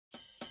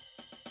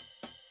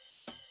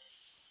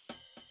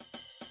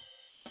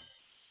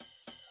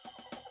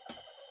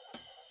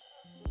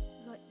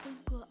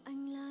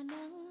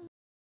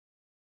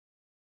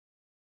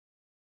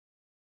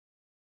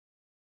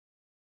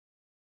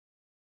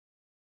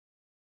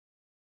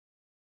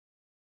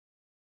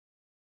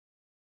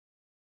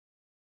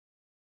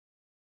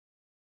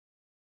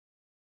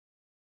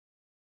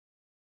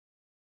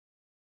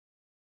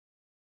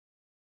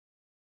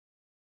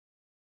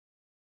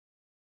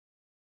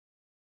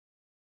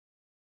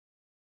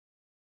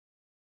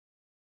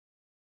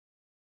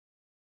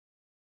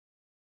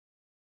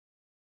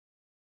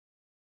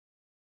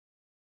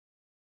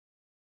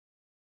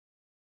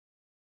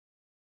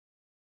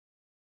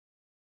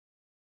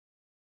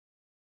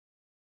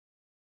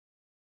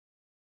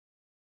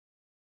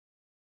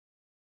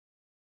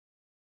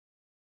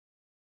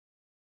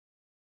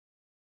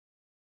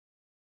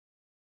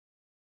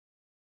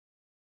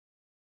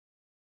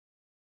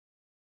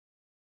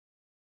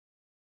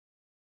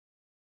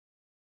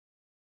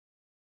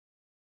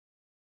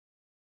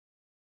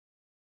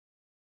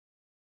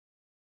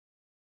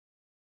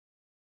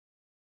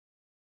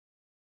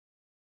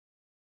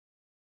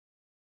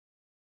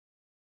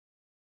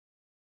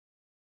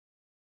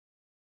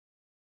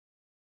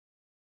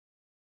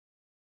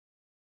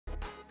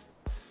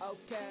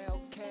Okay,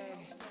 okay.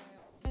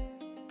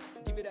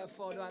 Give it up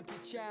for Đoàn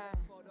Thị Trang.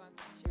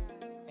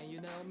 And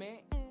you know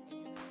me,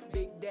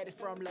 Big Daddy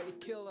from Lady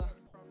Killer.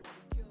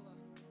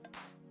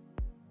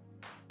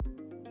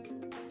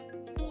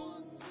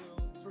 One, two,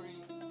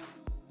 three,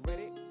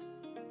 ready?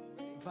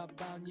 Và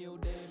bao nhiêu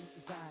đêm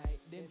dài,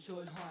 đêm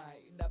trôi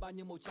hoài, đã bao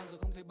nhiêu màu trắng rồi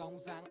không thấy bóng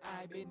dáng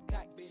ai bên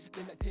cạnh.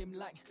 Đêm lại thêm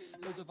lạnh,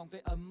 lâu rồi vòng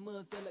tay ấm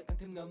mưa rơi lại càng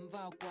thêm ngấm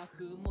vào quá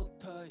khứ một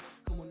thời.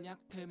 Không muốn nhắc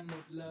thêm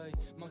một lời,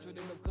 mong cho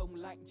đêm đông không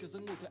lạnh, chờ giấc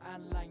ngủ thật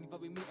an lành. Và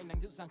bình minh ánh nắng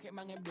dịu dàng khẽ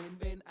mang em đến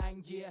bên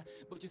anh, yeah.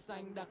 Bầu trời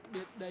xanh đặc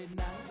biệt đầy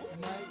nắng,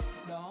 mây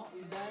đó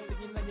đây, tự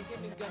nhiên là những cái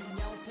mình gần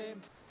nhau thêm.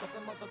 Và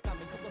các mọi cảm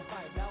mình không cần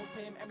phải đau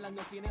thêm, em là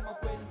người khiến em mau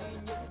quên đi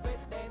những vết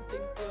đen.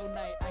 Tình yêu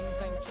này anh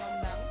dành cho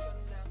nắng,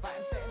 và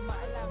em sẽ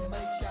mãi là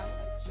mây trắng.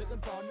 Nếu cơn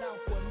gió nào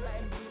cuốn là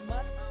em đi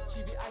mất,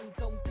 chỉ vì anh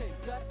không thể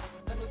cất.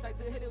 Rằng đôi tay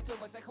giữ hết yêu thương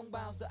và sẽ không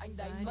bao giờ anh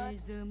đánh mất. Bây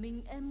giờ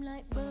mình em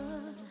lại bơ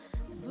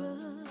vơ,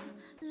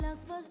 lạc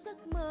vào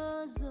giấc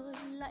mơ rồi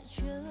lại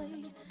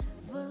chơi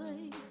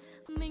vơi.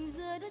 Mình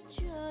giữa đất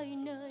trời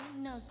nơi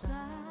nào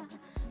xa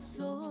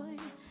rồi,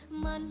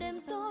 màn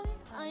đêm tối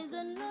ai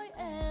dẫn lối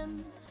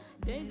em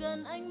để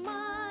gần anh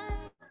mãi.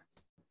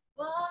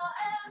 Và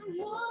em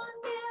muốn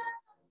biết.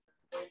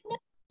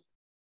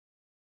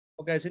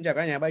 Ok, xin chào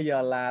cả nhà. Bây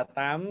giờ là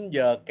 8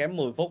 giờ kém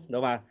 10 phút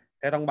đúng không ạ?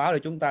 Theo thông báo thì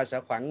chúng ta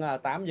sẽ khoảng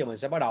 8 giờ mình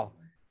sẽ bắt đầu.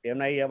 Thì hôm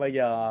nay bây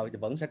giờ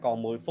vẫn sẽ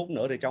còn 10 phút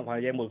nữa. Thì trong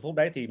thời gian 10 phút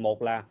đấy thì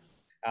một là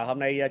hôm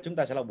nay chúng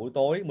ta sẽ là buổi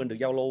tối mình được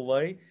giao lưu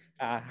với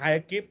hai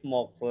ekip.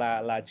 Một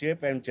là GSF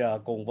Venture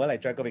cùng với lại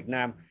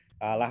TradecoinVietNam,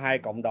 là hai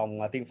cộng đồng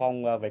tiên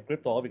phong về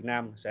crypto ở Việt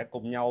Nam, sẽ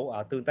cùng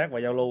nhau tương tác và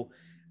giao lưu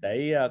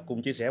để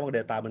cùng chia sẻ một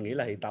đề tài mình nghĩ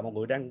là hiện tại mọi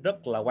người đang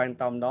rất là quan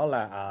tâm, đó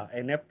là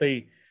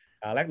NFT.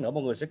 Lát nữa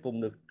mọi người sẽ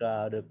cùng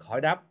được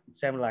hỏi đáp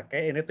xem là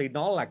cái NFT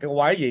nó là cái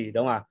quái gì,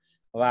 đúng không ạ?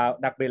 Và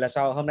đặc biệt là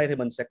sau hôm nay thì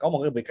mình sẽ có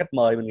một cái vị khách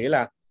mời mình nghĩ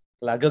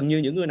là gần như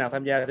những người nào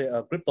tham gia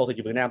crypto thị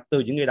trường Việt Nam từ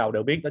những ngày đầu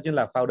đều biết, đó chính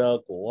là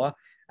founder của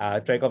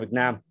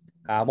TradecoinVietNam,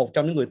 một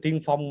trong những người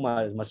tiên phong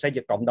mà xây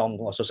dựng cộng đồng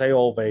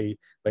socio về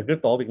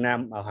crypto ở Việt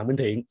Nam, Hoàng Minh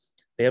Thiện.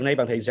 Thì hôm nay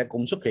bạn Thiện sẽ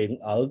cũng xuất hiện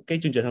ở cái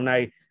chương trình hôm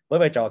nay với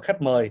vai trò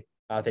khách mời.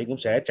 Thiện cũng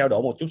sẽ trao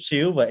đổi một chút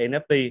xíu về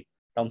NFT,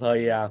 đồng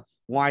thời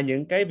ngoài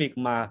những cái việc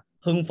mà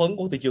hưng phấn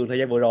của thị trường thời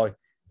gian vừa rồi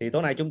thì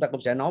tối nay chúng ta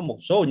cũng sẽ nói một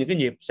số những cái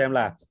nhịp xem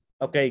là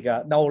ok,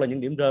 đâu là những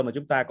điểm rơi mà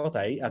chúng ta có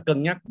thể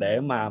cân nhắc để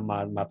mà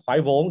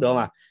thoái vốn được không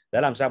ạ?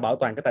 Để làm sao bảo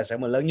toàn cái tài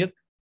sản mình lớn nhất.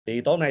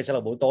 Thì tối nay sẽ là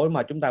buổi tối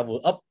mà chúng ta vừa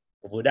up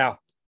vừa down,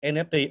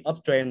 NFT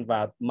uptrend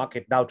và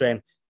market downtrend,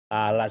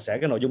 là sẽ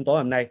cái nội dung tối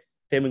hôm nay.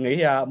 Thì mình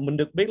nghĩ mình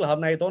được biết là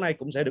hôm nay tối nay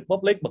cũng sẽ được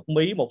public bật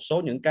mí một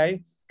số những cái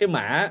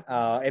mã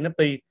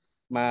NFT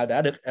mà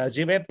đã được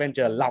GSF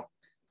Venture lọc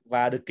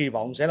và được kỳ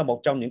vọng sẽ là một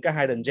trong những cái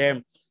hidden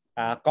gem,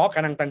 có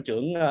khả năng tăng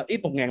trưởng ít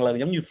 1.000 lần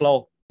giống như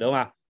Flow, được không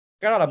ạ?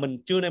 Cái đó là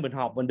mình trưa nay mình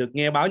họp mình được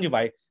nghe báo như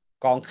vậy.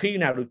 Còn khi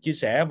nào được chia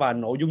sẻ và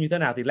nội dung như thế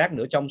nào thì lát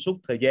nữa trong suốt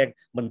thời gian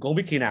mình cũng không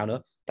biết khi nào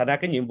nữa. Thành ra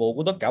cái nhiệm vụ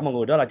của tất cả mọi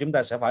người đó là chúng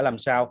ta sẽ phải làm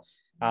sao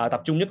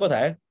tập trung nhất có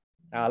thể,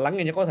 lắng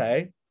nghe nhất có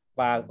thể,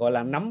 và gọi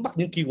là nắm bắt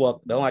những keyword,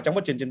 được không ạ? Trong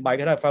quá trình trình bày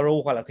cái đó là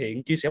Faru hoặc là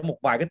Thiện chia sẻ một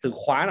vài cái từ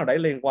khóa nào đấy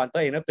liên quan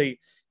tới NFT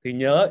thì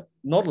nhớ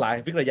nốt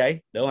lại, viết ra giấy,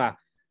 được không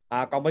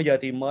ạ? Còn bây giờ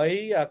thì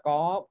mới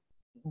có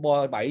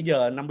 7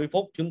 giờ 50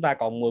 phút, chúng ta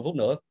còn 10 phút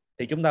nữa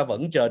thì chúng ta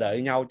vẫn chờ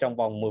đợi nhau trong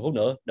vòng 10 phút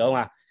nữa, được không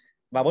ạ?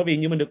 Và bởi vì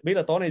như mình được biết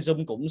là tối nay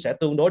Zoom cũng sẽ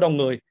tương đối đông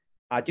người,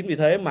 chính vì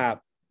thế mà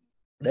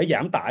để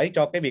giảm tải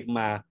cho cái việc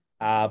mà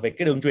về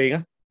cái đường truyền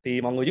á,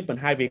 thì mọi người giúp mình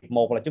hai việc.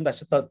 Một là chúng ta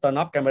sẽ turn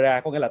off camera,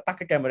 có nghĩa là tắt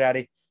cái camera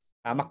đi.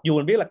 Mặc dù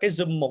mình biết là cái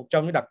Zoom một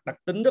trong những đặc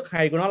tính rất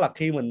hay của nó là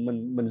khi mình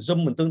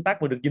Zoom mình tương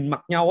tác mình được nhìn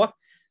mặt nhau á,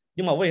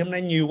 nhưng mà vì hôm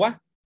nay nhiều quá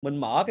mình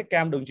mở cái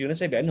cam đường truyền nó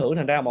sẽ bị ảnh hưởng,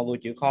 thành ra mọi người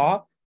chịu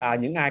khó.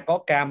 Những ai có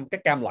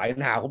cái cam loại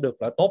nào cũng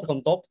được, là tốt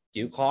không tốt,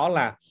 chịu khó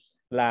là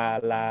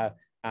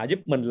giúp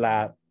mình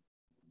là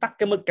tắt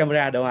cái mic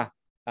camera, được không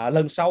ạ?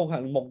 Lần sau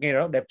một ngày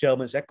đó đẹp trời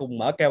mình sẽ cùng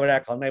mở camera,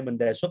 còn nay mình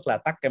đề xuất là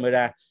tắt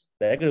camera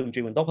để cái đường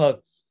truyền mình tốt hơn.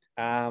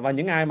 Và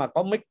những ai mà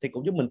có mic thì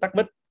cũng giúp mình tắt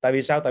mic. Tại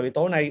vì sao? Tại vì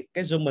tối nay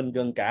cái Zoom mình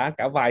gần cả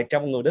vài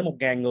trăm người đến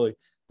 1.000 người,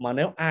 mà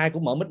nếu ai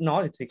cũng mở mic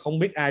nói thì không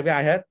biết ai với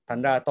ai hết.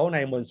 Thành ra tối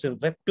nay mình xin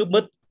phép cướp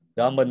mic,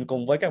 rồi mình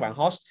cùng với các bạn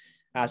host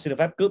xin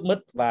phép cướp mic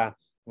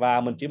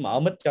và mình chỉ mở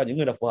mic cho những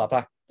người nào phù hợp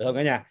thôi, được không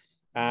cả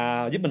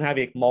nhà? Giúp mình hai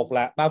việc, một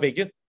là ba việc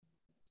chứ.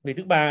 Việc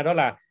thứ ba đó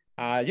là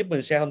giúp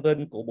mình share thông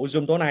tin của buổi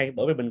Zoom tối nay,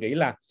 bởi vì mình nghĩ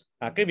là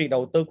cái việc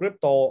đầu tư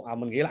crypto,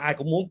 mình nghĩ là ai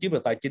cũng muốn kiếm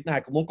được tài chính,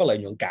 ai cũng muốn có lợi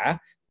nhuận cả,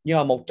 nhưng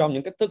mà một trong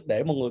những cách thức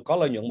để mọi người có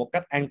lợi nhuận một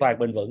cách an toàn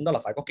bền vững đó là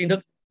phải có kiến thức.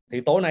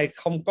 Thì tối nay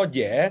không có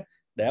dễ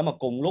để mà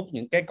cùng lúc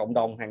những cái cộng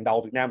đồng hàng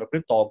đầu Việt Nam và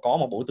crypto có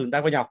một buổi tương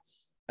tác với nhau,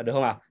 được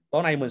không ạ?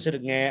 Tối nay mình sẽ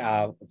được nghe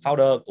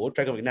founder của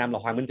TradecoinVietNam là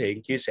Hoàng Minh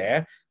Thiện chia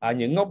sẻ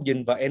những góc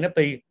nhìn và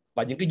NFT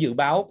và những cái dự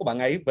báo của bạn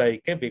ấy về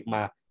cái việc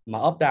mà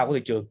up down của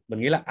thị trường. Mình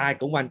nghĩ là ai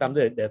cũng quan tâm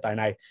đến đề tài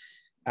này.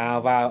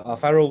 Và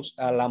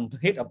Farouk làm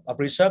Head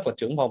of Research, là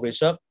trưởng phòng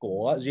Research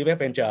của GSF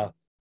Venture,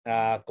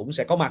 cũng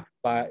sẽ có mặt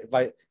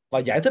và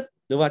giải thích,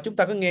 được không? Chúng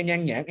ta có nghe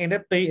nhan nhản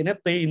NFT,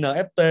 NFT,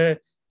 NFT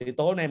thì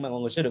tối nay mà mọi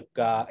người sẽ được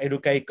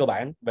educate cơ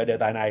bản về đề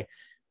tài này.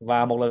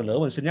 Và một lần nữa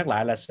mình xin nhắc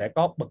lại là sẽ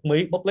có bật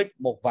mí public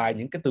một vài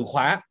những cái từ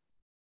khóa,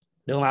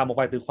 được không? Một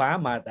vài từ khóa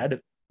mà đã được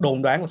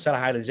đồn đoán là sẽ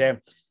là hidden gem,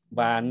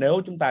 và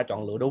nếu chúng ta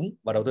chọn lựa đúng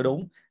và đầu tư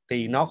đúng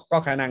thì nó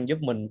có khả năng giúp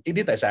mình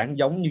ít tài sản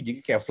giống như những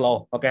cái kèo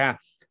flow. Ok ha.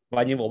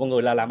 Và nhiệm vụ mọi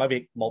người là làm 3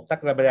 việc: 1 tắt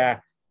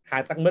camera,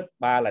 2 tắt mic,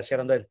 3 là share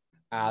thông tin.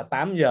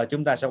 8 giờ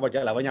chúng ta sẽ quay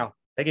trở lại với nhau.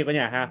 Thế kia cả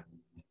nhà ha.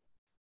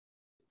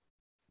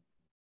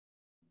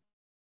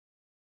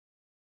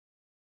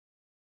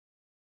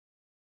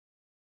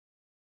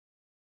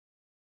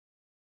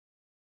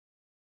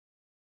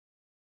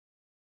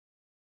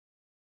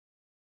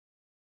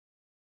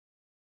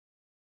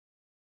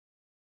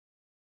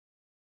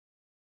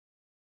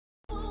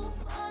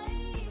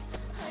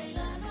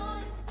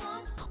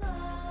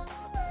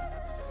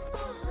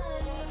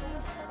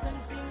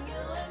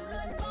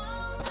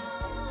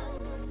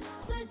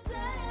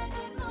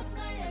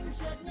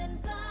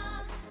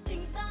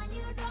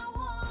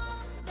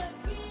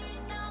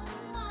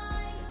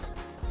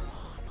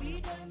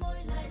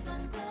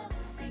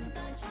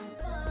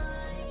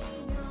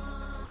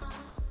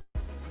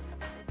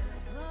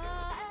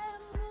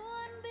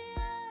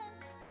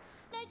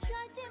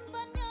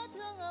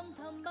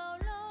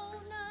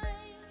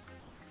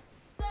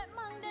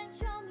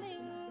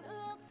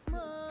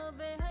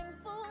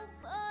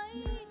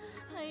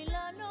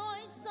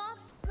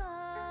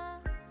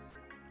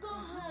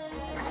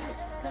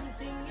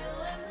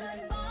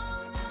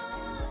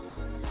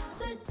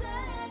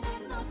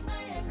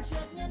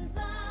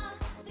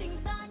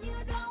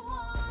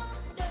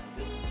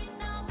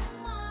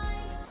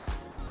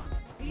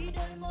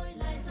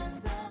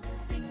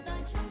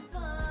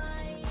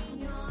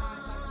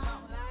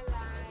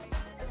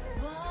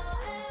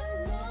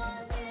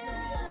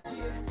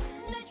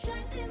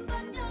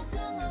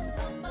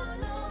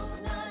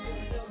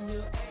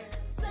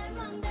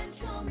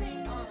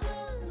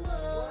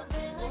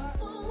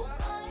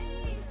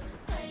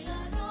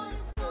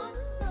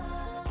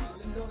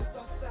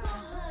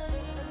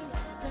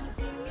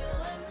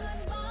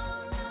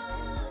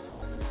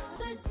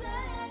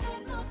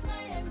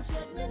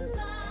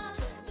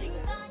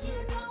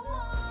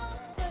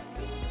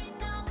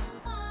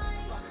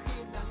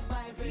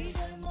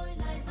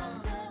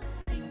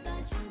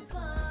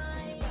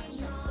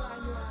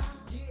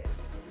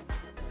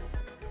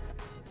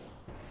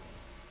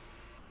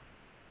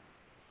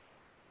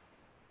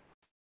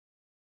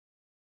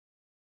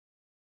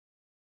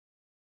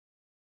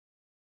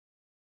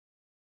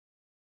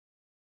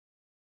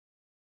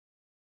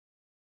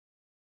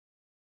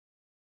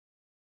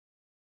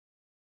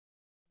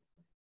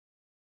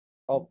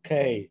 Ok.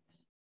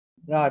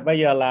 Rồi bây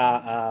giờ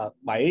là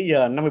 7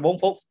 giờ 54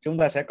 phút, chúng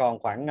ta sẽ còn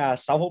khoảng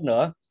 6 phút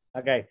nữa.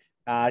 Ok.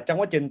 Trong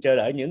quá trình chờ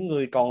đợi những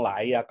người còn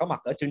lại có mặt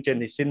ở chương trình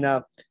thì xin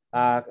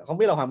không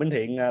biết là Hoàng Minh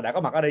Thiện đã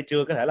có mặt ở đây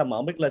chưa, có thể là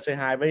mở mic lên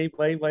C2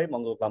 với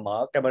mọi người và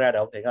mở camera được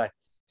không Thiện ơi?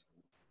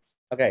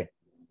 Ok.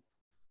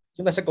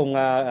 Chúng ta sẽ cùng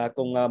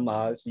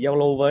giao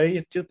lưu với,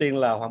 trước tiên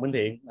là Hoàng Minh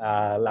Thiện,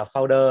 là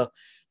founder,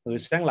 người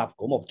sáng lập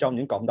của một trong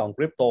những cộng đồng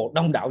crypto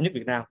đông đảo nhất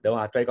Việt Nam, được không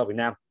ạ?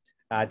 TradecoinVietNam.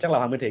 Chắc là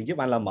Hoàng Minh Thiện giúp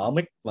anh là mở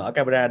mic, mở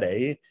camera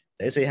để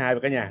say hi với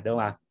cả nhà, được không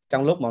ạ?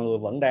 Trong lúc mọi người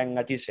vẫn đang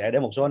chia sẻ để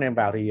một số anh em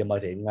vào thì mời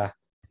Thiện.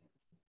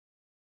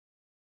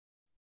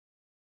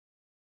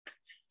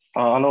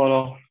 Alo,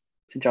 alo.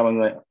 Xin chào mọi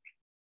người.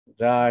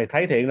 Rồi,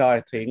 thấy Thiện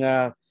rồi. Thiện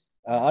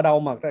ở đâu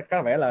mà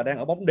có vẻ là đang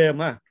ở bóng đêm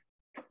ha?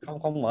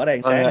 Không mở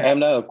đèn sáng. Em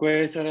đang ở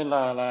quê cho nên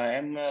là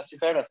em xin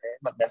phép là sẽ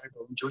bật đèn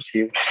một chút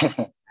xíu.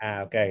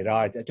 Ok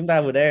rồi, chúng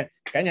ta vừa đây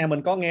cả nhà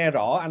mình có nghe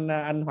rõ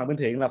anh Hoàng Minh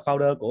Thiện là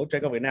founder của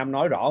TradecoinVietNam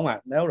nói rõ không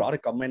ạ? Nếu rõ thì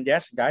comment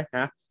yes cái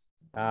ha.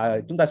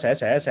 Chúng ta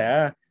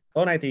sẽ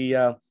tối nay thì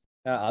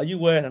ở dưới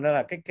quê, thành ra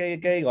là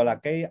cái gọi là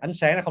cái ánh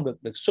sáng nó không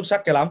được xuất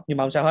sắc cho lắm, nhưng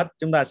mà không sao hết,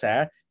 chúng ta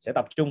sẽ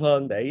tập trung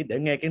hơn để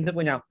nghe kiến thức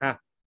với nhau ha.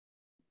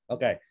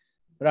 Ok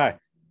rồi.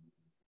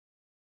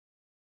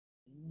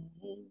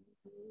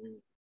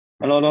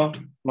 Alo, alo.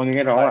 Mọi người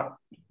nghe rõ không ạ?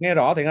 Nghe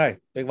rõ Thiện ơi,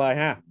 tuyệt vời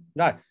ha.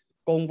 Rồi,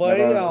 cùng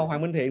với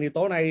Hoàng Minh Thiện thì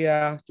tối nay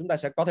chúng ta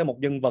sẽ có thêm một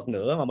nhân vật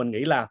nữa mà mình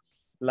nghĩ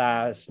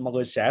là mọi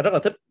người sẽ rất là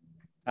thích.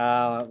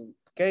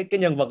 Cái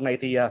nhân vật này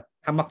thì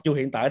mặc dù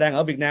hiện tại đang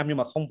ở Việt Nam nhưng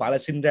mà không phải là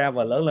sinh ra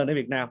và lớn lên ở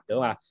Việt Nam, được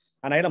không ạ?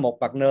 Anh ấy là một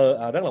partner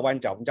rất là quan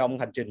trọng trong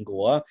hành trình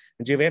của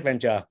GSF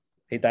Venture.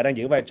 Hiện tại đang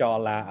giữ vai trò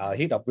là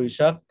Head of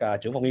Research,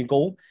 trưởng phòng nghiên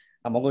cứu.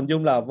 Mọi người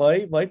dung là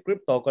với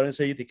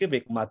cryptocurrency thì cái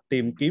việc mà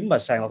tìm kiếm và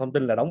sàng lọc thông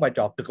tin là đóng vai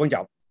trò cực quan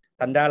trọng.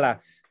 Thành ra là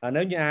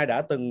nếu như ai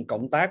đã từng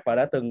cộng tác và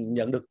đã từng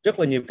nhận được rất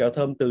là nhiều kèo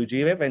thơm từ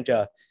GSF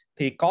Venture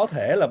thì có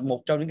thể là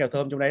một trong những kèo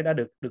thơm trong đấy đã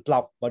được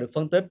lọc và được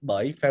phân tích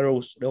bởi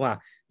Ferus, đúng không ạ?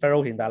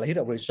 Ferus hiện tại là Head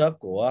of Research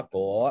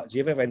của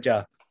GSF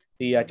Venture.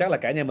 Thì chắc là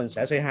cả nhà mình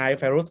sẽ say hi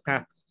với Ferus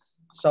ha.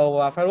 So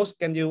Ferus,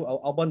 can you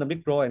open the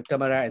micro and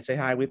camera and say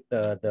hi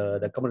with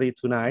the community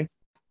tonight?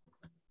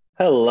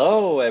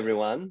 Hello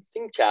everyone.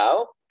 Xin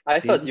chào. I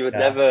thought you would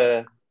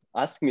never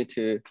ask me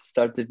to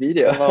start the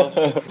video.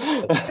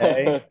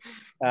 Okay.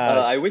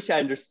 I wish I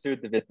understood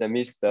the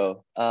Vietnamese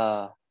though.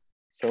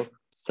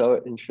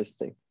 So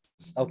interesting.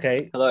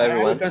 Okay. Hello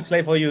everyone. I will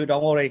translate for you.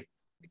 Don't worry.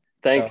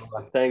 Thanks.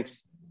 So,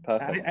 Thanks.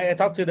 Perfect. I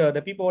talked to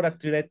the people that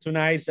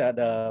tonight's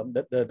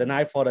the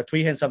night for the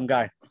three handsome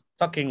guy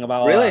talking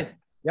about Really?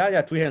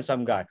 Yeah, three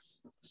handsome guy.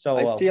 So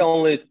I see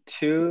only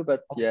two,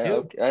 but yeah, two?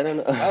 okay. I don't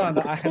know.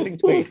 No, I think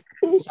three.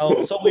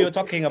 So we were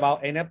talking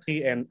about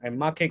NFT and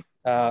market.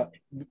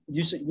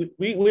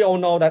 We all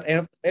know that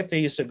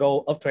NFT is to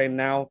go uptrend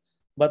now,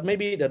 but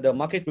maybe the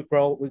market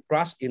will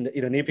crash in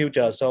the near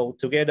future. So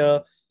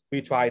together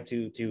we try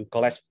to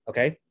collect.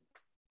 Okay.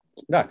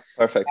 Rồi.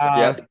 Perfect.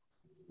 Yeah.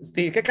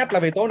 Thì cái cách là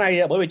vì tối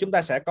nay bởi vì chúng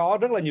ta sẽ có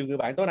rất là nhiều người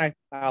bạn tối nay,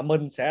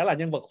 mình sẽ là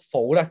nhân vật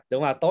phụ thôi,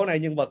 đúng không? Tối nay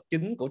nhân vật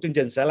chính của chương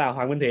trình sẽ là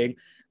Hoàng Minh Thiện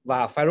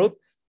và Farouk.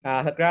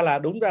 Thật ra là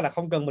đúng ra là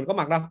không cần mình có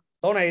mặt đâu,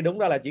 tối nay đúng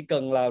ra là chỉ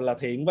cần là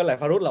Thiện với lại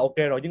Farouk là ok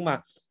rồi, nhưng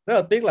mà rất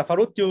là tiếc là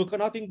Farouk chưa có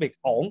nói tiếng Việt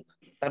ổn.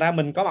 Thật ra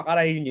mình có mặt ở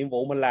đây, nhiệm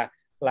vụ mình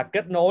là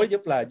kết nối,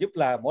 giúp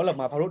là mỗi lần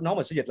mà Farouk nói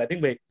mình sẽ dịch lại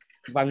tiếng Việt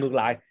và ngược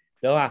lại,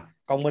 được không?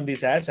 Còn mình thì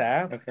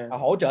sẽ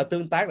hỗ trợ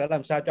tương tác để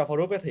làm sao cho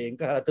Farouk với Thiện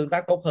có thể là tương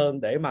tác tốt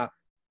hơn, để mà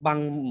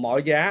bằng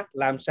mọi giá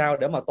làm sao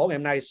để mà tối ngày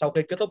hôm nay sau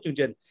khi kết thúc chương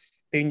trình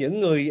thì những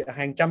người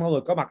hàng trăm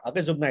người có mặt ở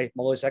cái Zoom này,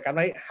 mọi người sẽ cảm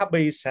thấy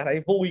happy, sẽ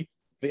thấy vui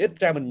vì ít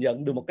ra mình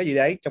nhận được một cái gì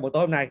đấy trong buổi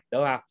tối hôm nay,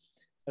 được không?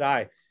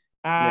 Rồi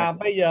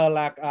bây giờ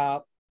là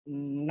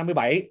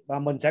 57 và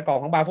mình sẽ còn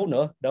khoảng 3 phút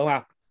nữa, được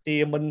không?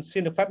 Thì mình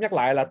xin được phép nhắc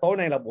lại là tối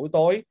nay là buổi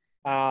tối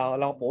là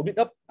một buổi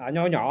meet up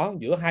nho nhỏ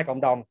giữa hai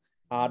cộng đồng,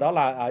 đó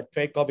là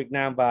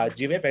TradecoinVietNam và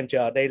GSF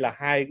Venture. Đây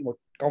là một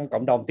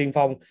cộng đồng tiên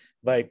phong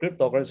về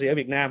cryptocurrency ở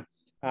Việt Nam.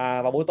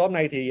 Và buổi tối hôm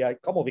nay thì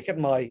có một vị khách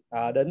mời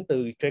đến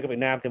từ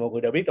TradecoinVietNam thì mọi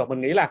người đều biết rồi.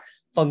 Mình nghĩ là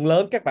phần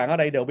lớn các bạn ở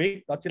đây đều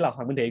biết, đó chính là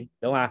Hoàng Minh Thiện,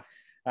 đúng không?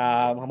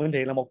 Hoàng Minh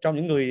Thiện là một trong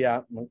những người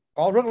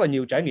có rất là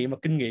nhiều trải nghiệm và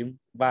kinh nghiệm,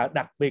 và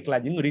đặc biệt là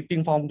những người đi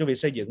tiên phong cho việc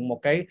xây dựng một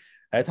cái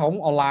hệ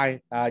thống online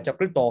cho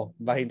crypto,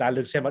 và hiện tại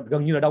được xem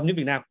gần như là đông nhất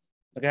Việt Nam.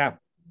 Ok.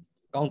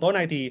 Còn tối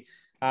nay thì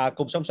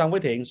cùng song song với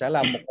Thiện sẽ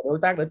là một đối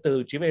tác đến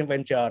từ GSF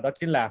Venture, đó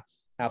chính là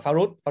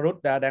Farouk.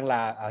 Farouk đang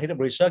là Head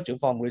of Research, trưởng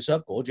phòng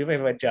Research của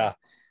GSF Venture.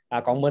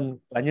 Còn mình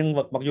là nhân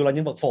vật, mặc dù là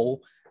nhân vật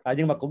phụ,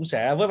 nhưng mà cũng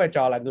sẽ với vai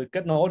trò là người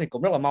kết nối, thì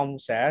cũng rất là mong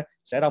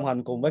sẽ đồng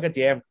hành cùng với các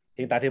chị em.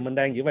 Hiện tại thì mình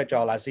đang giữ vai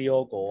trò là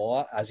CEO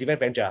của GSF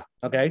Venture.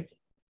 Ok.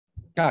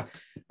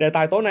 Đề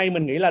tài tối nay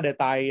mình nghĩ là đề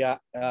tài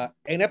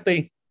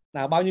NFT.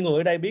 Bao nhiêu người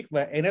ở đây biết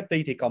về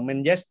NFT thì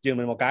comment yes giùm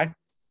mình một cái.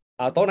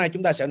 Tối nay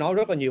chúng ta sẽ nói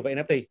rất là nhiều về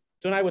NFT.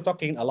 Tonight we're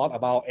talking a lot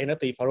about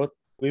NFT, Farouk.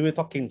 We were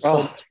talking so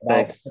much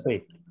about NFT.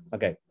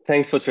 Okay.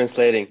 Thanks for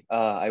translating.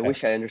 I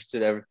wish I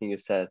understood everything you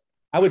said.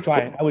 I will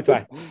try.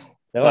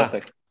 Được không?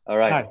 Perfect. All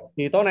right.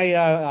 Thì tối nay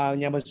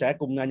nhà mình sẽ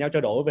cùng nhau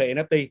trao đổi về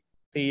NFT.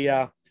 Thì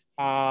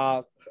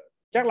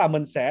chắc là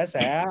mình sẽ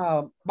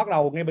bắt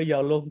đầu ngay bây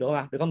giờ luôn, được không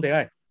ạ? Được không Thiện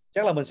ơi?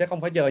 Chắc là mình sẽ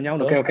không phải chờ nhau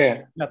nữa. Ok.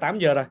 Là 8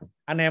 giờ rồi.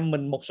 Anh em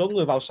mình một số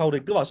người vào sau thì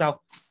cứ vào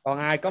sau. Còn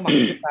ai có mặt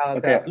thì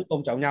chúng ta cứ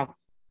tôn trọng nhau.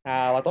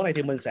 Và tối nay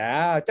thì mình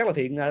sẽ chắc là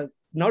Thiện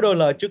nói đôi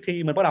lời trước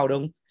khi mình bắt đầu được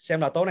không?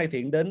 Xem là tối nay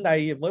Thiện đến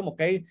đây với một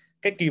cái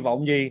kỳ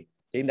vọng gì,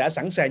 Thiện đã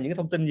sẵn sàng những cái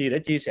thông tin gì để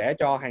chia sẻ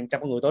cho hàng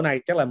trăm người tối nay.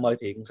 Chắc là mời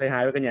Thiện say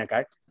hi với cả nhà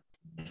cái.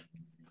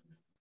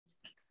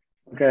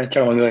 Ok,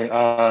 chào mọi người.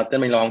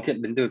 Tên mình là Hoàng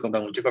Thiện, đến từ cộng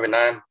đồng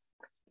TradecoinVietNam.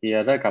 Thì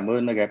rất là cảm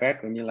ơn GSF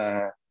cũng như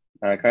là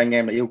các anh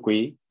em đã yêu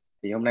quý.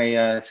 Thì hôm nay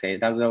sẽ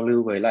đang giao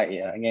lưu với lại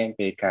anh em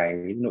về cái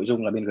nội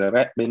dung là bên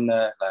GSF, bên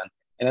là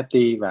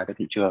NFT và cái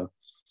thị trường.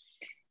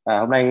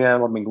 Hôm nay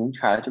bọn mình cũng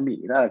khá là chuẩn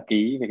bị rất là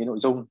kỹ về cái nội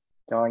dung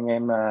cho anh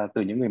em,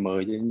 từ những người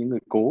mới đến những người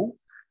cũ.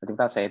 Và chúng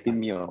ta sẽ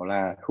tìm hiểu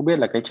là không biết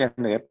là cái trend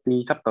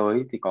NFT sắp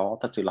tới thì có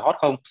thật sự là hot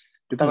không,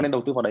 chúng ta có nên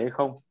đầu tư vào đấy hay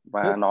không,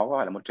 và nó có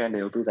phải là một trend để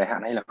đầu tư dài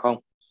hạn hay là không.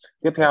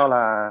 Tiếp theo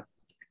là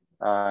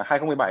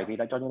 2017 thì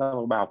đã cho chúng ta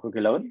một bài học cực kỳ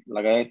lớn,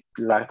 là cái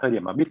thời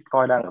điểm mà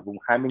Bitcoin đang ở vùng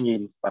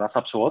 20.000 và nó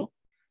sập xuống.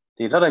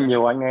 Thì rất là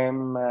nhiều anh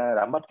em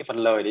đã mất cái phần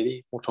lời đấy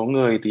đi, một số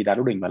người thì đã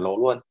đu đỉnh và lỗ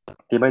luôn.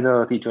 Thì bây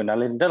giờ thị trường đã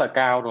lên rất là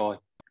cao rồi,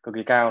 cực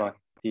kỳ cao rồi.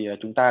 Thì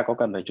chúng ta có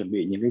cần phải chuẩn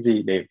bị những cái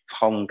gì để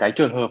phòng cái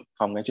trường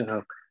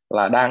hợp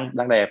là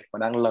đang đẹp và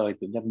đang lời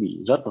tự nhiên bị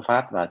rớt một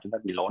phát và chúng ta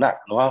bị lỗ nặng,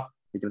 đúng không?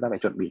 Thì chúng ta phải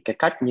chuẩn bị cái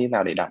cách như thế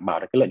nào để đảm bảo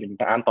được cái lợi nhuận chúng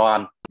ta an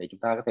toàn, để chúng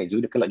ta có thể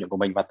giữ được cái lợi nhuận của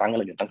mình và tăng cái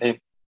lợi nhuận tăng thêm.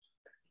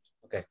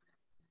 Okay.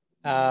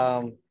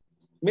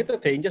 Mr.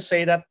 Thiện just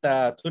say that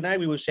tonight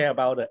we will share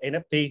about the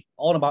NFT,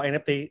 all about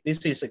NFT.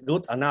 This is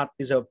good or not?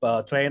 Is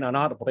a trend or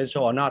not? A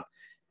potential or not?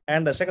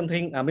 And the second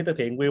thing, Mr.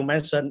 Thiện will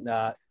mention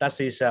that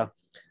is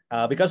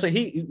because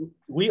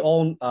we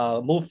all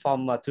moved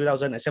from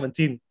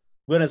 2017.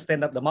 We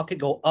understand that the market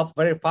go up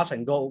very fast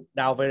and go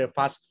down very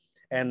fast,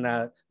 and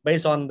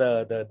based on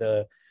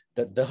the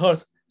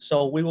hurt.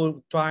 So we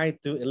will try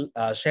to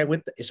share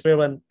with the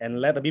experience and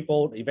let the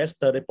people, the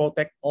investor, they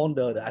protect all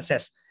the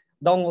assets.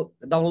 Don't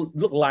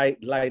look like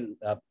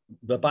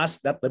the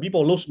past that the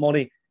people lose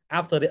money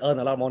after they earn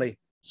a lot of money.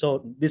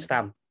 So this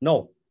time,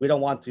 no, we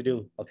don't want to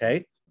do.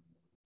 Okay.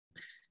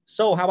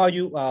 So how about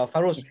you,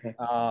 Farouk?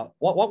 Okay.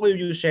 What will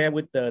you share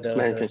with the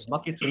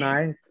market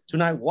tonight?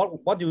 Tonight,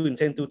 what do you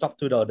intend to talk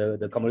to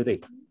the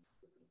community?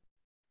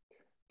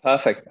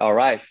 Perfect. All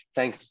right.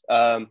 Thanks.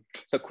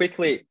 So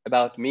quickly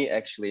about me,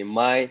 actually,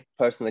 my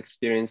personal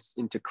experience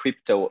into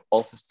crypto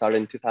also started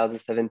in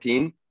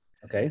 2017.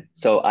 Okay.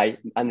 So I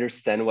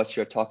understand what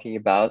you're talking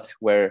about,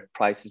 where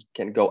prices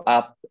can go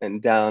up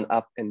and down,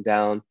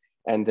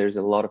 and there's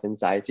a lot of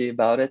anxiety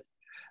about it.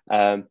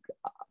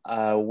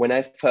 When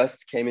I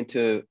first came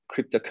into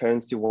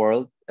cryptocurrency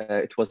world,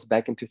 it was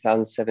back in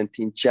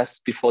 2017,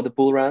 just before the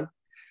bull run.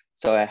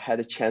 So I had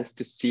a chance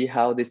to see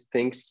how these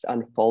things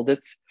unfolded,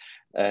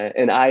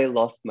 and I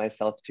lost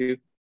myself too.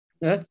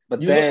 Yeah,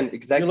 but you then lost?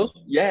 exactly, You lost?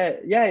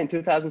 yeah, in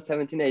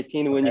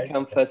 2017-18, when you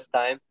come first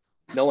time,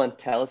 no one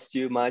tells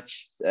you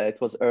much. It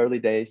was early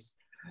days,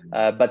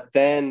 but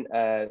then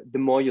the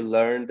more you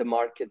learn the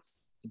market,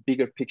 the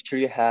bigger picture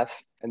you have,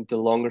 and the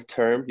longer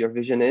term your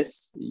vision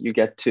is, you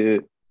get to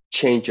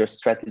change your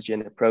strategy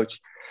and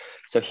approach.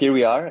 So here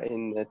we are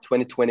in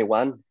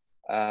 2021,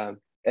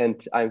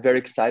 and I'm very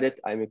excited.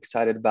 I'm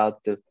excited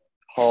about the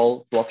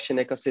whole blockchain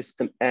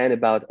ecosystem and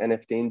about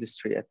NFT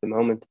industry at the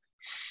moment.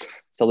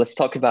 So let's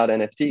talk about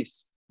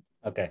NFTs.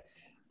 Ok.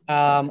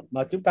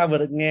 Mà chúng ta vừa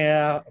được nghe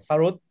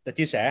Farooq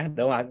chia sẻ,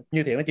 đúng không ạ?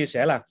 Như Thiện đã chia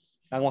sẻ là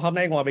hôm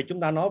nay ngoài việc chúng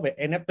ta nói về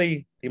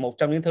NFT thì một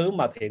trong những thứ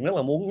mà Thiện rất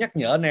là muốn nhắc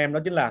nhở anh em đó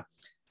chính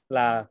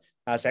là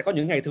sẽ có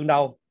những ngày thương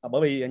đau,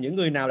 bởi vì những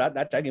người nào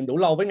đã trải nghiệm đủ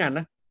lâu với ngành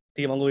á,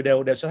 thì mọi người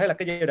đều sẽ thấy là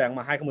cái giai đoạn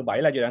mà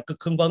 2017 là giai đoạn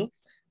cực hưng phấn,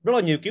 rất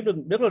là nhiều kiếm được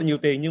rất là nhiều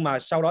tiền, nhưng mà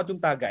sau đó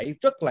chúng ta gãy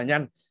rất là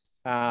nhanh,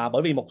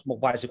 bởi vì một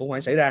vài sự khủng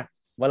hoảng xảy ra.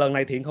 Và lần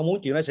này Thiện không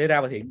muốn chuyện đó xảy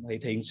ra, và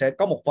Thiện sẽ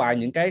có một vài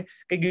những cái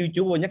ghi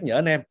chú nhắc nhở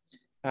anh em.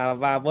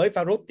 Và với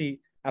Farooq thì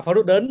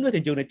Farooq đến với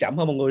thị trường này chậm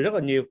hơn mọi người rất là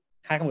nhiều.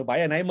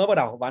 2017 anh ấy mới bắt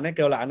đầu và anh ấy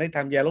kêu là anh ấy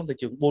tham gia lúc thị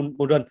trường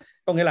bull run,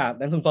 có nghĩa là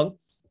đang hưng phấn.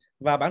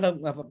 Và bản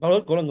thân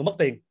Farooq cũng là người mất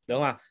tiền, được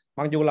không ạ?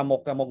 Mặc dù là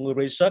một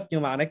người research,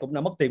 nhưng mà anh ấy cũng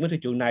đã mất tiền với thị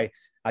trường này.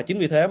 Chính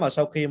vì thế mà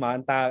sau khi mà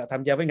anh ta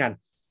tham gia với ngành,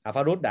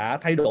 Farooq đã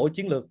thay đổi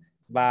chiến lược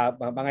và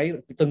bạn ấy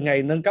từng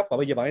ngày nâng cấp, và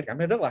bây giờ bạn ấy cảm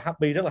thấy rất là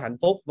happy, rất là hạnh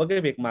phúc với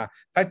cái việc mà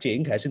phát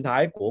triển hệ sinh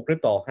thái của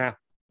crypto ha.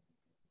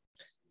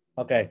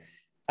 Ok.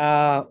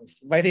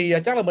 Vậy thì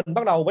chắc là mình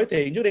bắt đầu với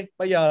Thiện trước đi.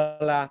 Bây giờ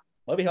là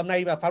bởi vì hôm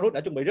nay Farooq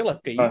đã chuẩn bị rất là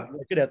kỹ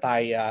cái đề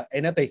tài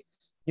NFT,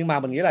 nhưng mà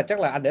mình nghĩ là chắc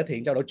là anh để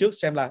Thiện trao đổi trước,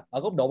 xem là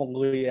ở góc độ một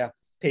người,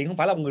 Thiện không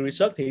phải là một người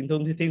research, Thiện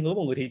thiên hướng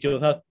một người thị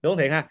trường hơn, đúng không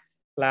Thiện ha?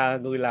 Là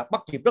người là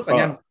bắt nhịp rất là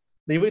nhanh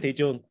đi với thị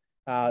trường.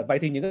 Vậy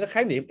thì những cái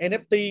khái niệm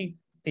NFT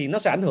thì nó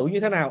sẽ ảnh hưởng như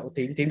thế nào?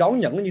 Thiện đón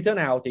nhận nó như thế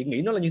nào? Thiện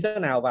nghĩ nó là như thế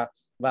nào?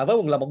 Và với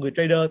là một người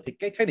trader thì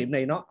cái khái niệm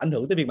này nó ảnh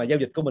hưởng tới việc mà giao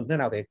dịch của mình thế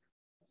nào Thiện?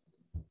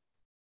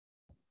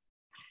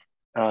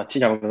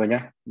 Xin chào mọi người nhé.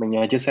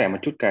 Mình chia sẻ một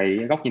chút cái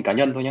góc nhìn cá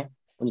nhân thôi nhé.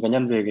 Góc nhìn cá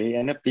nhân về cái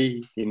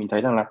NFT thì mình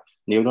thấy rằng là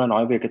nếu nó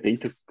nói về cái tính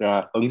thực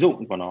ứng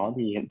dụng của nó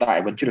thì hiện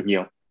tại vẫn chưa được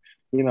nhiều.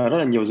 Nhưng mà rất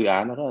là nhiều dự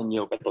án, rất là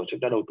nhiều cái tổ chức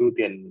đã đầu tư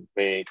tiền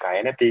về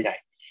cái NFT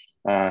này.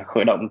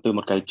 Khởi động từ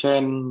một cái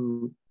trend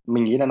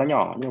mình nghĩ là nó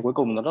nhỏ, nhưng mà cuối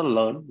cùng nó rất là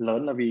lớn.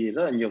 Lớn là vì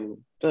rất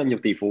là nhiều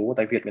tỷ phú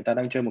tại Việt người ta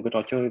đang chơi một cái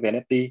trò chơi về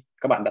NFT.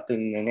 Các bạn đã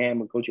từng nghe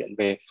một câu chuyện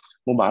về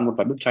mua bán một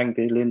vài bức tranh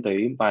lên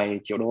tới vài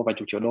triệu đô, vài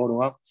chục triệu đô đúng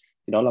không?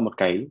 Thì đó là một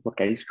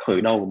cái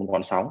khởi đầu của một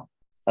ngọn sóng.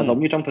 Giống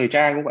như trong thời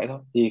trang cũng vậy thôi.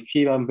 Thì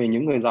khi mà về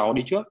những người giàu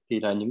đi trước thì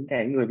là những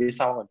cái người phía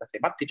sau người ta sẽ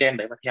bắt cái trend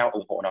đấy và theo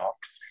ủng hộ nó.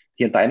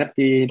 Hiện tại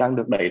NFT đang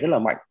được đẩy rất là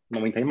mạnh, mà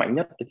mình thấy mạnh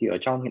nhất thì ở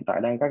trong hiện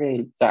tại đang các cái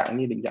dạng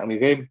như định dạng về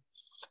game,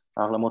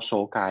 hoặc là một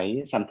số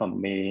cái sản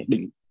phẩm về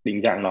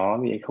định dạng nó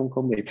thì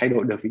không thể thay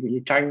đổi được, ví dụ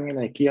như tranh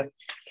này kia.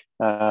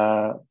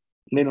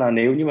 Nên là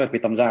nếu như mà về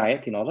tầm dài ấy,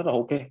 thì nó rất là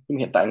ok, nhưng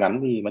hiện tại ngắn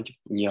thì vẫn chưa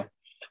nhiều.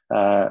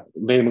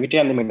 Về một cái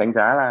trend thì mình đánh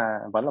giá là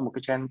vẫn là một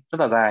cái trend rất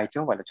là dài, chứ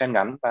không phải là trend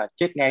ngắn và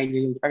chết ngay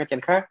như các cái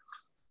trend khác.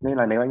 Nên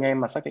là nếu anh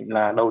em mà xác định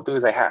là đầu tư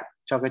dài hạn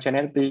cho cái trend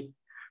NFT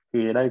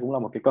thì đây cũng là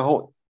một cái cơ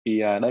hội. Thì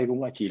đây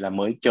cũng là chỉ là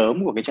mới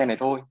chớm của cái trend này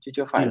thôi, chứ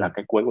chưa phải là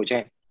cái cuối của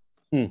trend.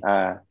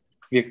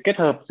 Việc kết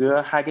hợp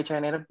giữa hai cái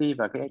trend NFT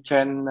và cái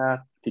trend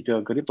thị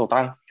trường crypto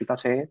tăng, chúng ta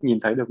sẽ nhìn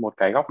thấy được một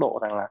cái góc độ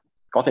rằng là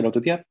có thể đầu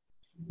tư tiếp.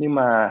 Nhưng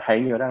mà hãy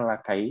nhớ rằng là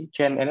cái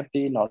trend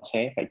NFT nó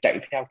sẽ phải chạy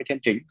theo cái trend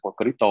chính của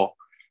crypto,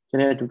 cho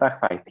nên là chúng ta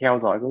phải theo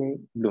dõi cái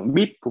lượng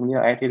bit cũng như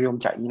là Ethereum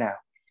chạy như nào.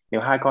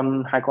 Nếu hai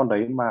con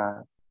đấy mà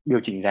điều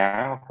chỉnh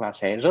giá hoặc là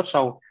sẽ rớt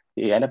sâu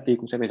thì NFT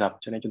cũng sẽ bị dập,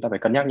 cho nên chúng ta phải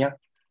cân nhắc nhé.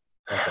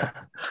 Okay.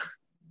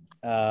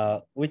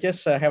 We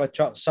just have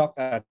a short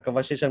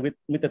conversation with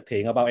Mr.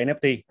 Thiện about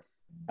NFT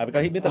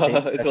because Mr.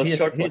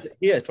 Thiện,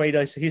 he a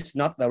trader, he's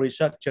not a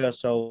researcher,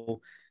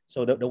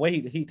 so the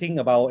way he think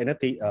about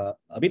NFT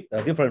a bit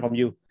different from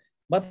you.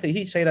 But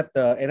he say that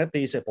NFT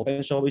is a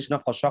potential, it's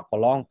not for short, for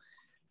long.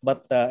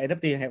 But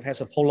NFT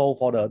has a follow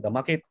for the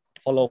market,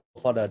 follow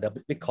for the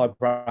Bitcoin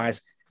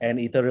price and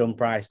Ethereum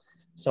price.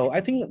 So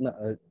I think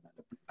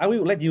I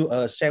will let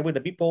you share with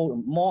the people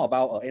more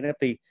about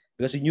NFT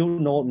because you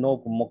know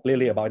more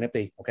clearly about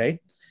NFT. Okay.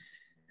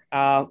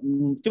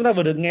 Chúng ta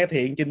vừa được nghe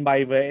Thiện trình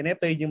bày về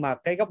NFT, nhưng mà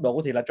cái góc độ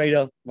của Thiện là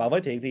trader, và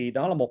với Thiện thì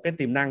đó là một cái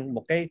tiềm năng,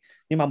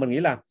 nhưng mà mình nghĩ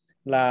là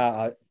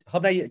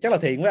hôm nay chắc là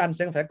Thiện với anh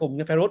sẽ phải cùng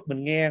với Farooq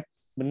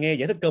mình nghe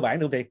giải thích cơ bản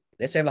được Thiện,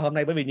 để xem là hôm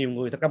nay, bởi vì nhiều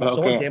người, thật ra một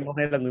số anh chị em hôm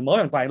nay là người mới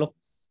hoàn toàn luôn,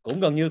 cũng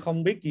gần như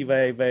không biết gì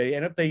về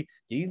NFT,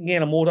 chỉ nghe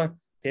là mua thôi.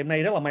 Thì hôm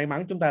nay rất là may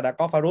mắn chúng ta đã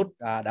có Farooq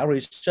đã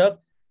research,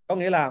 có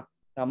nghĩa là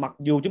mặc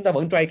dù chúng ta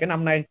vẫn trade cả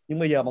năm nay, nhưng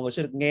bây giờ mọi người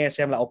sẽ được nghe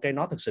xem là ok,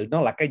 nó thực sự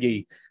nó là cái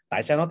gì,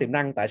 tại sao nó tiềm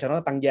năng, tại sao nó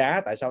tăng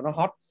giá, tại sao nó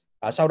hot,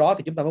 Sau đó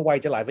thì chúng ta mới quay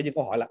trở lại với những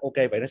câu hỏi là ok,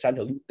 vậy nó sẽ ảnh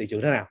hưởng thị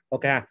trường thế nào.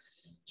 Ok.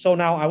 So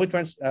now I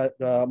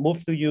will move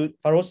to you,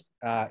 Farouz.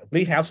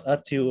 Please help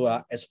us to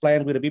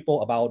explain with the people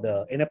about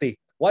the NFT.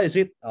 What is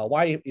it?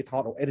 Why it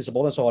hot? It is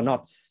important or not?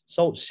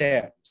 So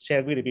share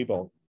with the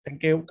people.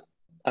 Thank you.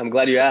 I'm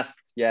glad you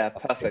asked. Yeah,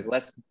 perfect.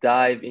 Let's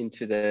dive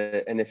into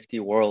the NFT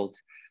world.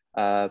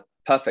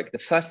 Perfect. The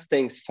first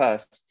things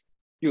first,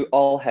 you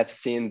all have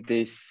seen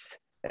these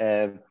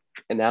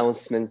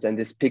announcements and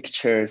these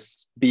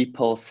pictures,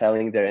 people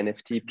selling their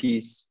NFT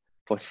piece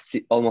for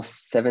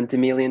almost $70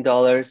 million.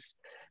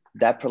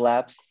 Dapper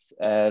Labs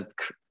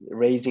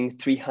raising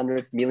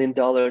 $300 million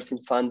in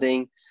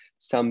funding.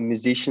 Some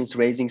musicians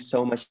raising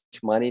so much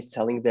money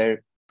selling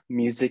their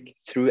music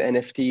through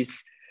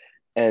NFTs.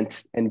 And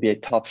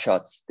NBA Top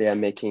Shots, they are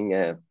making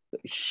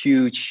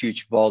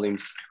huge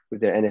volumes with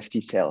their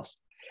NFT sales.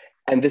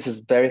 And this is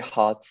very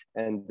hot,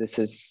 and this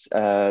is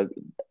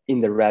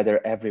in the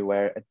radar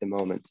everywhere at the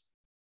moment.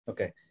 Ok.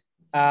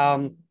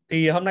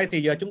 Thì hôm nay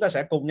thì giờ chúng ta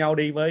sẽ cùng nhau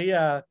đi với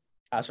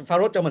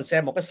Farouz cho mình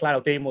xem một cái slide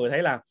đầu tiên. Mọi người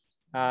thấy là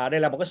đây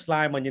là một cái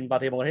slide mà nhìn vào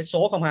thì mọi người thấy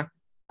số không ha?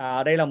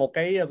 Đây là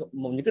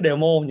những cái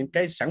demo, những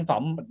cái sản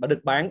phẩm đã được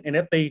bán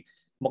NFT.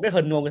 Một cái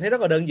hình mọi người thấy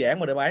rất là đơn giản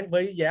mà được bán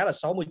với giá là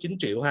 69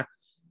 triệu ha.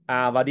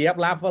 Và DF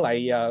Lab với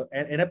lại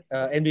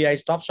NBA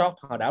Top Shot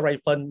họ đã raise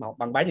fund họ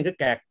bằng bán những cái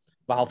card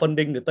và họ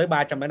funding được tới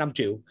 305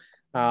 triệu.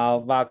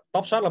 Và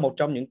Top Shot là một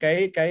trong những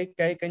cái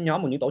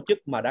nhóm của những tổ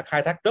chức mà đã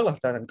khai thác rất là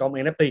thành công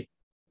NFT,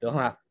 được không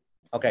ạ?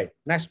 Okay,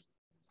 next.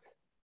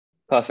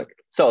 Perfect.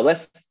 So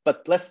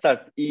let's start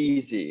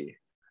easy.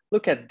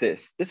 Look at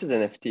this. This is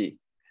NFT.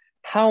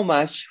 How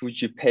much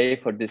would you pay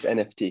for this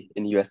NFT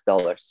in US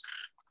dollars?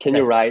 Can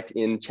you write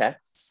in chat?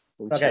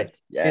 Ok.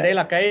 Yeah. Thì đây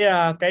là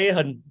cái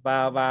hình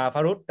và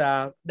Farouz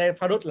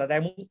Farouz là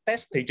đang muốn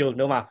test thị trường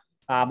nữa mà.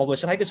 Mọi người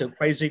sẽ thấy cái sự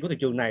crazy của thị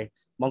trường này.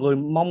 Mọi người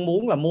mong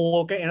muốn là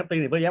mua cái NFT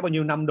này với giá bao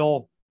nhiêu? 5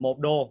 đô, 1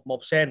 đô, 1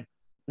 cent,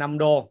 5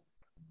 đô.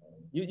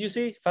 You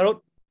see Farouz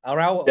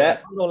around $1,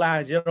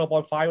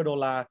 0.5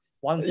 dollar,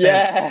 1 cent.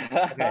 Yeah.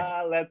 Okay.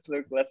 Let's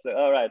look.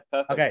 All right.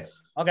 Perfect.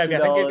 Okay.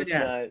 Thank you.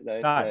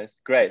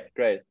 Nice.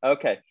 Great.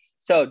 Okay.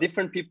 So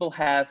different people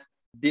have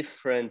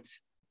different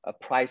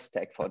price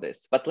tag for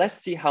this, but let's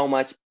see how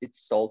much it's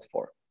sold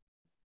for.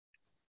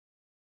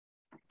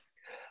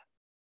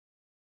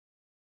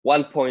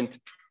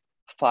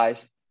 $1.5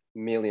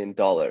 million.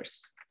 Okay.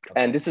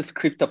 And this is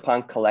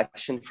CryptoPunk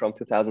collection from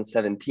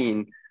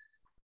 2017.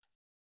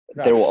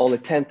 Right. There were only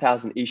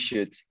 10,000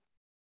 issued.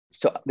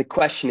 So the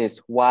question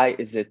is, why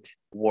is it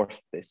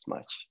worth this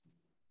much?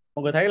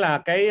 Mọi người thấy là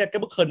cái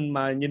bức hình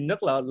mà nhìn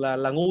rất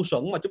là ngu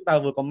xuẩn mà chúng ta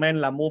vừa comment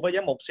là mua với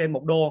giá 1 cent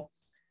 1 đô.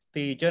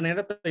 Thì trên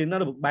NFT nó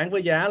được bán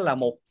với giá là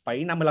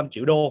 1,55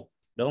 triệu đô,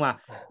 được không ạ?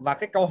 Và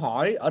cái câu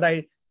hỏi ở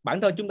đây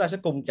bản thân chúng ta sẽ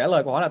cùng trả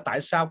lời câu hỏi là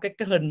tại sao cái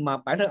hình mà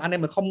bản thân anh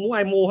em mình không muốn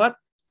ai mua hết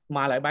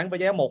mà lại bán với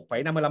giá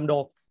 1,55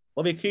 đô.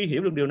 Bởi vì khi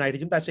hiểu được điều này thì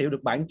chúng ta sẽ hiểu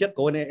được bản chất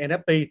của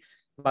NFT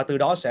và từ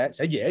đó sẽ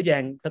dễ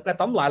dàng, thực ra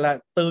tóm lại là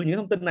từ những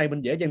thông tin này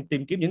mình dễ dàng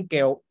tìm kiếm những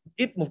kèo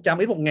ít 100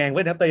 ít 1.000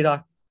 với NFT thôi.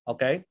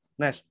 Ok,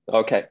 next.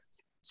 Okay.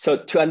 So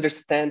to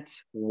understand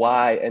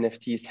why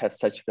NFTs have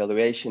such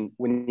valuation,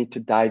 we need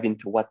to dive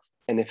into what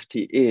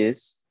NFT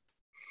is.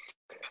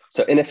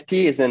 So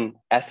NFT is an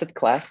asset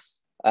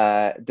class.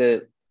 The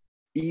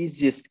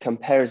easiest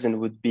comparison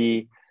would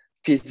be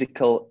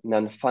physical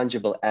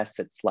non-fungible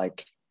assets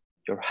like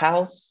your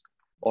house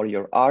or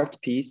your art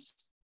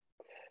piece,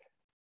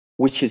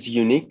 which is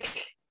unique,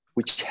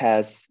 which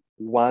has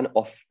one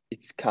of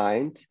its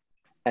kind,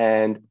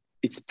 and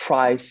its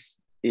price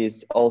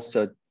is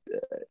also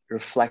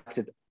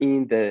reflected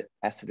in the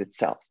asset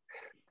itself.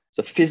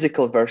 So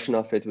physical version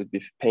of it would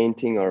be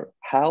painting or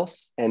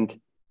house, and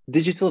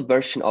digital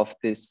version of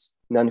this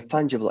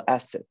non-fungible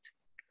asset,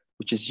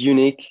 which is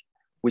unique,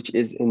 which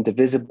is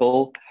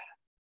indivisible,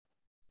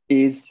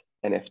 is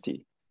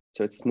NFT.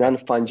 So it's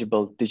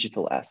non-fungible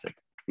digital asset.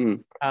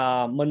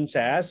 Mình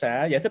sẽ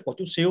giải thích một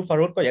chút xíu.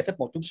 Farouz có giải thích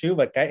một chút xíu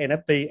về cái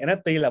NFT.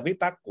 NFT là viết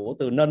tắt của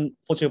từ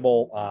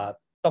non-fungible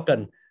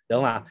token, được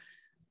không ạ?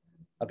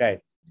 Ok.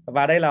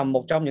 Và đây là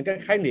một trong những cái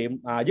khái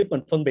niệm giúp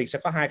mình phân biệt, sẽ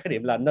có hai khái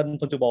niệm là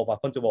non-fungible và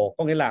fungible.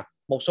 Có nghĩa là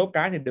một số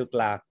cái thì được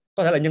là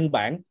có thể là nhân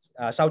bản,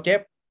 sao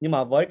chép, nhưng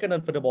mà với cái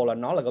non-fungible là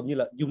nó là gần như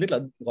là unique,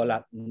 là gọi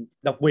là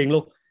độc quyền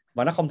luôn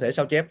và nó không thể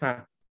sao chép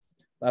ha.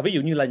 Ví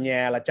dụ như là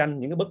nhà, là tranh,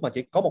 những cái bức mà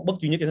chỉ có một bức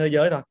duy nhất trên thế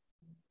giới thôi.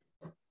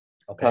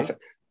 Okay. Perfect.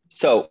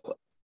 So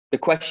the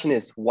question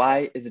is,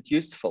 why is it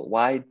useful?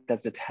 Why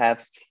does it have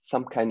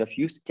some kind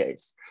of use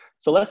case?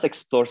 So let's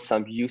explore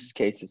some use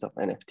cases of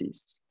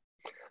NFTs.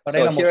 Và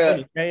đây là một trong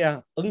những cái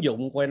ứng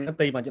dụng của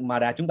NFT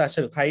mà chúng ta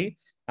sẽ được thấy,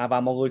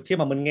 và mọi người khi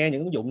mà mình nghe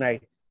những ứng dụng này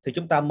thì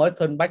chúng ta mới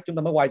turn back, chúng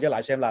ta mới quay trở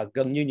lại xem là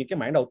gần như những cái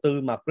mảng đầu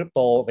tư mà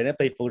crypto và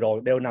NFT vừa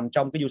rồi đều nằm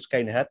trong cái use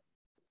case này hết.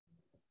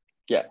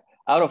 Yeah,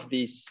 out of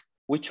these,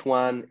 which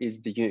one is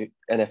the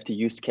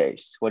NFT use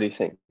case? What do you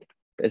think?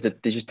 Is it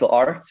digital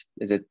art?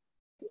 Is it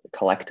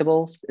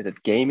collectibles? Is it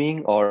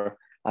gaming? Or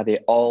are they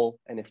all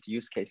NFT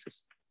use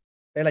cases?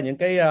 Đây là những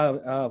cái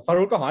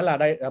Farouz có hỏi là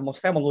đây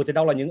theo mọi người thì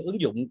đâu là những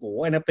ứng dụng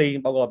của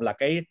NFT, bao gồm là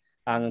cái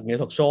nghệ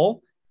thuật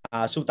số,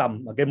 sưu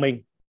tầm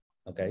gaming.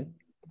 Okay.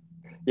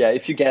 Yeah,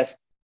 if you guessed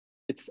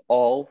it's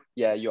all,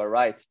 yeah, you are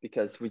right,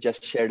 because we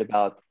just shared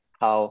about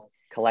how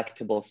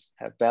collectibles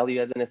have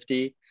value as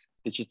NFT,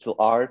 digital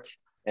art,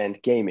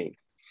 and gaming.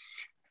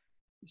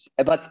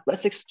 But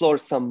let's explore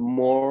some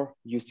more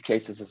use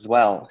cases as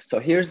well. So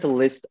here's a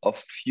list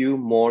of few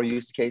more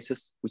use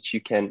cases which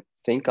you can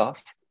think of,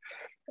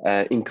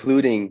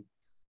 including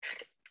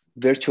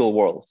virtual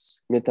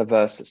worlds,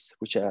 metaverses,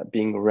 which are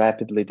being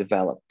rapidly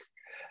developed,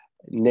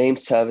 name,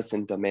 service,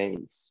 and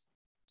domains,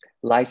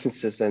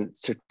 licenses and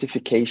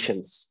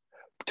certifications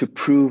to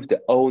prove the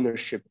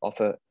ownership of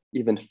a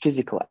even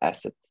physical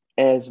asset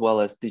as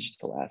well as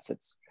digital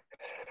assets.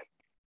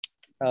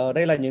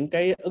 Đây là những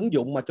cái ứng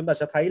dụng mà chúng ta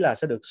sẽ thấy là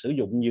sẽ được sử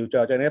dụng nhiều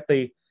cho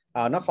NFT.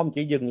 Nó không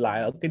chỉ dừng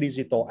lại ở cái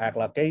digital art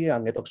là cái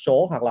nghệ thuật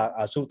số hoặc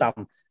là sưu tầm,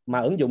 mà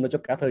ứng dụng được cho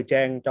cả thời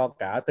trang, cho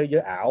cả thế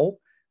giới ảo,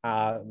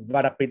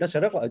 và đặc biệt nó sẽ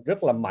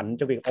rất là mạnh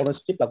cho việc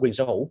ownership là quyền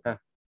sở hữu.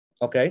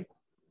 Okay.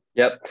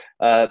 Yep.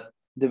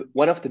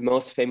 One of the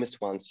most famous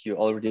ones you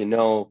already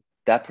know,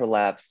 Dapper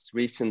Labs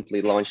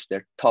recently launched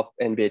their top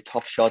NBA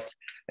Top Shot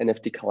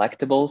NFT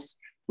collectibles,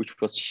 which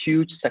was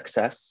huge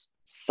success.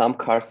 Some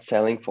cards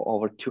selling for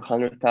over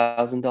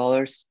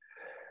 $200,000.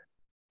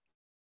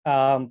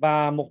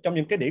 Và một trong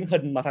những cái điển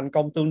hình mà thành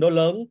công tương đối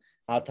lớn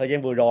thời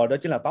gian vừa rồi đó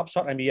chính là Top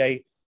Shot NBA.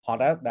 Họ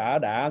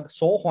đã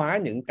số hóa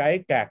những cái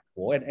card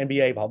của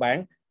NBA và họ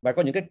bán, và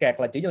có những cái card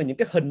là chỉ là những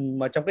cái hình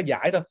mà trong cái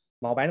giải thôi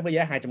mà họ bán với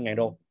giá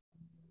 $200,000.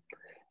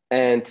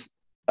 And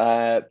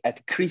at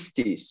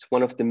Christie's,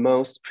 one of the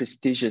most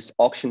prestigious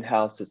auction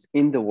houses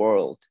in the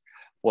world,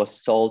 was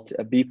sold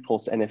a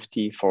Beepulse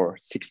NFT for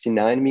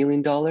 $69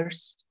 million.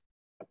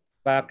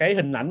 Và cái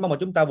hình ảnh mà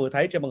chúng ta vừa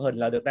thấy trên màn hình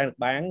là đang được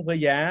bán với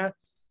giá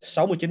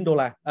 69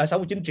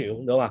 triệu,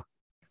 đúng không ạ?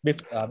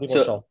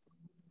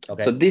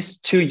 Okay. So these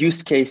two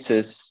use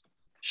cases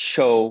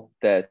show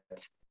that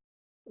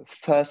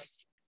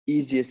first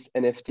easiest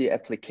NFT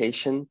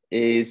application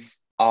is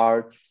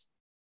arts,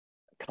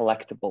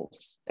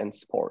 collectibles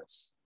and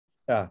sports.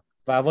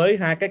 Và với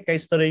hai cái case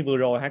study vừa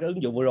rồi, hai cái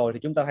ứng dụng vừa rồi, thì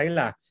chúng ta thấy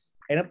là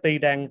NFT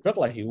đang rất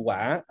là hiệu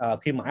quả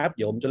khi mà áp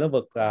dụng cho lĩnh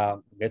vực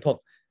nghệ thuật,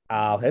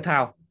 thể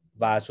thao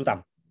và sưu tầm.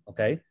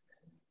 Okay.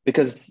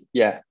 Because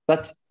but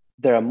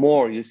there are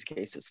more use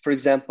cases. For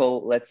example,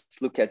 let's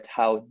look at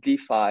how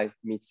DeFi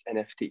meets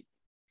NFT.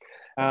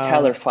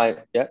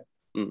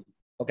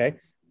 Okay.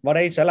 Và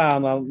đây sẽ là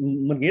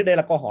mình nghĩ đây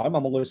là câu hỏi mà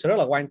mọi người sẽ rất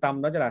là quan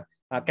tâm, đó chính là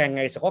càng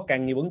ngày sẽ có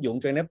càng nhiều ứng dụng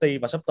cho NFT,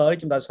 và sắp tới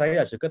chúng ta sẽ thấy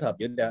là sự kết hợp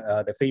giữa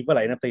DeFi với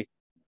lại NFT.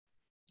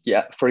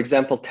 Yeah, for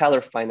example,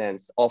 Teller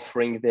Finance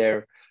offering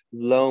their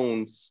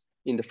loans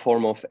in the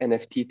form of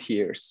NFT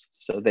tiers.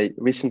 So they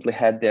recently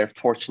had their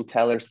fortune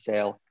teller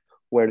sale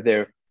where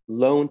their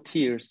loan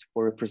tiers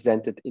were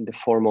represented in the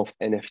form of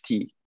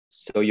NFT.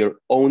 So your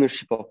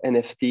ownership of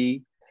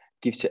NFT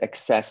gives you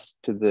access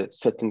to the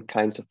certain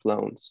kinds of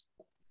loans.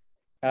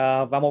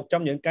 Và một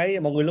trong những cái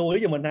mọi người lưu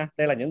ý cho mình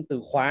đây là những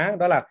từ khóa,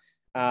 đó là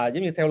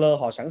giống như Teller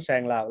họ sẵn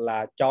sàng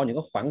là cho những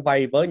cái khoản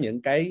vay với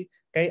những cái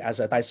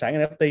tài sản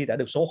NFT đã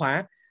được số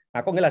hóa.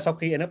 Có nghĩa là sau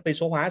khi NFT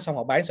số hóa xong,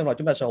 họ bán xong rồi,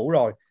 chúng ta sở hữu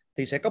rồi,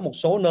 thì sẽ có một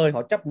số nơi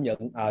họ chấp nhận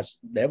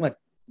để mà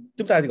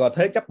chúng ta gọi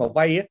thế chấp mà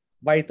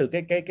vay từ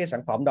cái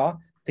sản phẩm đó.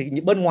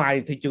 Thì bên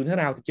ngoài thị trường thế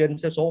nào thì trên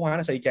số hóa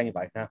nó sẽ y chang như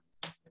vậy ha.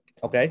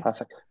 Okay.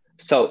 Perfect.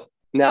 So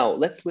now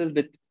let's a little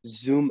bit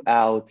zoom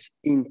out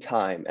in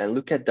time and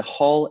look at the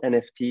whole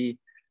NFT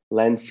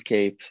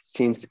landscape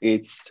since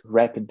its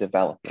rapid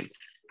development.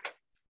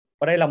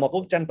 Và đây là một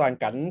bức tranh toàn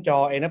cảnh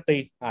cho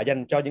NFT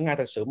dành cho những ai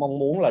thật sự mong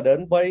muốn là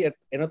đến với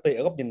NFT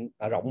ở góc nhìn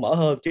rộng mở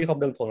hơn, chứ không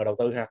đơn thuần là đầu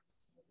tư ha.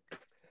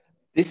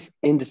 This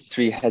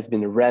industry has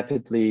been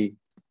rapidly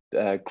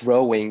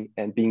growing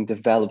and being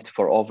developed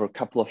for over a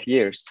couple of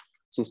years.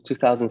 Since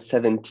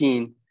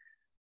 2017,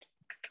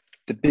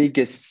 the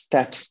biggest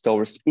steps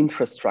towards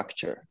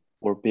infrastructure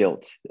were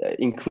built,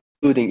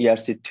 including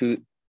ERC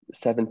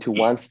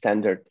 2721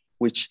 standard,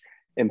 which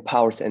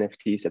empowers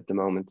NFTs at the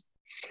moment,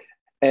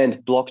 and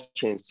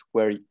blockchains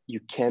where you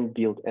can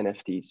build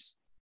NFTs.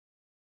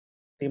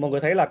 Thì mọi người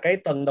thấy là cái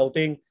tầng đầu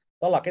tiên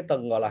đó là cái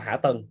tầng gọi là hạ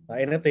tầng,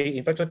 NFT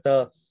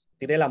infrastructure.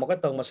 Thì đây là một cái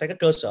tầng mà xây cái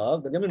cơ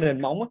sở giống như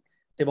nền móng.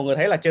 Thì mọi người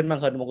thấy là trên màn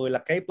hình mọi người là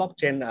cái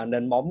blockchain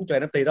nền móng cho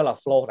NFT, đó là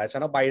Flow. Tại sao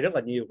nó bay rất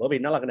là nhiều? Bởi vì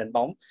nó là cái nền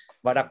móng.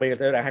 Và đặc biệt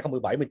từ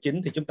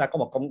 2017-19 thì chúng ta có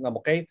một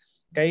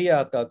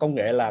công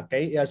nghệ là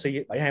cái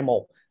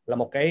ERC721, là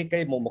một cái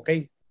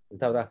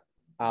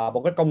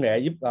công nghệ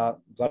giúp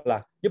gọi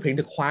là giúp hiện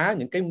thực hóa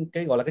những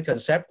cái gọi là cái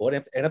concept của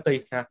NFT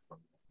ha.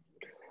 Okay.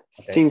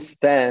 Since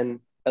then,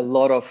 a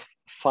lot of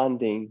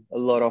funding, a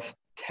lot of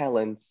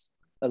talents,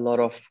 a lot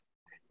of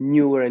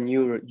newer and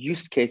newer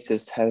use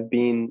cases have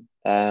been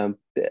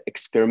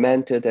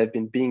experimented, have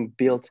been being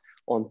built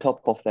on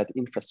top of that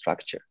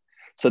infrastructure.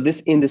 So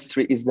this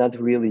industry is not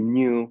really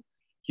new.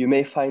 You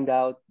may have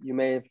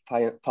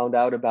found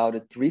out about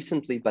it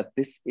recently, but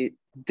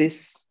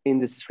this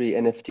industry,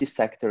 NFT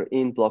sector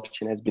in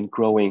blockchain, has been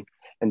growing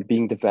and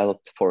being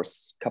developed for a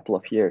couple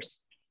of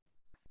years.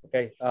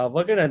 Okay.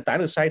 Với cái nền tảng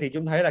được xây thì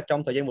chúng thấy là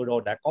trong thời gian vừa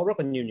rồi đã có rất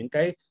là nhiều những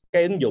cái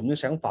ứng dụng, những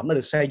sản phẩm đã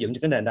được xây dựng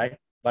trên cái nền đây.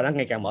 và nó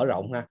ngày càng mở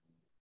rộng ha.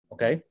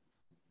 Okay.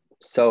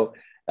 So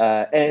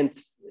and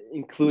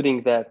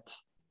including that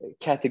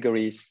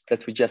categories that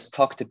we just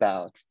talked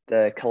about,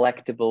 the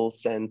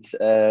collectibles and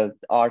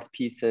art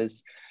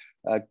pieces,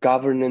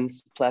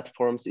 governance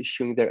platforms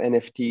issuing their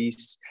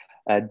NFTs,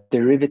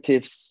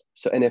 derivatives,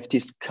 so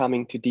NFTs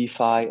coming to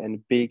DeFi and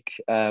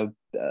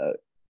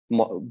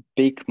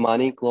big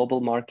money global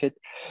market,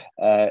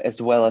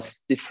 as well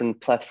as different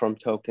platform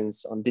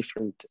tokens on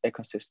different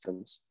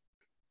ecosystems.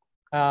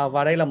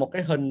 Và đây là một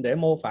cái hình để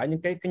mô phỏng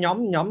những cái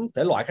nhóm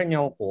thể loại khác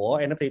nhau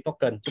của NFT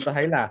token. Chúng ta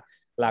thấy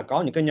là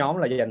có những cái nhóm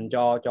là dành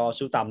cho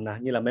sưu tầm nè,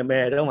 như là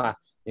meme, đúng không ạ?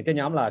 Những cái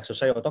nhóm là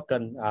social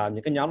token,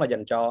 những cái nhóm là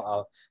dành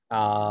cho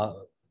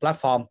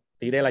platform.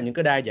 Thì đây là những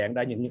cái đa dạng,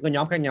 những cái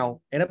nhóm khác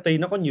nhau. NFT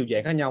nó có nhiều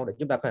dạng khác nhau để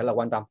chúng ta có thể là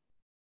quan tâm.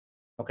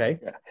 Okay.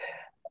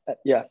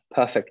 Yeah,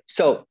 perfect.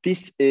 So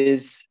this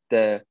is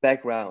the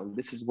background.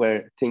 This is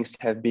where things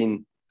have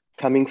been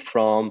coming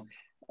from.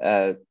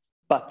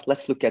 But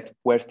let's look at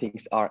where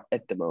things are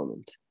at the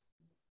moment.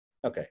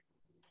 Okay.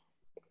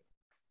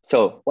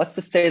 So what's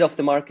the state of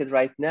the market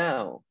right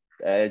now?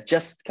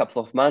 Just a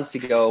couple of months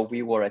ago,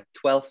 we were at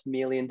 $12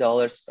 million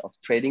of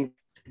trading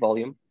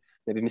volume.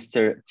 Maybe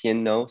Mr.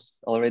 Tien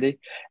knows already.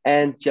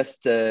 And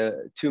just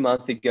 2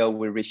 months ago,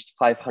 we reached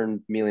 $500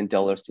 million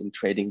in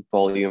trading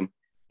volume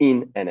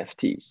in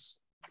NFTs.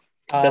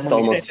 That's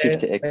almost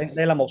 50x.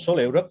 Đây là một số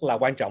liệu rất là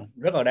quan trọng,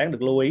 rất là đáng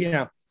được lưu ý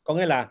ha. Có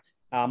nghĩa là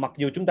mặc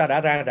dù chúng ta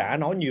đã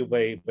nói nhiều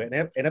về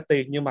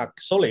NFT, nhưng mà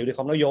số liệu thì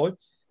không nói dối.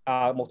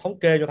 Một thống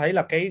kê cho thấy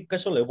là cái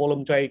số liệu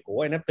volume trade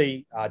của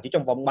NFT chỉ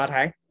trong vòng 3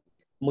 tháng,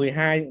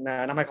 12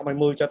 năm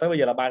 2020 cho tới bây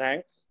giờ là 3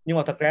 tháng. Nhưng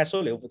mà thật ra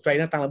số liệu trade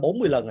nó tăng lên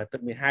 40 lần, từ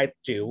 12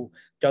 triệu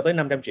cho tới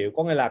 500 triệu.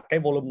 Có nghĩa là cái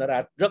volume nó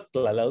đã rất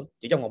là lớn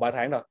chỉ trong vòng 3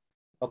 tháng rồi.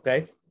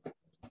 Okay.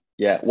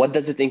 Yeah, what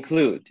does it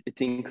include? It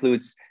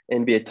includes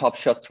NBA Top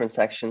Shot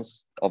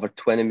transactions over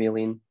 20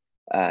 million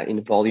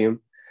in volume.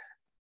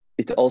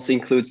 It also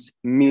includes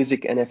music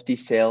NFT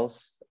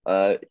sales,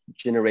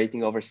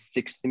 generating over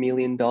 $60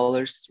 million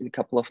in a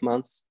couple of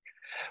months,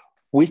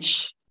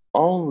 which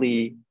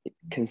only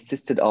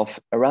consisted of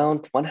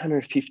around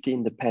 150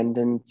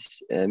 independent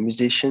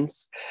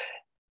musicians.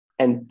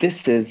 And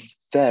this is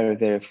very,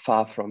 very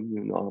far from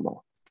new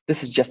normal.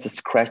 This is just a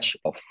scratch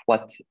of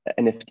what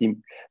NFT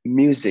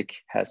music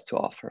has to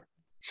offer.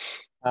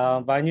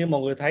 Và như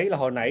mọi người thấy là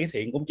hồi nãy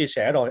Thiện cũng chia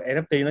sẻ rồi,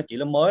 NFT nó chỉ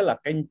là mới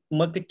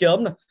cái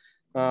chớm thôi.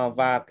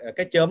 Và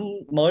cái chớm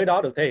mới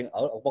đó được thể hiện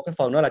ở một cái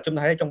phần đó là chúng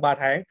ta thấy trong 3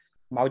 tháng,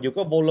 mặc dù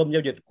có volume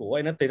giao dịch của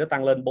NFT nó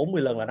tăng lên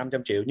 40 lần là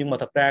 500 triệu, nhưng mà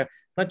thật ra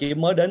nó chỉ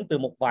mới đến từ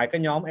một vài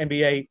cái nhóm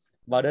NBA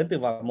và đến từ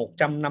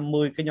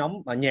 150 cái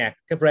nhóm nhạc,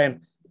 cái brand,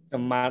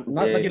 mà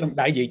nó chỉ là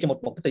đại diện cho một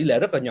cái tỷ lệ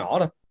rất là nhỏ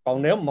thôi.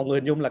 Còn nếu mà mọi người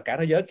hình dung là cả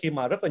thế giới khi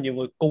mà rất là nhiều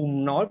người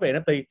cùng nói về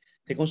NFT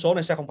thì con số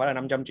này sẽ không phải là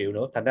 500 triệu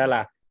nữa. Thành ra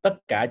là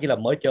tất cả chỉ là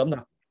mới chớm thôi.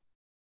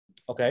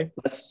 Okay.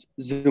 Let's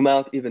zoom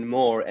out even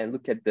more and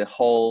look at the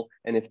whole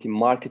NFT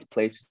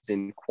marketplaces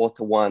in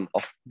Q1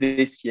 of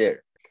this year.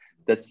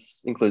 That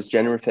includes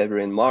January,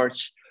 February, and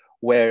March,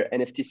 where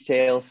NFT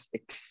sales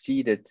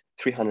exceeded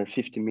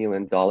 $350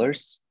 million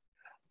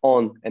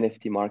on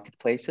NFT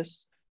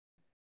marketplaces.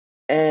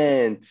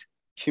 And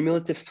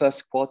cumulative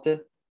first quarter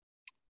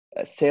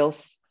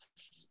sales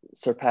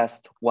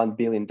surpassed $1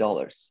 billion.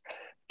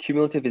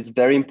 Cumulative is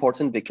very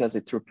important because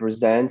it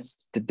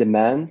represents the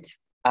demand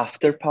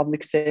after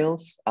public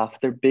sales,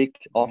 after big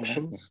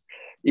auctions,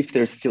 if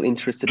they're still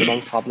interested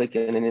among public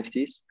and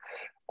NFTs.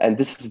 And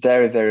this is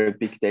very, very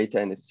big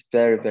data, and it's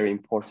very, very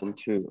important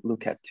to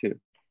look at too.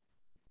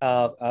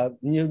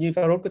 Như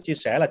Farouk có chia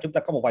sẻ là chúng ta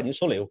có một vài những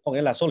số liệu, có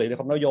nghĩa là số liệu thì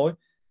không nói dối.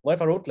 Với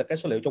Farouk là cái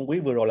số liệu trong quý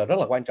vừa rồi là rất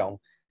là quan trọng.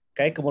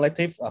 Cái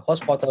cumulative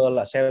first quarter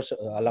là sales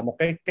là một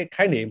cái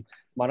khái niệm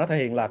mà nó thể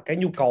hiện là cái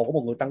nhu cầu của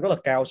một người tăng rất là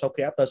cao sau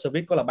khi after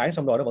service có là bán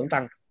xong rồi nó vẫn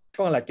tăng.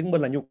 Có nghĩa là chứng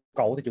minh là nhu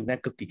cầu thị trường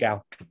đang cực kỳ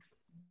cao.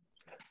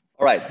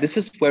 All right, this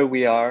is where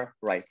we are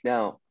right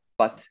now,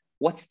 but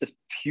what's the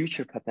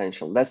future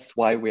potential? That's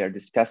why we are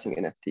discussing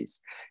NFTs.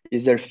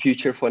 Is there a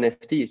future for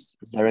NFTs?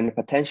 Is there any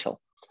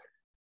potential?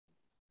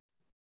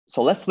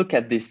 So let's look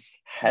at these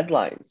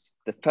headlines.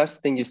 The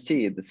first thing you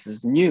see, this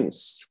is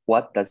news.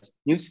 What does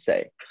news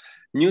say?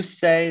 News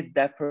say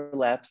Dapper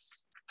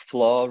Labs,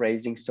 Flow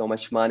raising so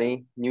much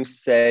money.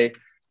 News say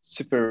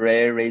Super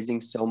Rare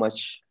raising so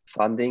much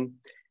funding.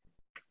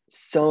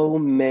 So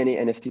many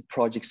NFT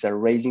projects are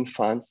raising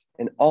funds,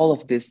 and all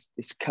of this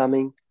is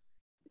coming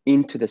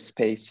into the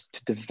space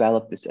to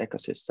develop this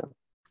ecosystem.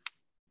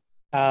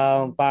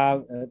 Và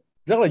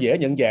rất là dễ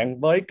nhận dạng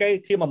với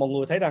khi mà mọi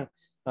người thấy rằng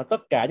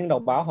tất cả những đầu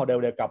báo họ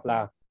đều đề cập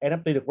là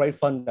NFT được raise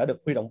fund, đã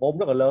được huy động vốn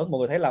rất là lớn. Mọi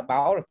người thấy là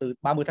báo là từ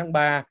 30 tháng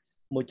 3,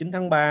 19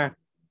 tháng 3,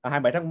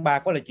 27 tháng 3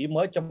 có là chỉ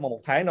mới trong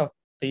một tháng thôi.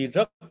 Thì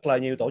rất là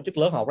nhiều tổ chức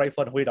lớn họ raise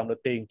fund, huy động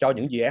được tiền cho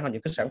những dự án hoặc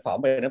những cái sản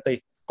phẩm về NFT.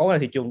 Có nghĩa là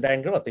thị trường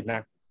đang rất là tiềm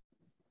năng.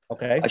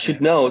 Okay. I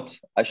should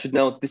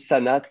note these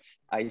are not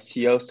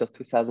ICOs of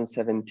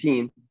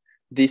 2017.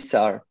 These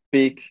are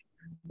big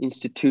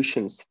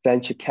institutions,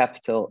 venture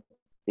capital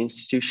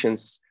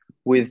institutions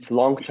with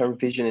long-term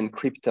vision in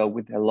crypto,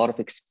 with a lot of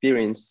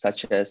experience,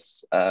 such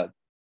as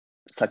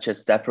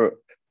Dapper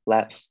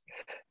labs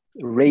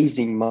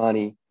raising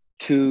money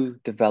to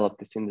develop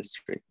this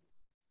industry.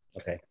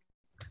 Okay.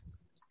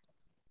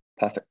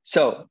 Perfect.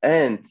 So,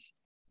 and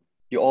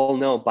you all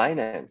know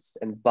Binance,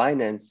 and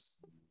Binance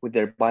with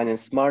their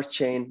Binance Smart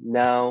Chain,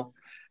 now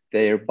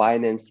their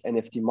Binance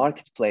NFT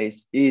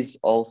marketplace is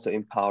also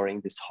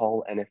empowering this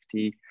whole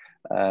NFT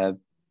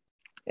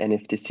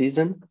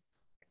season.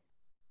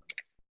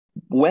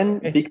 When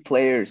big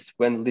players,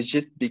 when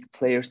legit big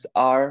players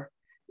are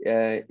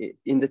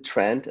in the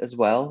trend as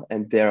well,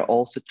 and they're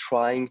also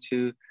trying to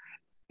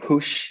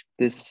push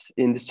this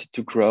industry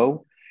to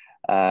grow,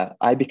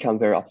 I become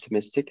very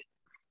optimistic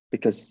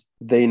because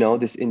they know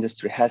this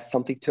industry has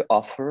something to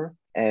offer,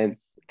 and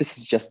this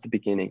is just the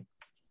beginning.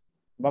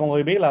 Và mọi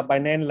người biết là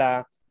Binance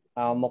là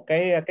một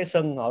cái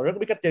sân họ rất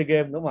biết cách chơi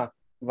game đúng không ạ?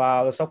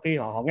 Và sau khi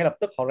họ ngay lập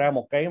tức họ ra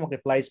một cái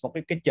marketplace, một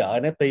cái chợ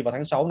NFT vào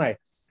tháng 6 này.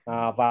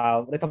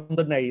 Và cái thông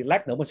tin này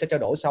lát nữa mình sẽ trao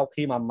đổi sau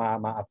khi mà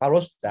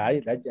Faros đã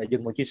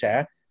dừng một chia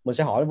sẻ. Mình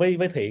sẽ hỏi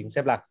với Thiện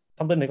xem là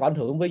thông tin này có ảnh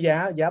hưởng với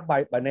giá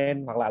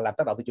Binance hoặc là làm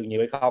tác động thị trường nhiều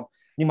hay không.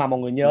 Nhưng mà mọi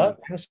người nhớ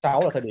tháng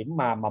 6 là thời điểm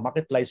mà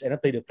marketplace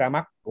NFT được ra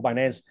mắt của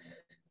Binance,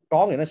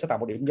 có nghĩa nó sẽ tạo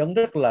một điểm nhấn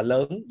rất là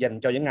lớn dành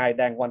cho những ai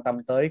đang quan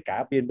tâm tới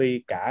cả BNB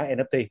cả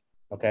NFT.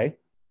 Okay.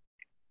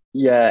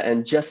 Yeah,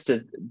 and just a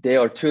day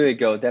or two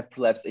ago,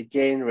 Labs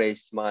again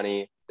raised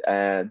money.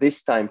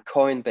 This time,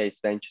 Coinbase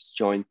Ventures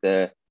joined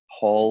the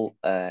whole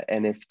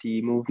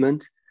NFT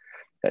movement.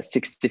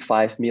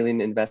 65 million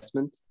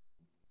investment.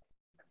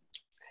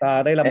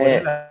 Đây là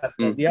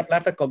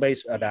GSF với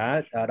Coinbase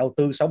đã đầu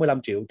tư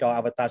 65 triệu cho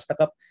Avatar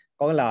Startup.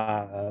 Có nghĩa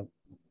là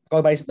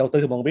Coinbase đầu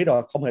tư thì mọi người biết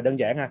rồi, không hề đơn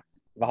giản ha.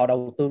 Và họ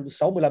đầu tư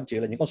 65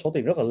 triệu là những con số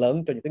tiền rất là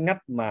lớn cho những cái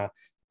ngách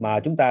mà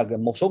chúng ta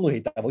một số người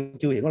hiện tại vẫn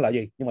chưa hiểu nó là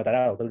gì, nhưng mà tại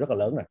đã đầu tư rất là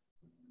lớn này.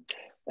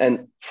 And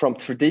from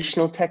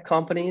traditional tech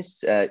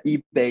companies,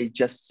 eBay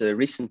just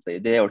recently, a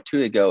day or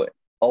two ago,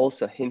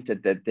 also hinted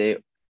that they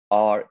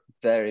are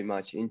very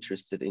much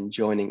interested in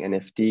joining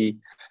NFT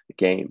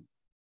game.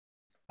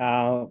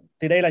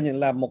 Thì đây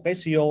là một cái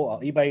CEO ở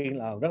eBay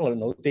là rất là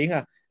nổi tiếng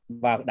ha,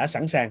 và đã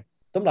sẵn sàng.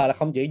 Tóm lại là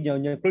không chỉ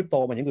như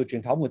crypto mà những người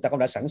truyền thống người ta cũng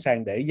đã sẵn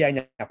sàng để gia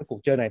nhập cái cuộc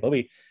chơi này, bởi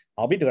vì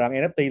họ biết được rằng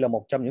NFT là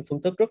một trong những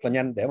phương thức rất là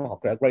nhanh để mà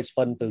họ raise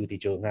fund từ thị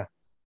trường ha.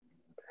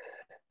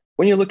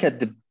 When you look at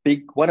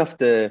one of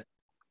the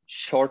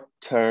short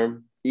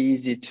term,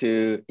 easy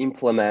to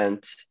implement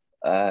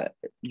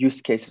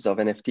use cases of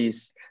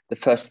NFTs,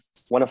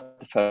 one of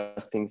the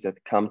first things that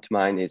come to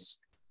mind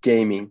is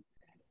gaming.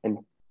 And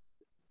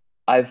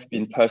I've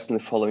been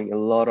personally following a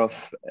lot of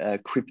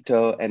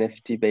crypto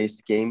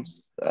NFT-based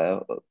games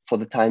for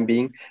the time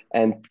being,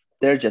 and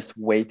they're just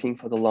waiting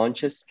for the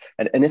launches.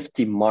 And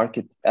NFT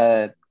market,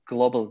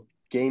 global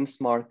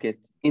games market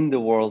in the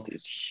world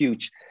is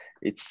huge.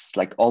 It's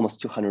like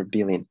almost 200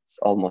 billion. It's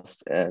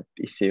almost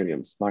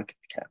Ethereum's market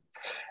cap.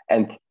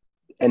 And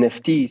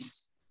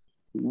NFTs,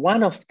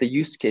 one of the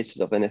use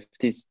cases of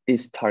NFTs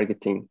is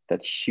targeting that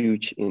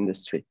huge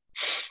industry.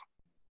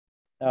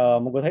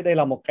 Mọi người thấy đây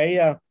là một cái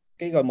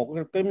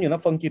như nó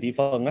phân chia thị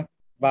phần á,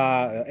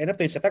 và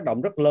NFT sẽ tác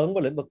động rất lớn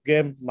với lĩnh vực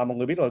game, mà mọi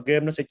người biết là game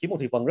nó sẽ chiếm một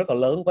thị phần rất là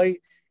lớn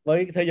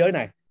với thế giới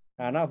này.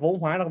 Nó vốn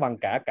hóa nó bằng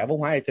cả vốn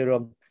hóa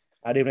Ethereum.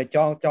 Điều này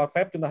cho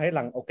phép chúng ta thấy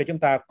rằng ok, chúng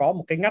ta có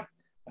một cái ngách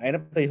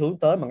NFT hướng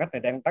tới mà ngách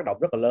này đang tác động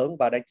rất là lớn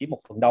và đang chiếm một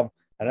phần đông.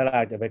 Thành ra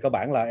là về cơ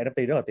bản là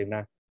NFT rất là tiềm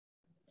năng.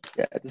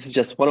 Yeah, this is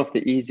just one of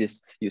the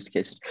easiest use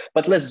cases.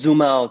 But let's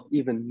zoom out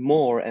even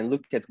more and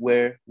look at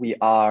where we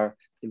are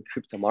in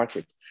crypto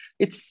market.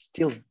 It's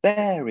still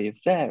very,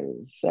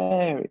 very,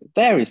 very,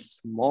 very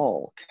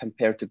small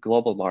compared to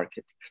global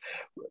market.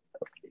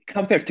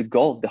 Compared to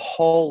gold, the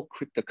whole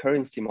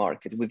cryptocurrency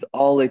market with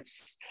all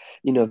its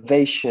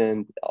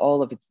innovation,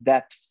 all of its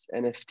depths,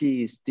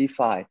 NFTs,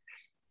 DeFi,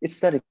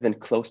 it's not even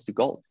close to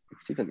gold.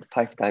 It's even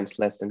 5 times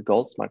less than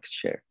gold's market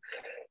share.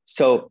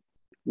 So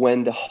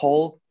when the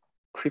whole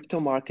crypto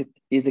market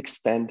is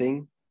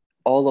expanding,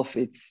 all of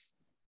its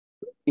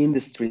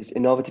industries,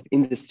 innovative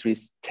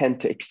industries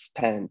tend to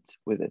expand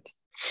with it.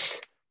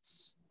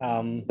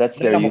 So that's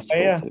very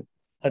useful too.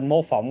 Hình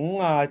mô phỏng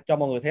cho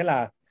mọi người thấy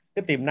là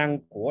cái tiềm năng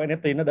của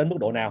NFT nó đến mức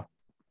độ nào.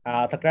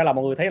 Thật ra là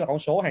mọi người thấy là con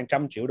số hàng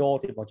trăm triệu đô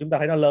thì chúng ta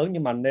thấy nó lớn,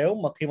 nhưng mà nếu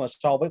mà khi mà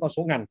so với con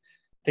số ngành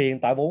thì hiện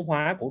tại vốn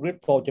hóa của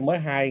crypto chỉ mới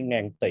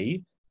 2.000 tỷ,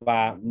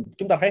 và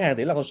chúng ta thấy 2.000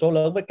 tỷ là con số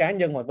lớn với cá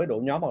nhân hoặc với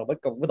đội nhóm hoặc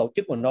với tổ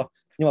chức mình thôi.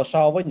 Nhưng mà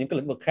so với những cái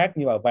lĩnh vực khác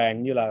như là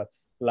vàng, như là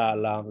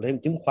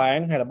chứng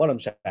khoán hay là bất động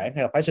sản hay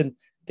là phái sinh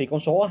thì con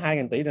số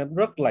 2.000 tỷ nó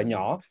rất là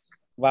nhỏ,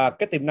 và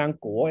cái tiềm năng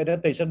của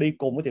NFT sẽ đi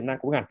cùng với tiềm năng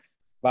của ngành.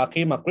 Và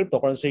khi mà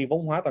cryptocurrency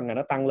vốn hóa toàn ngành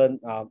nó tăng lên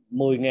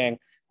 10.000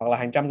 hoặc là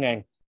hàng trăm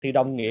ngàn thì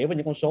đồng nghĩa với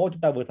những con số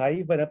chúng ta vừa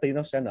thấy với NFT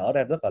nó sẽ nở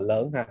ra rất là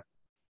lớn ha.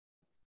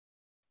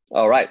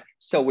 All right,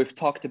 so we've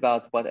talked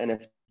about what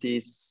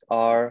NFTs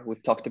are,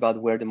 we've talked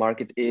about where the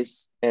market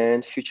is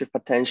and future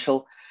potential.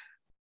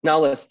 Now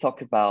let's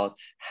talk about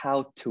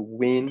how to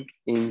win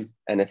in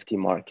NFT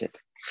market.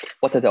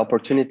 What are the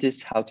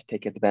opportunities, how to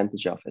take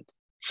advantage of it?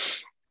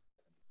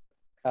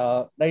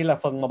 Đây là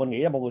phần mà mình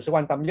nghĩ là mọi người sẽ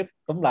quan tâm nhất,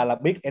 tóm lại là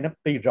biết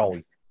NFT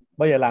rồi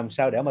bây giờ làm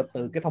sao để mà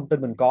từ cái thông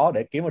tin mình có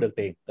để kiếm được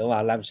tiền, đúng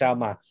không? Làm sao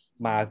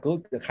mà cứ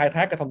khai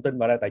thác cái thông tin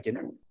vào ra tài chính.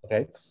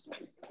 Okay.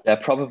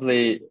 Yeah,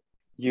 probably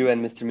you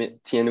and Mr.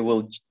 Tien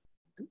will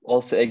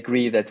also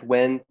agree that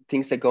when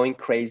things are going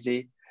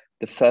crazy,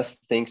 the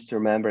first things to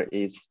remember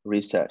is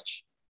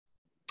research.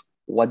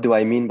 What do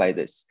I mean by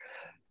this?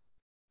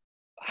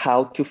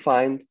 How to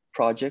find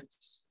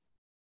projects,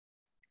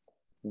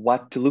 what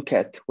to look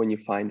at when you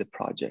find the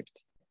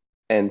project,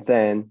 and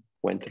then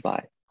when to buy.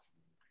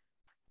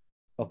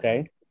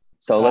 Okay.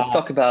 So let's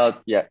talk about,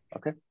 yeah,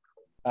 okay.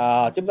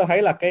 Chúng ta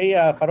thấy là cái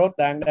Farouk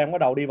đang bắt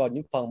đầu đi vào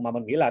những phần mà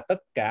mình nghĩ là tất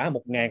cả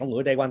 1.000 con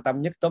người đây quan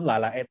tâm nhất. Tóm lại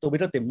là tôi biết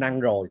rất tiềm năng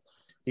rồi,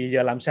 thì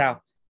giờ làm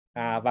sao?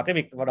 Và cái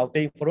việc vào đầu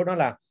tiên Farouk nói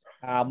là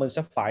mình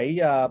sẽ phải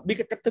biết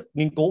cái cách thức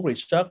nghiên cứu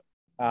research,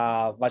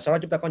 và sau đó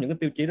chúng ta có những cái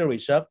tiêu chí để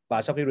research,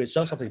 và sau khi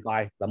research xong thì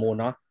buy là mua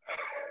nó.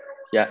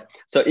 Yeah,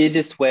 so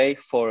easiest way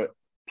for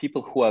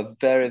people who are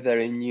very,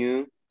 very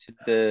new to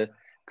the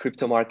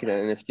crypto market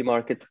and NFT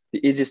market, the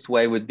easiest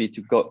way would be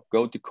to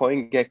go to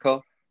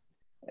CoinGecko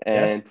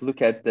and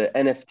look at the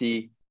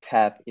NFT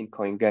tab in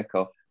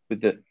CoinGecko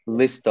with the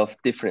list of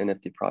different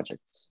NFT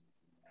projects.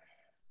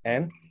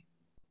 And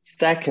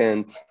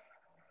second,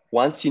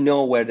 once you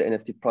know where the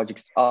NFT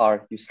projects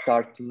are, you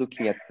start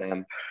looking at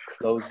them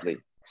closely.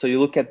 So you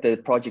look at the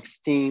project's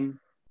team,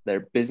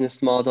 their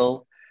business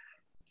model,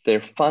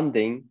 their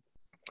funding,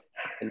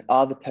 and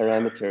other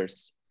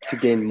parameters to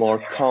gain more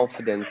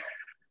confidence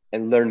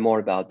and learn more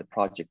about the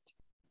project.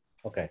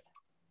 Okay.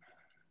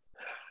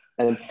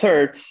 And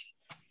third,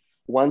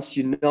 once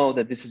you know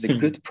that this is a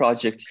good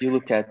project, you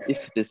look at if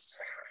it is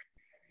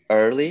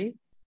early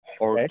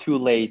or too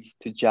late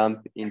to jump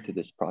into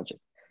this project.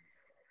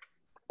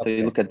 So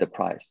you look at the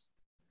price.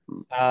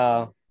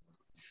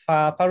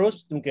 Farouk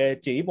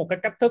chỉ một cái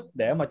cách thức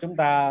để mà chúng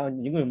ta,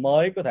 những người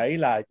mới có thể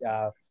là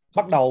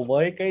bắt đầu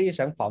với cái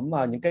sản phẩm,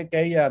 những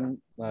cái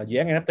dự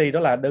án NFT, đó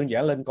là đơn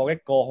giản lên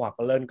CoinGecko hoặc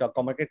là lên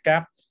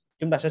CoinMarketCap.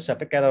 Chúng ta sẽ search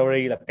cái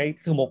category là cái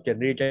thư mục dành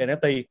riêng cho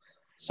NFT,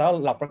 sau đó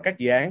lọc ra các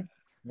dự án,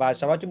 và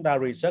sau đó chúng ta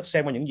research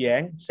xem vào những dự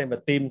án, xem về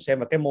team, xem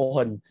về cái mô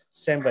hình,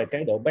 xem về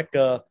cái độ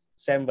backer,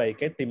 xem về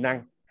cái tiềm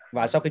năng.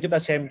 Và sau khi chúng ta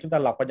xem, chúng ta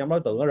lọc ra nhóm đối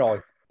tượng đó rồi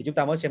thì chúng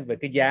ta mới xem về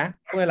cái giá.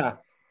 Có nghĩa là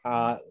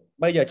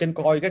bây giờ trên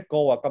CoinGecko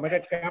và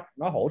CoinMarketCap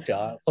nó hỗ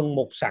trợ phân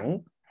mục sẵn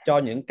cho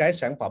những cái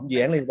sản phẩm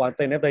dự án liên quan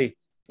tới NFT.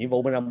 Nhiệm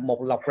vụ mình là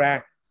một lọc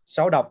ra,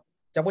 sau đọc,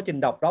 trong quá trình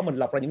đọc đó mình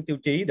lọc ra những tiêu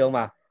chí được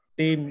mà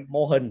team,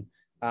 mô hình,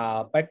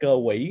 backer,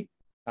 quỹ,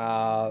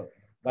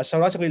 và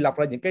sau đó khi lọc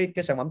ra những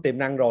cái sản phẩm tiềm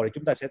năng rồi thì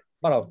chúng ta sẽ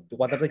bắt đầu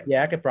quan tâm tới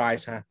giá, cái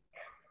price ha.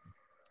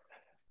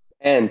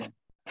 And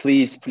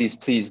please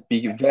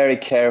be very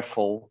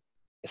careful,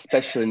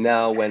 especially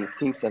now when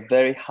things are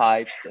very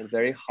hyped and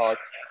very hot.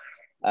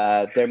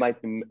 There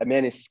might be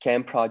many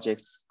scam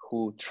projects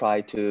who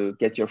try to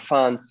get your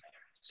funds.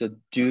 So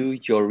do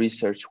your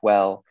research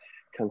well,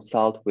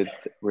 consult with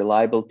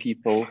reliable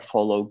people,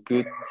 follow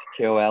good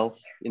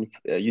KOLs,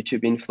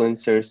 YouTube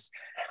influencers,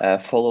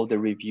 follow the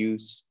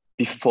reviews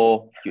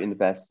before you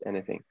invest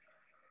anything.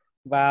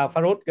 Và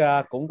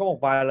Farouk cũng có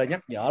một vài lời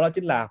nhắc nhở, đó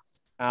chính là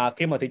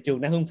khi mà thị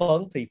trường đang hưng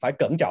phấn thì phải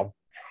cẩn trọng.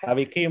 Tại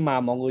vì khi mà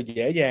mọi người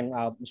dễ dàng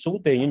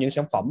xuống tiền những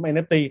sản phẩm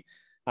NFT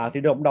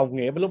thì đồng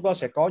nghĩa với lúc đó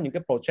sẽ có những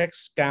cái project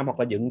scam hoặc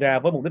là dựng ra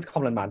với mục đích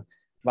không lành mạnh.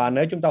 Và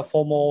nếu chúng ta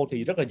FOMO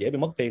thì rất là dễ bị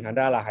mất tiền. Thành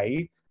ra là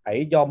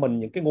hãy cho mình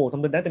những cái nguồn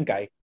thông tin đáng tin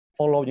cậy,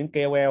 follow những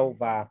KOL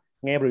và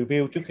nghe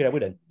review trước khi ra quyết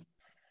định.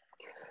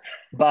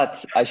 But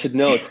I should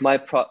note,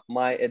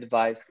 my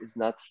advice is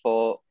not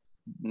for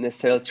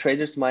necessarily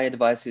traders. My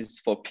advice is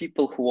for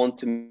people who want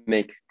to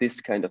make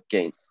this kind of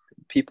gains.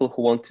 People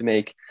who want to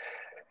make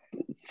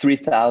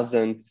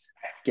 3,000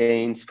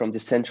 gains from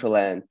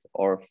Decentraland,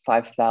 or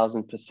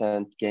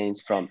 5,000%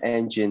 gains from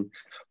Engine,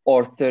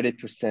 or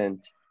 30%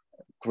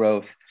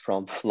 growth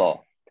from Flow.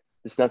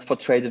 It's not for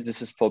traders.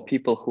 This is for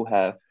people who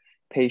have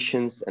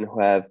patience and who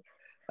have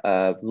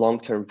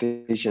long-term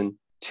vision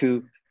to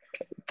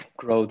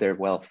grow their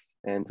wealth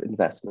and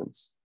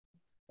investments.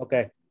 Ok.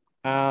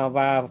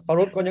 Và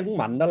Farouk có nhấn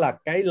mạnh đó là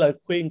cái lời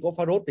khuyên của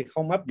Farouk thì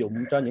không áp dụng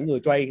cho những người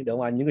trade, được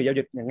không? Những người giao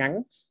dịch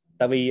ngắn.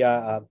 Tại vì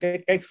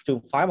cái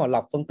trường phái mà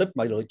lọc phân tích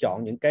mà lựa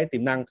chọn những cái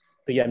tiềm năng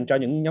thì dành cho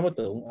những nhóm đối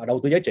tượng đầu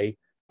tư giá trị,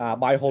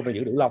 buy hold và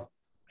giữ đủ lâu.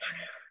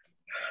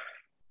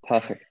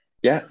 Perfect.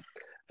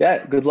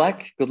 Yeah.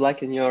 Good luck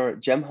in your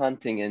gem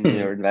hunting and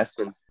your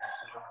investments.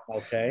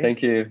 Okay. Thank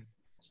you.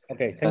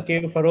 Okay, thank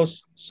you Farouk.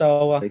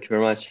 So thank you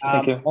very much.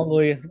 Thank you. Mọi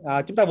người,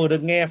 chúng ta vừa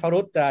được nghe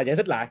Farouk giải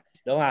thích lại,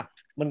 đúng không ạ?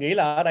 Mình nghĩ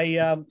là ở đây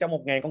trong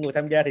 1.000 con người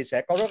tham gia thì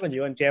sẽ có rất là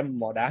nhiều anh chị em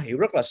mà đã hiểu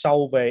rất là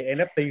sâu về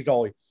NFT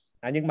rồi.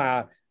 Nhưng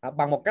mà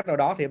bằng một cách nào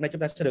đó thì hôm nay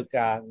chúng ta sẽ được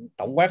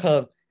tổng quát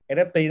hơn.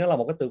 NFT nó là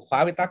một cái từ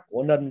khóa viết tắt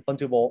của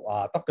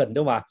non-fungible token,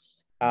 đúng không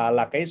ạ?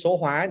 Là cái số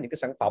hóa những cái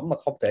sản phẩm mà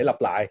không thể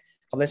lặp lại,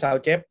 không thể sao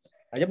chép.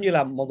 Giống như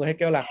là mọi người hay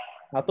kêu là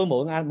tôi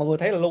mượn anh, mọi người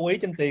thấy là lưu ý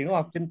trên tiền, đúng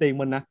không? Trên tiền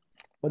mình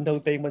bình thường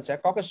tiền mình sẽ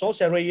có cái số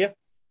series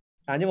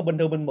á, nhưng mà bình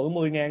thường mình mượn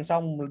 10.000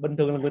 xong bình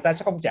thường là người ta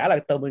sẽ không trả lại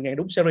tờ 10.000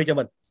 đúng series cho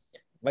mình.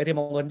 Vậy thì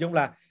mọi người hình dung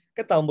là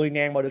cái tờ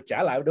 10.000 mà được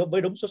trả lại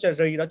với đúng số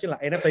series đó chính là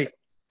NFT,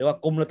 được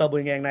không? Cùng là tờ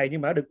 10.000 này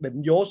nhưng mà nó được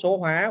định số số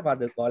hóa và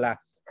được gọi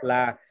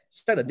là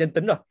xác định danh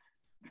tính rồi.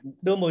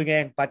 Đưa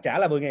 10.000 và trả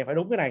là 10.000 phải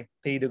đúng cái này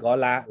thì được gọi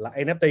là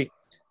NFT.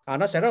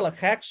 Nó sẽ rất là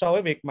khác so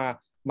với việc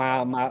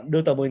mà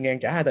đưa tờ 10.000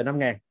 trả 2 tờ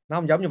 5.000, nó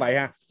không giống như vậy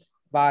ha.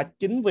 Và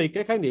chính vì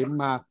cái khái niệm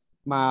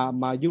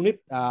mà unit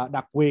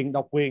đặc quyền,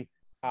 độc quyền,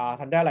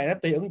 thành ra là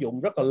NFT ứng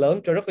dụng rất là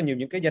lớn cho rất là nhiều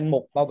những cái danh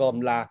mục, bao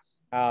gồm là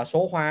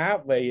số hóa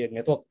về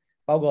nghệ thuật,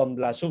 bao gồm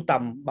là sưu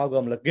tầm, bao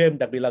gồm là game,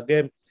 đặc biệt là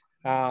game.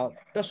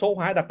 Cái số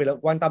hóa đặc biệt là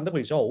quan tâm tới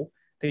quyền sở hữu.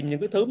 Thì những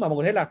cái thứ mà mọi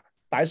người thấy là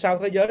tại sao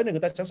thế giới này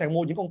người ta sẵn sàng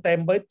mua những con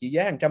tem với trị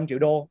giá hàng trăm triệu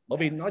đô, bởi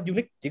vì nó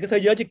unique, chỉ cái thế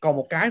giới chỉ còn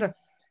một cái thôi.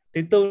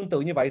 Thì tương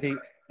tự như vậy thì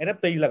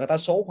NFT là người ta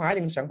số hóa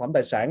những sản phẩm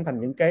tài sản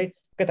thành những cái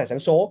tài sản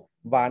số,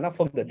 và nó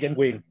phân định danh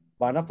quyền,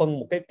 và nó phân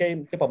một cái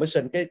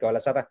permission, cái gọi là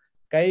sao ta,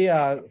 cái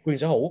quyền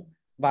sở hữu.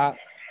 Và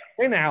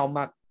cái nào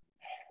mà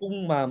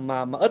cung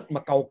mà ít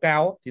mà cầu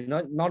cao thì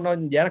nó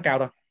giá nó cao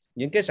thôi.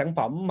 Những cái sản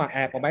phẩm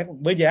mà còn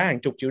bán với giá hàng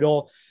chục triệu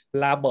đô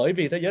là bởi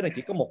vì thế giới này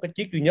chỉ có một cái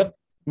chiếc duy nhất.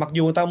 Mặc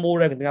dù người ta mua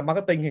ra, người ta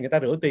marketing thì người ta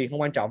rửa tiền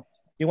không quan trọng,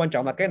 nhưng quan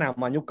trọng là cái nào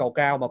mà nhu cầu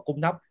cao mà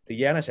cung thấp thì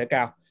giá nó sẽ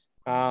cao.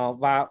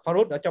 Và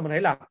Farouk đã cho mình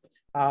thấy là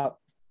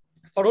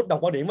Farouk đồng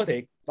quan điểm với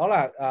Thiện, đó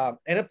là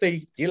NFT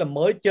chỉ là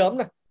mới chớm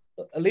thôi.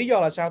 Lý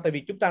do là sao? Tại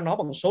vì chúng ta nói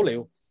bằng số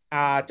liệu.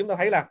 Chúng ta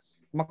thấy là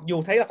mặc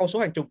dù thấy là con số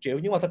hàng chục triệu,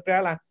 nhưng mà thật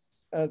ra là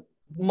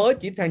mới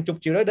chỉ hàng chục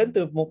triệu đó đến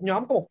từ một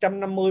nhóm có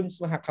 150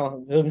 hoặc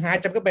gần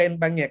 200 cái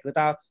ban nhạc người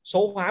ta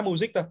số hóa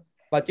music thôi,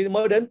 và chỉ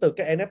mới đến từ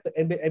cái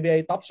NFT,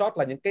 NBA Top Shot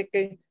là những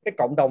cái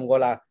cộng đồng gọi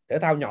là thể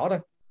thao nhỏ thôi.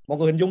 Mọi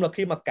người hình dung là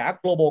khi mà cả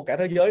global, cả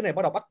thế giới này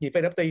bắt đầu bắt nhịp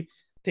với NFT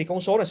thì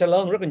con số này sẽ lớn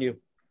hơn rất là nhiều.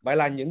 Vậy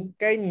là những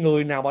cái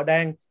người nào mà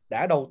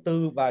đã đầu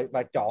tư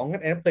và chọn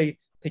ngành NFT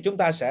thì chúng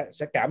ta sẽ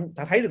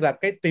thấy được là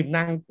cái tiềm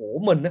năng của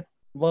mình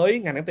với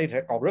ngành NFT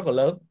sẽ còn rất là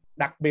lớn,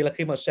 đặc biệt là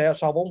khi mà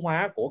so vốn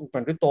hóa của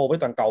ngành crypto với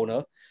toàn cầu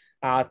nữa.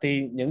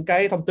 Thì những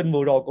cái thông tin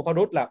vừa rồi của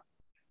Farouk là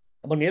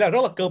mình nghĩ là rất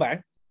là cơ bản,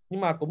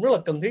 nhưng mà cũng rất là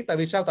cần thiết. Tại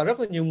vì sao? Tại rất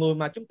là nhiều người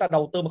mà chúng ta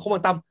đầu tư mà không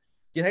quan tâm,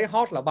 chỉ thấy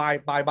hot là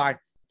buy.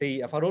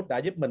 Thì Farouk đã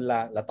giúp mình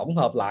là tổng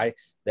hợp lại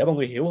để mọi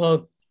người hiểu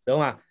hơn,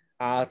 đúng không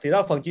ạ? Thì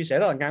đó là phần chia sẻ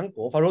rất là ngắn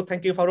của Farouk.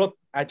 Thank you Farouk.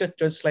 I just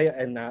translate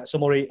and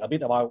summary a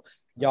bit about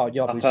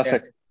your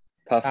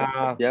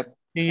Perfect. Yep.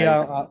 Thì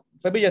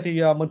bây giờ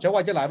thì mình sẽ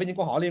quay trở lại với những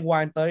câu hỏi liên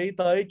quan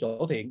tới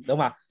chỗ Thiện, đúng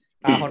không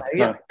ạ? Hồi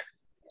nãy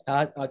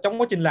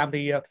trong quá trình làm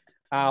thì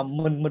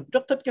mình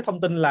rất thích cái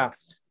thông tin là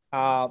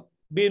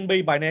BNB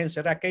Binance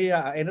sẽ ra cái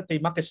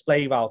NFT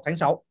Marketplace vào tháng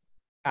 6.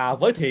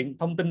 Với Thiện,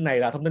 thông tin này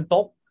là thông tin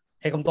tốt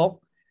hay không tốt,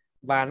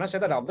 và nó sẽ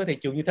tác động tới thị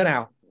trường như thế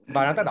nào,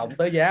 và nó tác động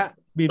tới giá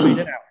BNB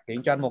thế nào?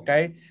 Thiện cho anh một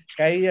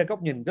cái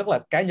góc nhìn rất là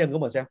cá nhân của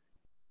mình xem.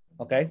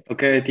 Ok,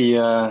 thì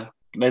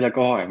đây là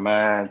câu hỏi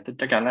mà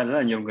chắc chắn là rất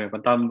là nhiều người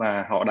quan tâm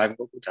và họ đã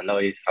có trả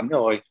lời sẵn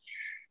rồi.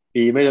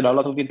 Vì bây giờ đó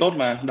là thông tin tốt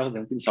mà, đâu là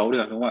thông tin xấu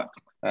được, đúng không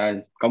ạ?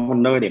 Có một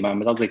nơi để mà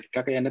giao dịch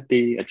các cái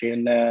NFT ở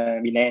trên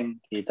Binance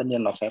thì tất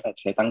nhiên nó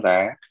sẽ tăng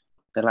giá,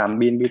 sẽ làm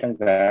BNB tăng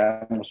giá,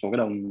 một số cái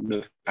đồng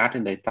được add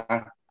lên đấy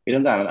tăng. Vì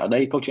đơn giản là ở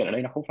đây, câu chuyện ở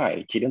đây nó không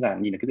phải chỉ đơn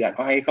giản nhìn là cái dự án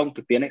có hay không,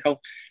 thực tiễn hay không,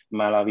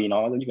 mà là vì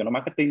nó giống như kiểu nó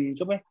marketing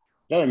giúp ấy.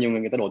 Rất là nhiều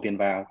người ta đổ tiền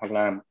vào, hoặc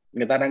là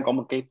người ta đang có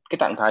một cái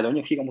trạng thái giống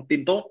như khi có một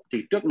tin tốt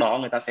thì trước đó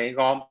người ta sẽ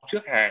gom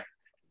trước hàng.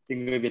 Thì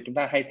người Việt chúng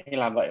ta hay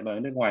làm vậy, mà ở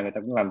nước ngoài người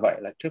ta cũng làm vậy,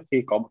 là trước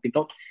khi có một tin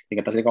tốt thì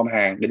người ta sẽ gom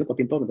hàng, đến lúc có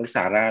tin tốt người ta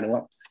xả ra, đúng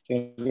không ạ?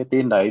 Cái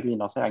tin đấy thì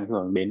nó sẽ ảnh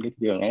hưởng đến cái thị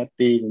trường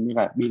NFT cũng như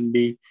là BNB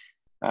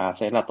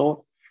sẽ là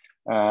tốt.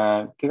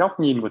 Cái góc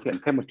nhìn của Thiện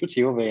thêm một chút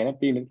xíu về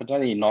NFT nữa. Thật ra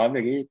thì nói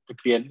về cái thực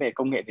tiễn về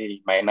công nghệ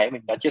thì máy nãy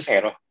mình đã chia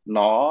sẻ rồi,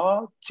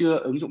 nó chưa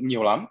ứng dụng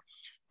nhiều lắm,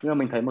 nhưng mà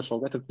mình thấy một số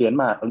cái thực tiễn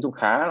mà ứng dụng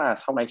khá là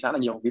sau này khá là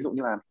nhiều. Ví dụ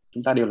như là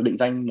chúng ta đều định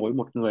danh mỗi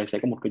một người sẽ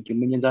có một cái chứng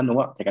minh nhân dân, đúng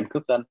không ạ, thẻ căn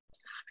cước dân.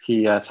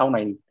 Thì sau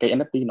này cái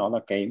NFT nó là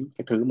cái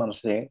thứ mà nó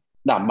sẽ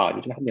đảm bảo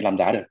chúng ta không thể làm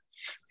giá được.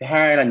 Thứ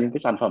hai là những cái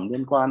sản phẩm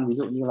liên quan, ví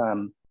dụ như là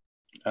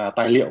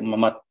tài liệu mà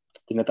mật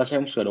thì người ta sẽ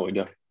không sửa đổi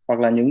được, hoặc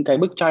là những cái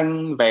bức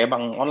tranh vé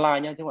bằng online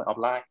nhé, chứ không phải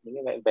offline. Những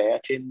cái vé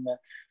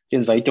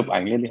trên giấy chụp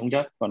ảnh lên thì không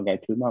chết, còn cái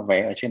thứ mà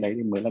vé ở trên đấy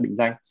thì mới là định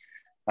danh.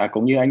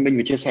 Cũng như anh Minh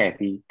vừa chia sẻ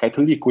thì cái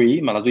thứ gì quý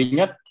mà là duy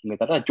nhất thì người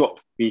ta rất là chuộng,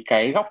 vì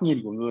cái góc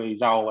nhìn của người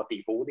giàu và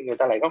tỷ phú thì người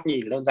ta lại góc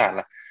nhìn đơn giản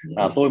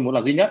là tôi muốn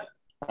là duy nhất,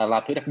 là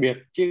thứ đặc biệt,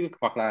 chứ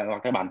hoặc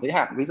cái bản giới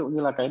hạn. Ví dụ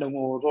như là cái đồng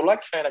hồ Rolex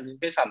hay là những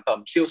cái sản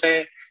phẩm siêu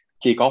xe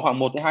chỉ có khoảng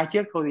 1 đến 2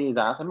 chiếc thôi thì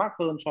giá sẽ mắc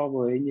hơn so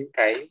với những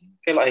cái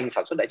loại hình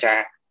sản xuất đại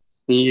trà.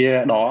 Thì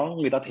đó,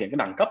 người ta thể hiện cái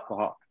đẳng cấp của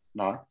họ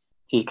đó.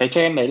 Thì cái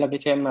trend đấy là cái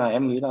trend mà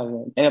em nghĩ là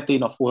NFT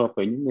nó phù hợp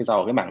với những người giàu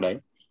ở cái mảng đấy.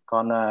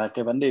 Còn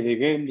cái vấn đề về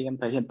game thì em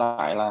thấy hiện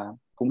tại là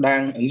cũng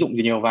đang ứng dụng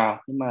gì nhiều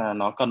vào, nhưng mà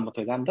nó cần một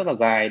thời gian rất là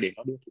dài để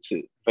nó đưa thực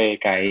sự về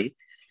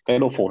cái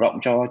độ phổ rộng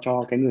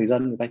cho cái người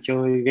dân người ta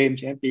chơi game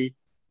trên NFT.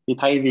 Thì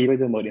thay vì bây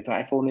giờ mở điện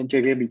thoại iPhone lên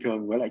chơi game bình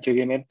thường với lại chơi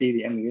game NFT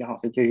thì em nghĩ là họ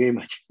sẽ chơi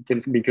game ở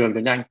trên bình thường cho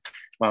nhanh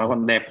và nó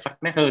còn đẹp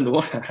sắc nét hơn,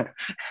 đúng không?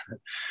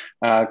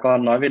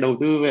 Còn nói về đầu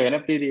tư về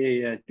NFT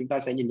thì chúng ta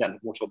sẽ nhìn nhận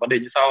một số vấn đề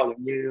như sau,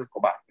 giống như của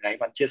bạn nãy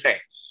bạn chia sẻ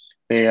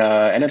về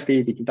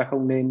NFT thì chúng ta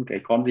không nên cái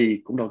con gì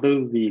cũng đầu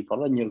tư, vì có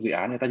rất là nhiều dự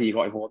án người ta chỉ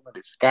gọi vốn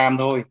để scam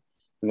thôi.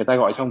 Người ta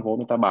gọi xong vốn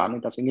người ta bán,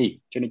 người ta sẽ nghỉ,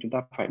 cho nên chúng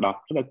ta phải đọc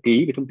rất là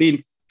kỹ về thông tin.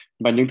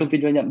 Và những thông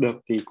tin tôi nhận được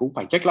thì cũng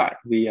phải check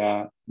lại, vì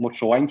một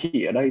số anh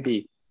chị ở đây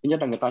thì thứ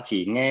nhất là người ta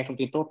chỉ nghe thông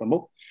tin tốt và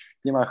múc,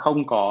 nhưng mà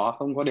không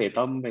có để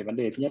tâm về vấn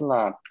đề thứ nhất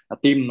là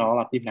team nó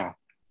là team nào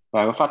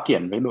và có phát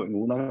triển với đội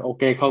ngũ nó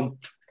ok không.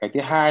 Cái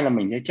thứ hai là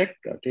mình nên check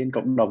ở trên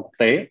cộng đồng quốc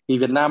tế. Thì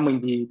Việt Nam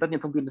mình thì tất nhiên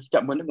thông tin nó sẽ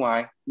chậm hơn nước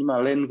ngoài, nhưng mà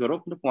lên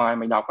group nước ngoài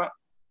mình đọc á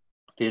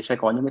thì sẽ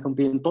có những cái thông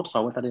tin tốt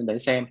xấu người ta lên đấy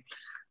xem.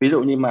 Ví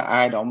dụ như mà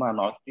ai đó mà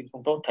nói thông tin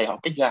không tốt, thầy họ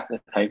kích ra thì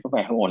thấy có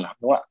vẻ không ổn lắm,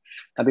 đúng không ạ?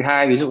 Cái thứ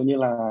hai, ví dụ như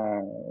là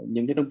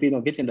những cái thông tin mà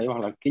viết trên đấy hoặc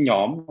là cái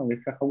nhóm mà người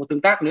ta không có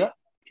tương tác nữa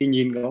thì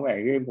nhìn có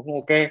vẻ game cũng không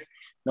ok,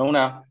 đúng không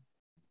nào?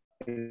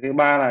 Thứ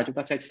ba là chúng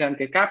ta sẽ xem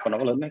cái cap của nó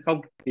có lớn hay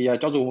không. Thì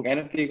cho dù một cái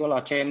NFT có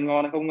là trend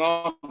ngon hay không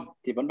ngon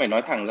thì vẫn phải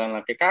nói thẳng rằng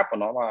là cái cap của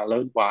nó mà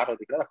lớn quá rồi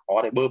thì rất là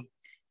khó để bơm.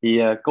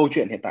 Thì câu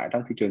chuyện hiện tại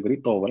trong thị trường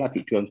crypto vẫn là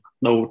thị trường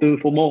đầu tư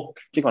FOMO,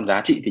 chứ còn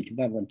giá trị thì chúng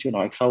ta vẫn chưa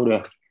nói sâu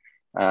được.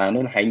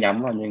 Nên hãy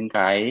nhắm vào những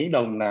cái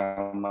đồng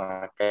nào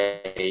mà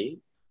cái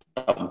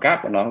tổng cap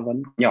của nó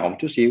vẫn nhỏ một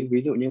chút xíu,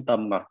 ví dụ như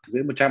tầm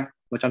dưới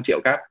 100 triệu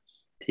cap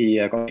thì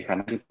có thể khả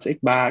năng sẽ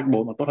x3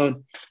 x4 nó tốt hơn.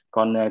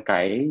 Còn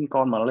cái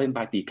con mà nó lên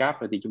vài tỷ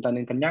cap rồi thì chúng ta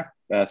nên cân nhắc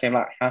xem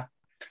lại ha.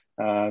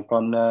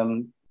 Còn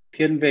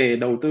thiên về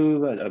đầu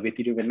tư ở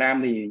thị trường Việt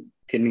Nam thì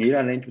Thiện nghĩ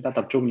là nên chúng ta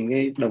tập trung những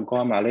cái đồng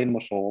coin mà lên một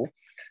số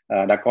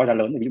đã coi là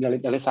lớn, thì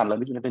chúng ta lên sàn lớn,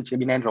 ví dụ như trên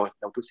Binance rồi,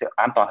 đầu tư sẽ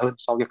an toàn hơn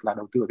so với việc là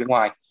đầu tư ở bên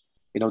ngoài.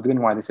 Thì đầu tư bên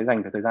ngoài thì sẽ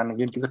dành thời gian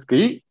nghiên cứu thật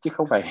kỹ, chứ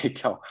không phải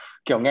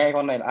kiểu nghe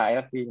con này là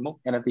NFT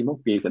múc,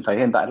 vì tôi thấy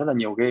hiện tại rất là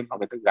nhiều game họ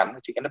người ta gắn với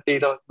chữ NFT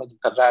thôi, mà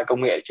thật ra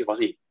công nghệ chưa có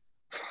gì.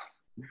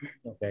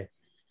 Ok.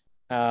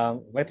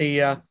 Vậy thì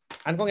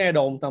anh có nghe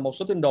đồn một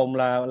số tin đồn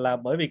là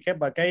bởi vì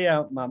cái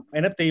mà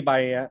NFT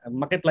by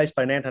Marketplace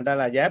Finance, thành ra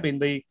là giá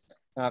BNB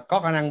có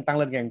khả năng tăng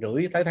lên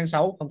 1.500 tới tháng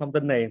 6. Không, thông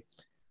tin này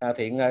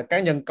Thiện cá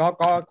nhân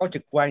có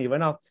trực quan gì với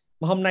nó?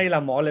 Mà hôm nay là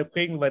mọi lời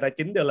khuyên về tài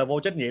chính đều là vô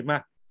trách nhiệm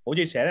mà. Buổi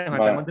chia sẻ hoàn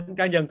toàn mang tính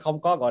cá nhân,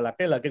 không có gọi là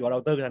cái lời kêu gọi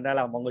đầu tư, thành ra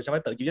là mọi người sẽ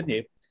phải tự chịu trách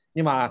nhiệm.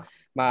 Nhưng mà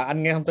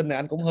anh nghe thông tin này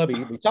anh cũng hơi bị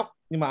sốc,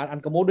 nhưng mà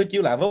anh cũng muốn đối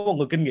chiếu lại với một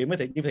người kinh nghiệm với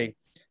Thiện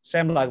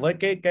xem là với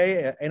cái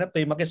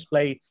NFT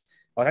Marketplace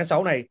vào tháng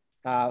 6 này,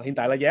 hiện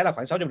tại là giá là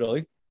khoảng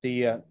 650,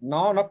 thì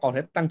nó còn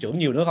thể tăng trưởng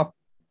nhiều nữa không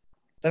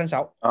tới tháng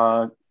 6?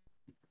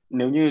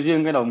 Nếu như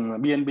riêng cái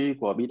đồng BNB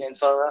của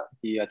Binance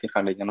thì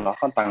khẳng định là nó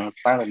còn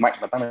tăng được mạnh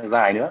và tăng được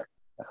dài nữa,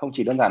 không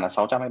chỉ đơn giản là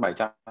 600 hay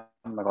 700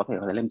 mà có thể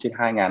lên trên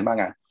 2.000,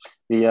 3.000.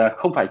 Vì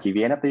không phải chỉ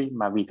vì NFT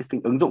mà vì cái sự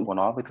ứng dụng của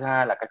nó, với thứ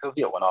hai là cái thương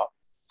hiệu của nó,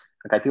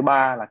 cái thứ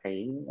ba là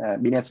cái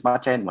Binance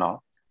Smart Chain của nó.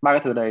 Ba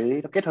cái thứ đấy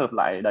nó kết hợp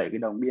lại để đẩy cái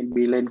đồng BNB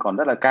lên còn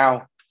rất là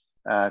cao.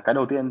 Cái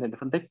đầu tiên thì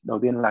phân tích đầu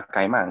tiên là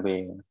cái mảng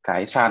về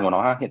cái sàn của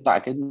nó ha. Hiện tại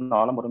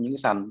nó là một trong những cái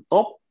sàn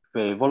top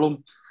về volume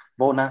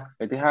Vona.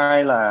 Cái thứ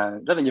hai là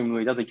rất là nhiều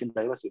người giao dịch trên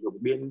đấy và sử dụng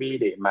BNB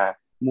để mà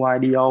mua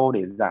IDO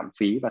để giảm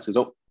phí và sử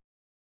dụng.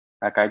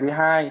 Cái thứ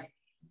hai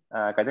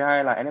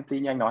là NFT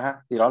như anh nói ha,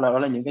 thì đó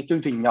là những cái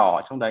chương trình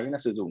nhỏ trong đấy là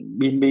sử dụng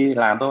BNB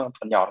làm thôi,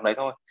 phần nhỏ trong đấy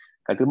thôi.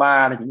 Cái thứ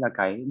ba là chính là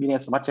cái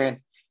Binance Smart Chain.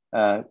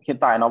 Hiện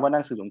tại nó vẫn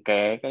đang sử dụng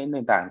cái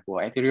nền tảng của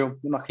Ethereum,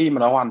 nhưng mà khi mà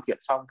nó hoàn thiện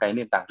xong cái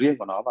nền tảng riêng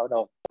của nó và bắt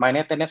đầu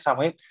mainnet testnet xong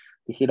hết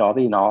thì khi đó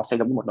thì nó sẽ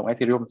giống như một đồng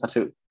Ethereum thật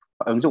sự,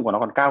 và ứng dụng của nó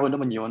còn cao hơn nữa,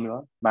 mà nhiều hơn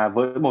nữa. Và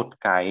với một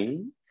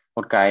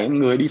cái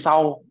người đi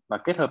sau và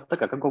kết hợp tất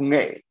cả các công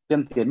nghệ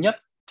tiên tiến nhất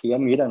thì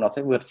em nghĩ rằng nó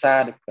sẽ vượt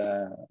xa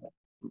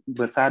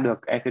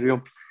được Ethereum,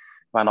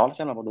 và nó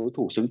sẽ là một đối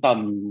thủ xứng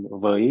tầm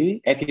với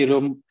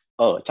Ethereum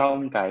ở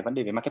trong cái vấn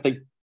đề về marketing.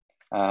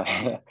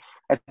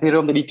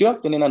 Ethereum thì đi trước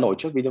cho nên là nổi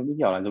trước, ví dụ như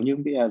kiểu là giống như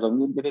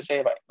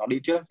BTC vậy, nó đi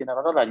trước cho nên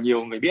nó rất là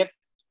nhiều người biết.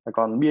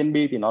 Còn BNB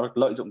thì nó được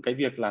lợi dụng cái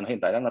việc là hiện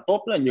tại đang là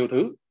top rất là nhiều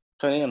thứ,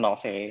 cho nên là nó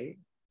sẽ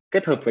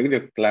kết hợp với cái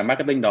việc là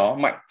marketing đó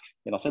mạnh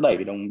thì nó sẽ đẩy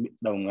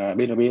đồng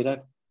BNB đó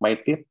bay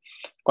tiếp.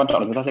 Quan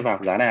trọng là chúng ta sẽ vào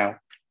giá nào.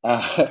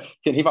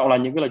 Thì hy vọng là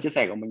những cái lời chia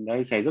sẻ của mình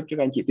đây sẽ giúp cho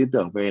các anh chị tin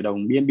tưởng về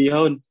đồng BNB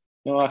hơn,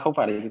 nhưng mà không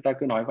phải để chúng ta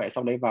cứ nói vậy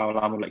xong đấy vào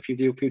làm một lệnh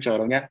future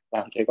đâu nhé,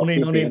 làm thế có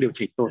khi điều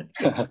chỉnh tốt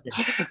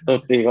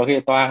tốt thì có khi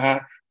toa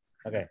ha.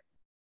 Okay.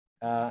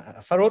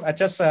 Farooq, I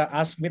just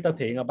asked Mr.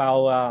 Thiện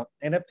about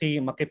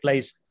NFT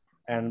marketplace,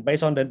 and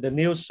based on the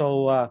news,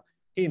 so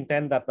he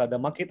intend that the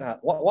market,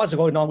 what's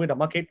going on with the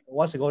market,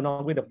 what's going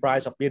on with the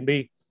price of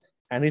BNB,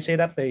 and he said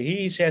that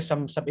he shares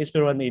some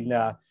experience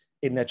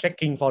in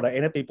checking for the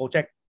NFT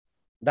project,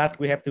 that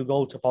we have to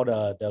go for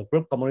the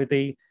group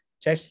community,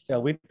 check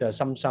with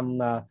some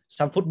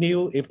foot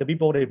new. If the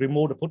people they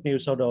remove the foot new,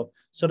 so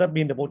that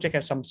means the project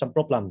has some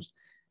problems.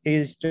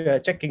 He's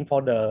checking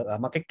for the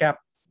market cap.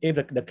 If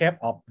the cap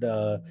of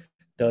the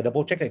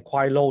project is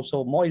quite low,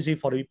 so more easy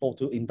for the people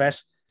to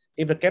invest.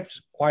 If the cap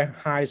is quite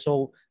high,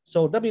 so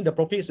that means the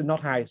profit is not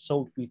high,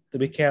 so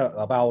we care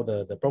about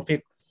the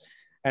profit.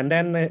 And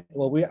then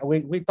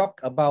we talk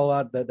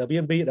about the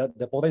BNB,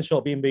 the potential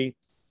of BNB.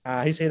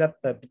 He said that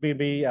the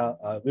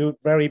BNB will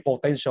very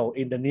potential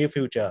in the near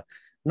future,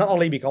 not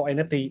only because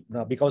NFT,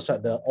 because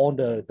on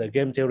the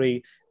game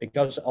theory,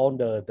 because on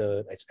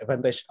the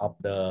advantage of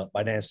the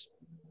Binance.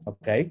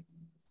 Okay.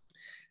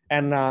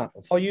 And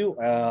for you,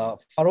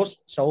 Farooq,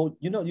 so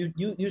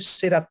you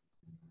say that,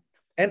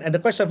 and the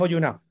question for you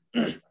now.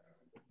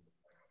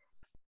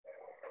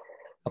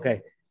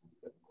 Okay,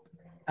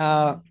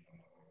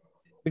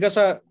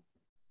 Because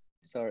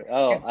sorry.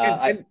 Oh,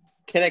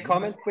 can I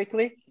comment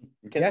quickly?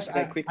 Can yes,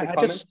 I quickly I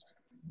comment? just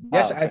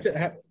yes,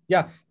 Okay.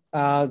 yeah.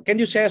 Can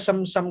you share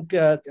some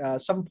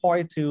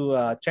point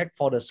to check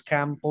for the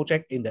scam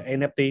project in the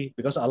NFT,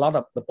 because a lot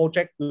of the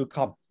project will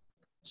come.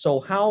 So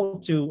how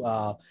to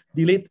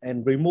delete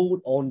and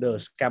remove on the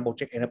scam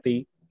project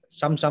NFT?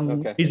 Some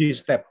Okay. easy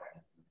step.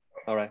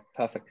 All right,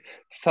 perfect.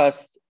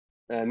 First,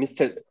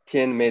 Mr.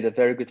 Tien made a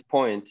very good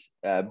point.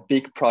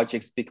 Big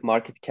projects, big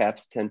market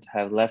caps tend to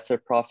have lesser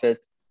profit.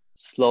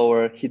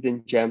 Slower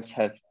hidden gems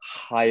have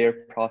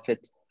higher profit.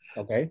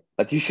 Okay.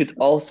 But you should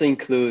also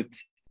include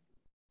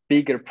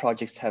bigger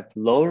projects have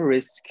lower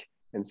risk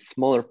and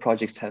smaller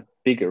projects have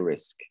bigger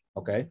risk.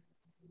 Okay.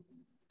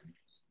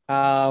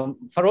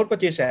 Farod có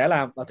chia sẻ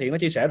là Thiện có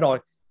chia sẻ rồi,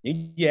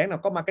 những dự án nào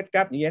có market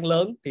cap, những dự án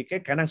lớn thì cái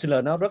khả năng sinh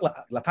lời nó rất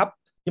là thấp,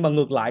 nhưng mà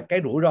ngược lại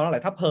cái rủi ro nó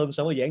lại thấp hơn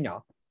so với dự án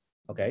nhỏ.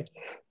 Okay.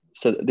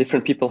 So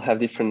different people have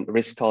different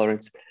risk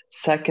tolerance.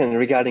 Second,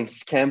 regarding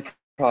scam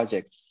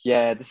projects,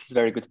 yeah, this is a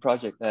very good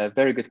project,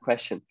 very good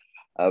question.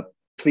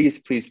 Please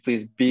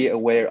be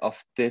aware of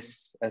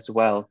this as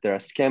well. There are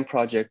scam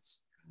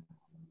projects.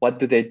 What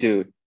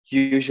do?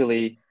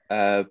 Usually,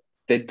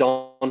 they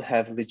don't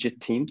have legit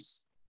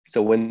teams.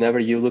 So whenever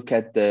you look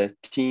at the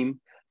team,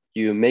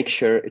 you make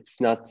sure it's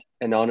not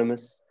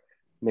anonymous.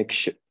 Make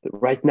sure,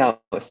 right now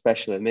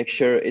especially, make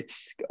sure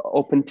it's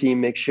open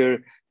team. Make sure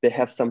they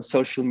have some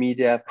social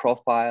media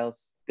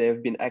profiles.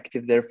 They've been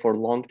active there for a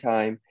long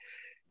time.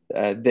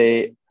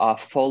 They are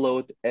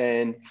followed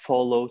and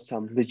follow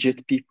some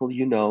legit people,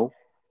 you know.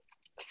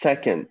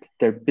 Second,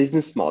 their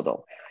business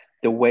model,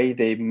 the way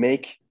they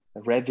make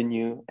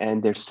revenue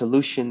and their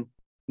solution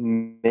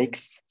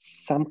makes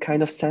some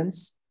kind of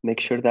sense. Make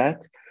sure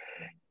that.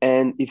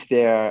 And if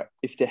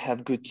they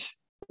have good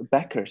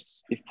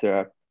backers, if there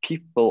are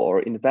people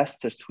or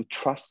investors who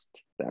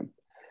trust them.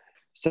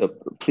 So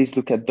please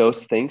look at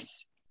those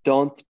things.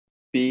 Don't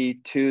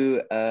be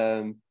too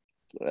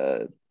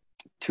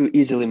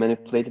easily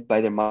manipulated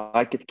by their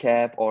market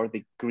cap or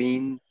the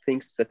green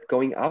things that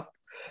going up,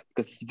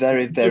 because it's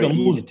very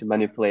easy to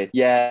manipulate.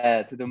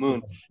 Yeah, to the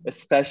moon.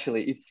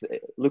 Especially if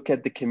look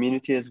at the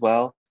community as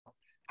well,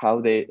 how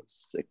they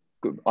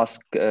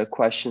ask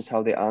questions,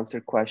 how they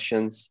answer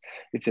questions.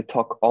 If they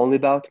talk only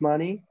about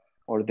money,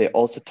 or they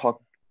also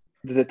talk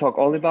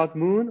only about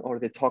moon, or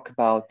they talk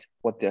about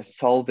what they're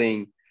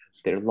solving,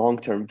 their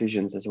long-term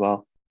visions as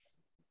well.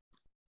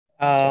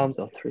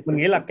 Mình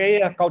nghĩ là cái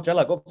câu trả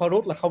lời của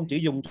Farooq là không chỉ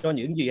dùng cho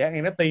những dự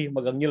án NFT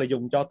mà gần như là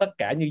dùng cho tất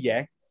cả những dự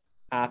án.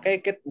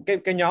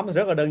 Cái nhóm thì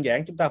rất là đơn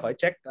giản, chúng ta phải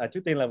check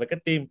trước tiên là về cái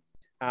team,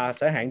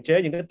 sẽ hạn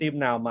chế những cái team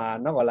nào mà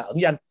nó gọi là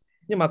ẩn danh.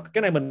 Nhưng mà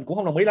cái này mình cũng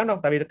không đồng ý lắm đâu,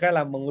 tại vì thực ra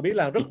là mọi người biết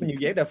là rất nhiều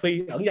dự án đà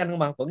phi ẩn danh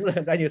mà vẫn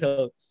ra như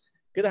thường.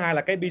 Cái thứ hai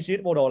là cái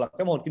business model, là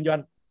cái mô hình kinh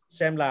doanh,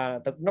 xem là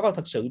nó có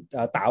thực sự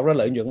tạo ra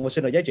lợi nhuận và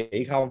sinh ra giá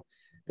trị không.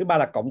 Thứ ba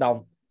là cộng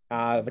đồng,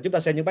 và chúng ta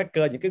xem những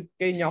backer, những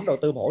cái nhóm đầu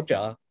tư hỗ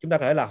trợ, chúng ta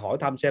có thể là hỏi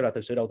thăm xem là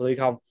thực sự đầu tư hay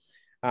không.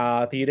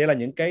 Thì đây là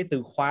những cái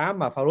từ khóa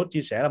mà Farooq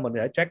chia sẻ là mình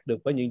có thể check được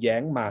với những dự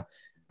án mà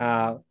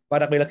và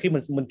đặc biệt là khi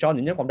mình cho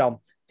những nhóm cộng đồng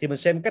thì mình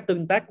xem cách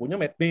tương tác của nhóm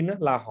admin đó,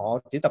 là họ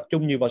chỉ tập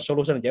trung nhiều vào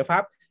solution và giải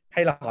pháp,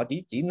 hay là họ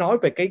chỉ nói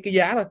về cái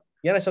giá thôi,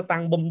 giá nó sẽ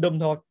tăng bum đum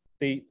thôi.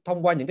 Thì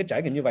thông qua những cái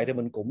trải nghiệm như vậy thì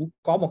mình cũng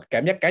có một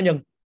cảm giác cá nhân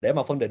để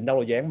mà phân định đâu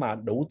là dự án mà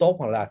đủ tốt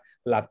hoặc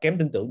là kém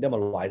tin tưởng để mà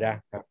loại ra.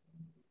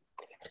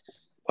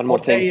 One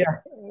more thing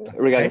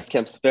regarding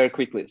scams very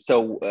quickly. So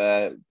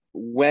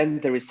when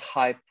there is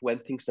hype, when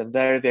things are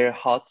very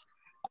hot,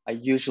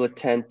 I usually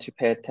tend to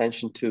pay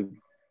attention to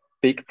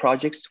big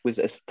projects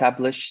with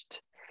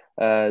established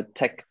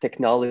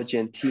technology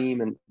and team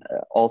and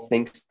all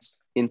things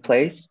in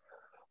place,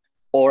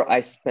 or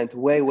I spent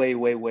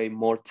way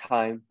more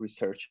time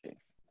researching.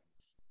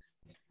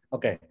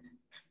 Okay.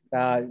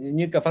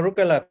 Như Farooq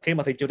kêu là khi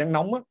mà thị trường đang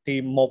nóng á,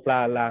 thì một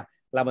là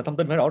mình thông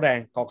tin phải rõ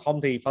ràng, còn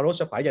không thì Farooq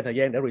sẽ phải dành thời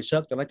gian để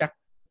research cho nó chắc.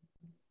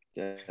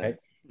 Okay.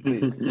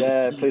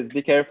 Please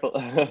be careful.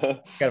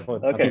 Careful.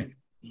 Okay.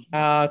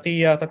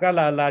 Thì thật ra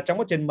là trong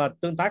quá trình mà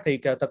tương tác thì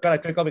thật ra là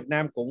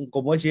TradecoinVietNam cũng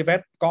cùng với GSF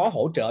có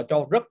hỗ trợ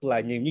cho rất là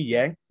nhiều những dự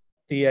án.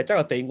 Thì chắc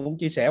là Tiện cũng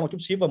chia sẻ một chút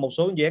xíu về một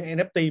số dự án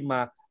NFT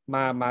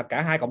mà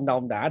cả hai cộng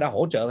đồng đã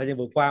hỗ trợ thời gian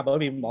vừa qua, bởi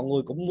vì mọi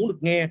người cũng muốn được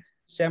nghe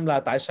xem là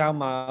tại sao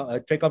mà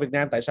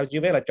TradecoinVietNam, tại sao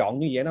GSF là chọn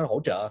những dự án nó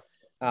hỗ trợ,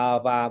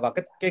 và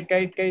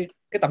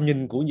cái tầm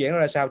nhìn của dự án nó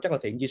ra sao. Chắc là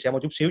Thiện chia sẻ một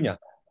chút xíu nhỉ.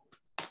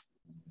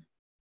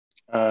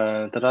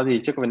 Thật ra thì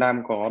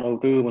TradecoinVietNam có đầu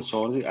tư một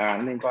số dự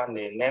án liên quan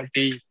đến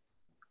NFT.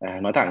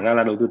 Nói thẳng ra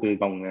là đầu tư từ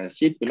vòng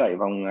seed với lại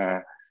vòng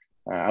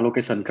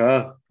allocation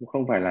cơ,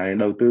 không phải là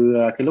đầu tư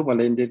cái lúc mà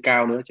lên trên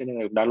cao nữa, cho nên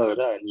là đã lời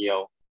rất là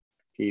nhiều.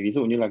 Thì ví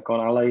dụ như là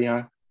con Alley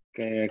ha,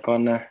 cái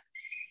con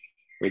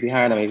với thứ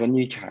hai là mấy con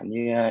như chẳng như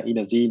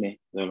Iternation này,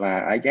 rồi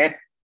là GSF,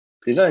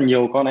 thì rất là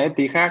nhiều con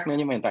NFT khác nữa,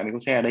 nhưng mà hiện tại mình không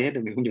share ở đây hết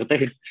được, mình không nhớ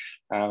tên.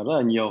 Rất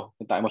là nhiều,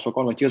 hiện tại một số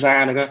con còn chưa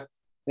ra nữa cơ.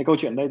 Cái câu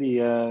chuyện đây thì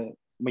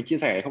mình chia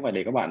sẻ không phải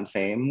để các bạn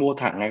sẽ mua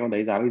thẳng ngay con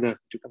đấy giá bây giờ,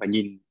 chúng ta phải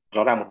nhìn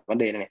rõ ràng một vấn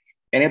đề này.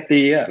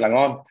 NFT là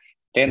ngon,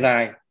 trend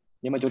dài,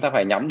 nhưng mà chúng ta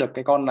phải nhắm được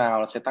cái con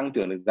nào sẽ tăng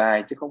trưởng được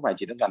dài, chứ không phải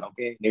chỉ đơn giản ok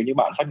nếu như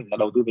bạn xác định là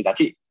đầu tư về giá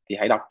trị thì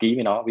hãy đọc kỹ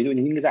về nó. Ví dụ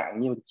những cái dạng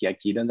như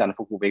chỉ đơn giản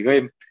phục vụ về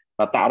game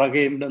và tạo ra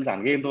game đơn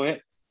giản game thôi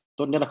ấy,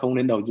 tốt nhất là không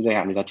nên đầu tư dài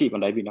hạn về giá trị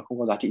còn đấy, vì nó không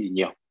có giá trị gì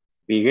nhiều.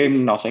 Vì game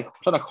nó sẽ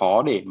rất là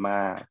khó để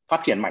mà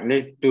phát triển mạnh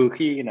lên, trừ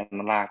khi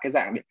là cái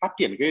dạng để phát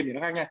triển game thì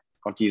nó khác nha.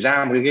 Còn chỉ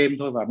ra một cái game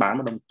thôi và bán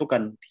một đồng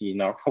token thì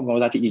nó không có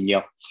giá trị gì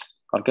nhiều.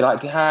 Còn cái loại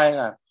thứ hai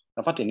là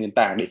nó phát triển nền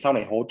tảng để sau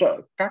này hỗ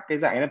trợ các cái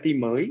dạng NFT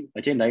mới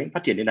ở trên đấy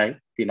phát triển đến đấy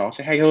thì nó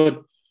sẽ hay hơn.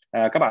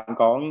 Các bạn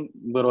có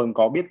vừa rồi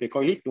có biết về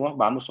Coinlist đúng không,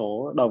 bán một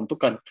số đồng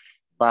token,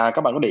 và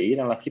các bạn có để ý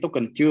rằng là khi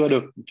token chưa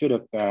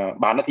được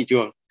bán ra thị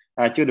trường,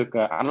 chưa được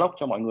unlock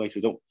cho mọi người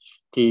sử dụng,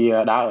 thì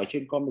đã ở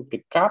trên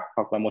CoinMarketCap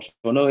hoặc là một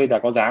số nơi đã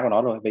có giá của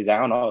nó rồi. Về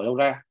giá của nó ở đâu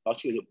ra, nó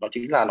sử dụng đó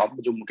chính là nó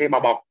dùng một cái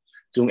bao bọc,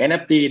 dùng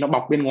NFT nó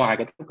bọc bên ngoài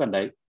cái token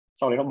đấy,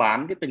 sau đấy nó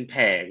bán cái từng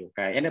thẻ của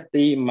cái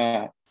NFT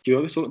mà chứa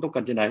cái số lượng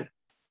token trên đấy,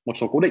 một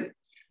số cố định,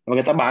 và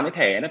người ta bán cái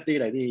thẻ NFT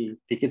đấy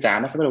thì cái giá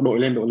nó sẽ bắt đầu đội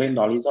lên.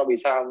 Đó lý do vì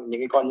sao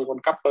những cái con như con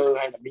Capper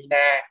hay là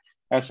Mina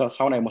hay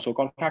sau này một số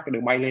con khác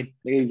đều bay lên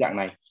cái dạng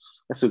này,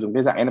 sử dụng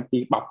cái dạng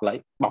NFT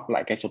bọc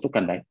lại cái số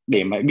token đấy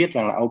để mà biết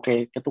rằng là ok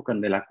cái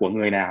token này là của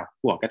người nào,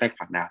 của cái tài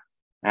khoản nào.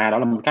 Đó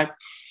là một cách.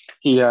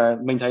 Thì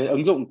mình thấy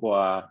ứng dụng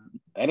của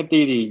NFT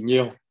thì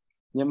nhiều,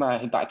 nhưng mà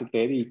hiện tại thực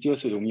tế thì chưa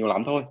sử dụng nhiều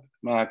lắm thôi.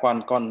 Mà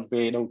còn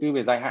về đầu tư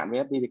về dài hạn với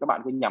NFT thì các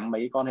bạn cứ nhắm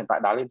mấy con hiện tại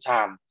đã lên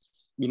sàn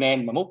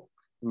Binance và Múc,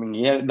 mình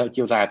nghĩ đợi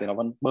chiều dài thì nó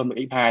vẫn bơm được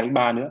x2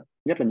 x3 nữa,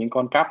 nhất là những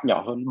con cap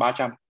nhỏ hơn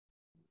 300,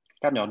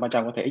 cap nhỏ hơn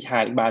 300 có thể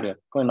x2 x3 được,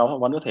 còn nó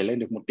vẫn có thể lên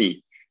được 1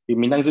 tỷ. Thì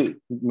mình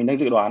đang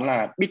dự đoán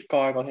là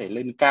Bitcoin có thể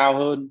lên cao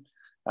hơn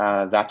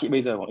giá trị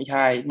bây giờ khoảng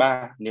x2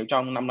 x3 nếu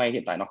trong năm nay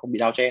hiện tại nó không bị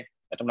downtrend.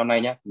 Ở trong năm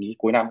nay nhé, nghĩ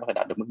cuối năm có thể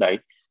đạt được mức đấy,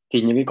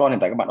 thì những cái con hiện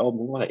tại các bạn ôm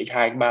cũng có thể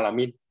x2 x3 là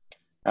min.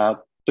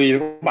 Tùy với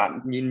các bạn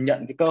nhìn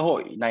nhận cái cơ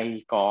hội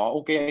này có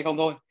ok hay không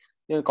thôi.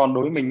 Còn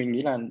đối với mình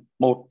nghĩ là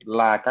một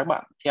là các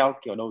bạn theo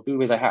kiểu đầu tư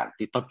về dài hạn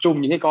thì tập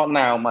trung những cái con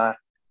nào mà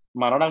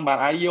nó đang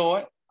bán IDO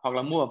ấy, hoặc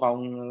là mua ở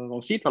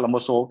vòng seed, hoặc là một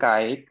số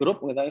cái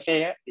group người ta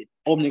xe ấy, thì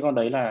ôm những con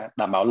đấy là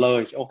đảm bảo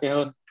lời sẽ ok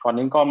hơn. Còn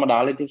những con mà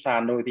đá lên trên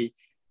sàn rồi thì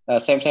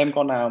xem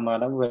con nào mà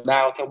đang vừa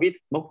down theo bit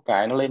bốc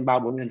cái nó lên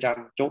 3-4%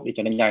 chốt đi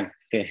cho nó nhanh.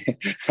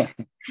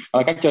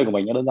 Okay. Cách chơi của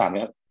mình nó đơn giản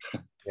vậy.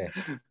 Okay.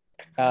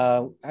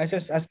 I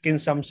just asking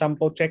some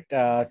project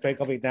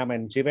TradecoinVietNam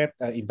and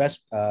GSF invest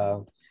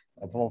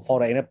for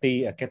the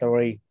NFT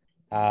category.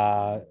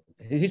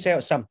 He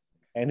said some,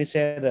 and he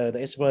said the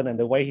experience and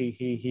the way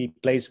he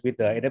plays with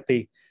the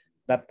NFT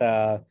that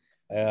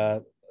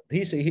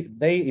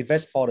they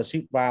invest for the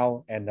seed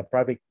round and the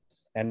private,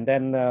 and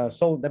then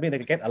so that means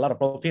they get a lot of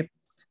profit.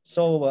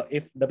 So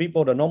if the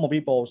people, the normal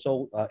people,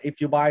 so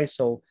if you buy,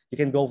 so you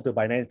can go to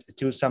Binance,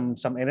 choose some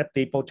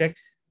NFT project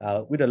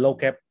with a low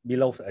cap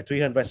below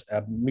 300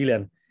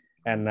 million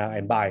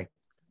and buy,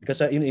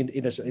 because in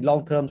the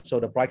long term, so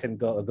the price can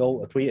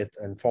go 3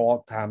 and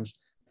 4 times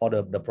for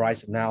the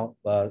price now.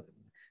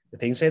 The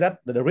thing say that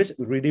the risk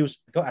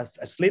reduced because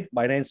as lead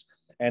Binance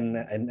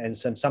and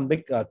some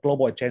big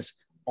global exchange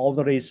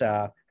already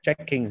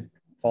checking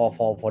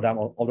for them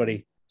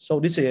already. So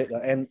this is,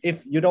 and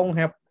if you don't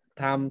have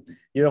time,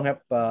 you don't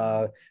have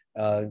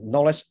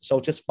knowledge, so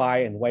just buy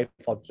and wait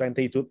for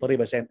 20 to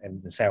 30%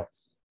 and sell.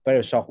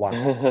 Very short one.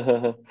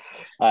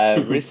 I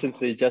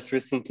recently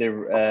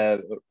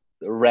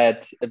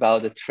read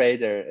about a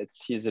trader.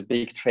 He's a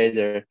big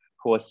trader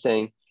who was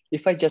saying,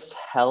 if I just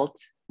held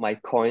my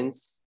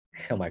coins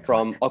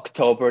from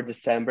October,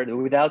 December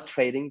without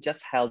trading,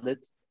 just held it,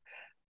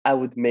 I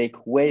would make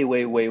way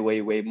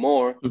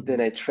more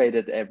than I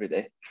traded every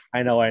day.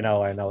 I know. A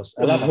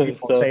lot of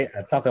people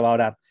talk about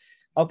that.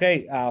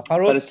 Okay,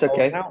 Farouk. But it's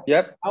okay.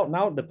 So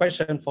now the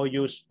question for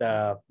you is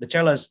the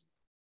challenge.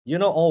 You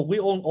know, we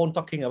all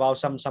talking about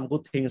some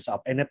good things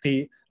of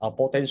NFT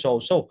potential.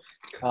 So,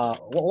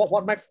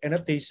 what makes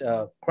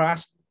NFTs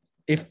crash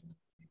if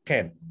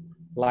can?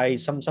 Like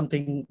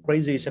something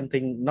crazy,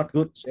 something not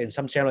good, and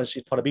some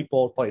challenges for the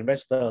people, for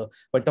investor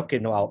when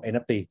talking about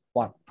NFT.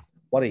 What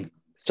is?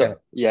 So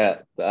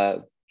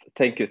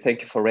thank you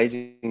for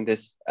raising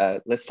this.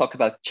 Let's talk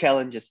about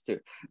challenges too.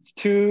 It's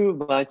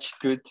too much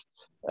good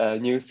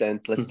news, and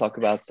let's talk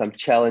about some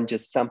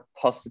challenges, some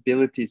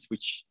possibilities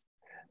which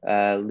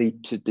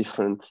lead to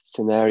different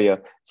scenario.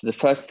 So the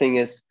first thing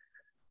is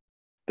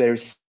there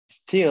is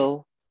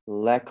still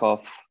lack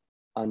of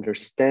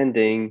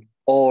understanding,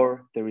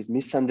 or there is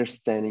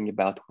misunderstanding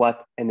about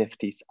what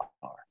NFTs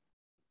are.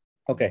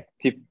 Okay.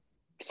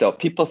 So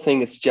people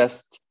think it's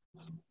just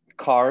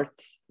card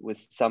with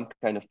some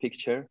kind of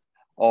picture,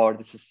 or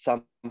this is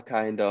some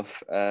kind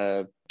of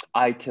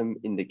item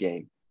in the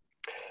game.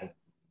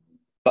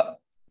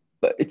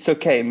 But it's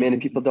okay. Many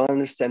people don't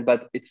understand,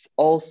 but it's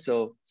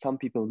also some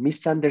people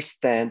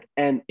misunderstand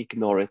and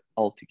ignore it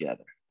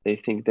altogether. They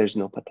think there's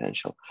no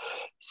potential.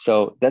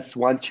 So that's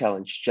one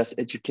challenge, just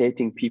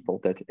educating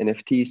people that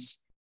NFTs,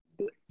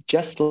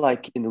 just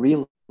like in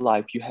real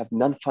life, you have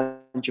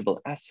non-fungible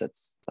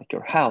assets, like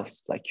your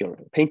house, like your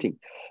painting.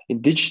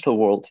 In digital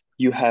world,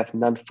 you have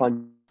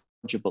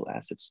non-fungible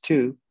assets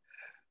too,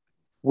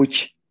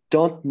 which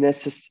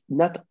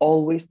not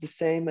always the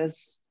same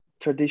as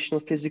traditional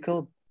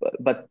physical,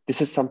 but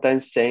this is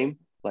sometimes same.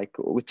 Like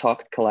we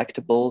talked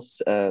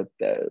collectibles,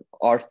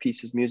 art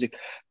pieces, music,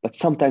 but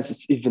sometimes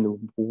it's even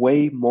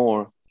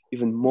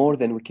more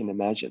than we can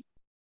imagine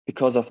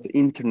because of the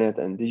internet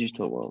and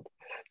digital world.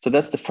 So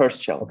that's the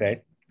first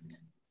challenge.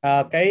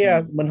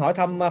 Okay. Mình hỏi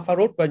thăm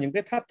Farouk về những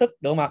cái thách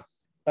thức được không ạ?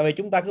 Tại vì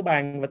chúng ta cứ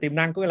bàn về tiềm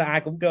năng, có nghĩa là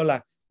ai cũng kêu là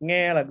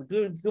nghe là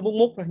cứ muốn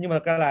múc thôi, nhưng mà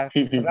thật ra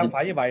không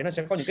phải như vậy, nó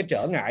sẽ có những cái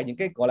trở ngại, những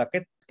cái gọi là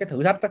cái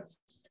thử thách đó.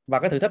 Và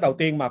cái thử thách đầu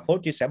tiên mà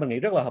Farouk chia sẻ mình nghĩ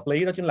rất là hợp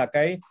lý, đó chính là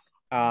cái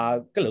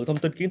lượng thông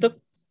tin kiến thức.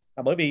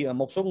 Bởi vì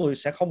một số người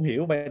sẽ không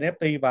hiểu về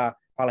NFT và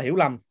hoặc là hiểu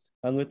lầm,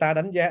 người ta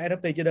đánh giá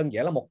NFT chỉ đơn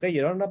giản là một cái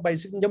gì đó nó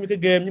basic, giống như cái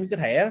game, giống như cái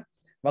thẻ đó.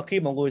 Và khi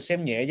mọi người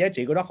xem nhẹ giá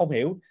trị của nó, không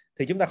hiểu,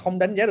 thì chúng ta không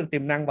đánh giá được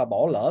tiềm năng và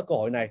bỏ lỡ cơ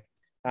hội này.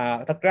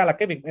 Thật ra là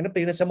cái việc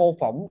NFT nó sẽ mô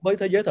phỏng với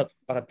thế giới thực,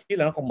 và thậm chí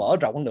là nó còn mở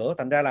rộng hơn nữa.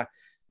 Thành ra là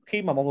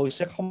khi mà mọi người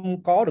sẽ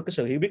không có được cái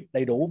sự hiểu biết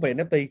đầy đủ về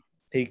NFT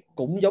thì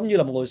cũng giống như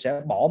là mọi người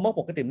sẽ bỏ mất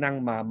một cái tiềm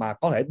năng mà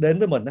có thể đến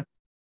với mình đó.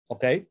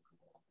 Okay.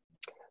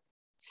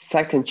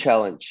 Second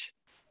challenge,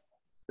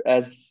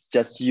 as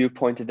just you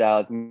pointed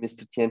out,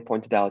 Mr. Tien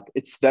pointed out,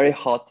 it's very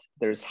hot.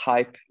 There's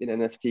hype in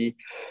NFT.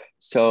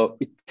 So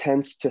it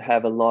tends to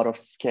have a lot of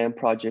scam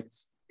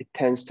projects. It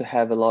tends to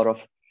have a lot of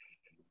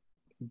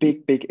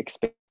big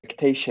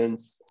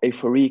expectations,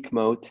 euphoric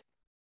mode,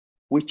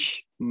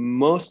 which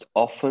most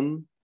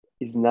often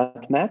is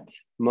not met,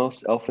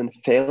 most often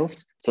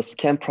fails. So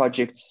scam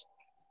projects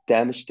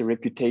damage the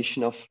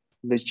reputation of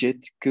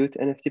legit, good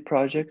NFT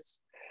projects.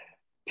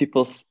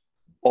 People's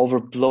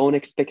overblown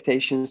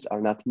expectations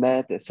are not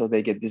met, so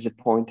they get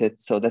disappointed.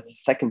 So that's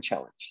the second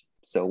challenge.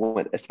 So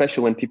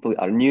especially when people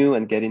are new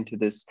and get into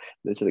this,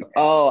 they're like,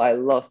 oh, I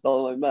lost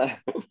all my money.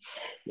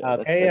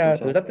 Cái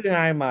thử thách thứ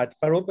hai mà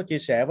Farouk có chia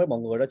sẻ với mọi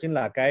người đó chính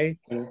là cái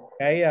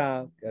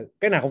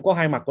nào cũng có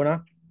hai mặt của nó.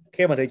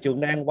 Khi mà thị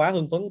trường đang quá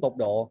hưng phấn tột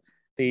độ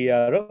thì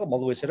mọi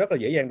người sẽ rất là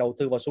dễ dàng đầu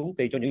tư vào xuống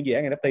tiền cho những dự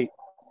án NFT.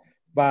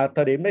 Và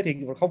thời điểm đấy thì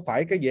không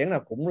phải cái dự án nào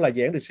cũng là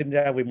dự án được sinh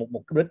ra vì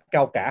một cái đích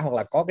cao cả hoặc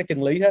là có cái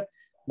chân lý hết.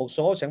 Một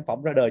số sản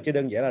phẩm ra đời chỉ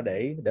đơn giản là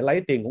để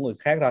lấy tiền của người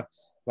khác thôi.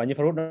 Và như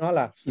Farouk nói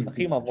là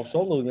khi mà một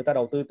số người ta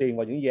đầu tư tiền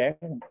vào những dự án,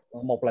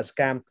 một là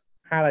scam,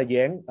 hai là dự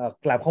án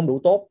làm không đủ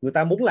tốt, người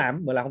ta muốn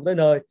làm mà làm không tới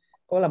nơi,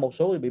 có là một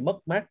số người bị mất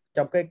mát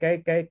trong cái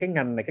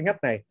ngành này, cái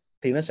ngách này,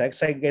 thì nó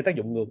sẽ gây tác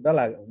dụng ngược, đó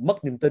là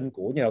mất niềm tin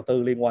của nhà đầu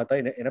tư liên quan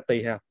tới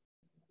NFT ha.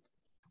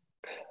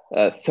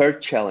 Third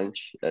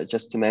challenge,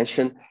 just to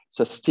mention,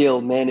 so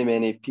still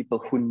many people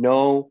who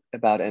know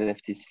about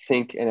NFTs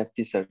think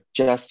NFTs are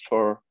just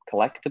for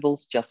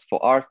collectibles, just for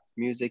art,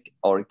 music,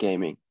 or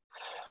gaming.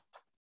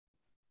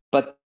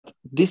 But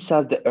these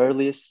are the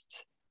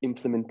earliest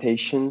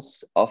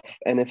implementations of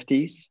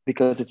NFTs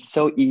because it's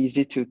so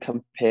easy to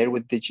compare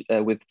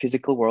with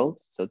physical world.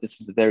 So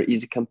this is a very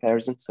easy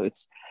comparison. So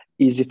it's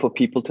easy for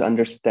people to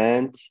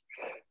understand.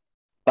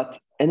 But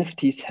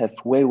NFTs have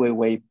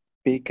way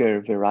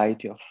bigger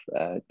variety of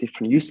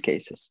different use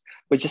cases.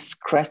 We're just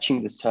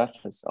scratching the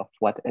surface of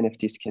what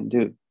NFTs can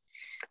do,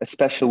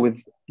 especially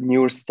with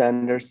newer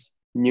standards,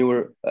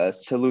 newer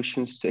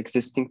solutions to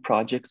existing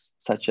projects,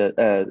 such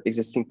as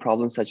existing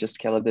problems such as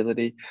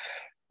scalability.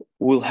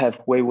 We'll have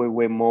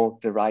way more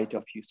variety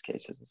of use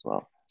cases as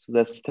well. So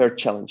that's third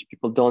challenge.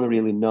 People don't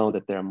really know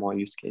that there are more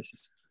use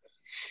cases.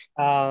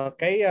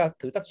 Cái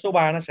thử thách số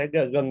 3 nó sẽ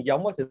gần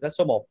giống với thử thách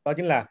số 1, đó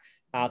chính là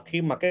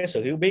khi mà cái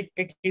sự hiểu biết,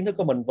 cái kiến thức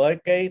của mình với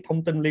cái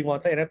thông tin liên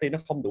quan tới NFT nó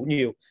không đủ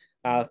nhiều,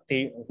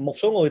 thì một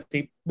số người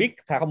thì biết,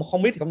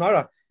 không biết thì không nói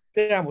rồi.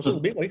 Thế ra một số người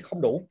biết mà biết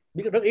không đủ,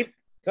 biết rất ít.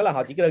 Đó là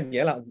họ chỉ đơn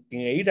giản là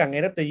nghĩ rằng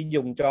NFT chỉ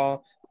dùng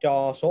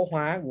cho số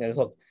hóa nghệ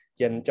thuật,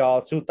 dành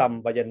cho sưu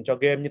tầm và dành cho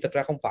game, nhưng thực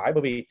ra không phải,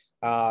 bởi vì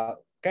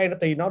cái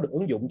NFT nó được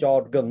ứng dụng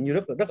cho gần như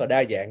rất là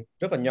đa dạng,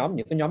 rất là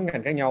những cái nhóm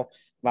ngành khác nhau.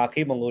 Và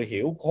khi mọi người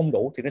hiểu không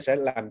đủ thì nó sẽ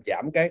làm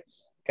giảm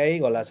cái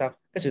gọi là sao,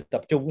 cái sự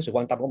tập trung, cái sự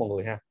quan tâm của mọi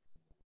người ha.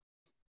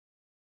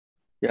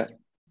 Yeah,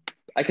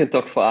 I can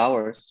talk for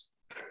hours.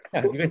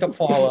 You can talk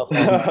for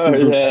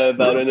hours. Yeah,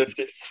 about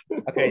NFTs.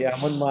 Okay,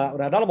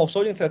 đó là một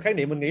số những khái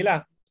niệm mình nghĩ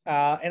là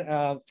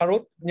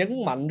Farouk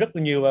nhấn mạnh rất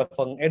là nhiều về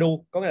phần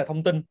edu, có nghĩa là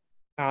thông tin.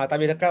 Tại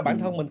vì thật ra bản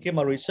thân mình khi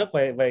mà research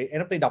về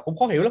NFT đọc cũng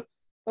khó hiểu lắm.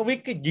 Nó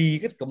viết cái gì,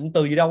 cái cụm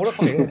từ gì đâu rất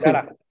khó hiểu. Ra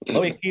là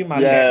bởi vì khi mà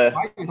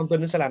quá nhiều thông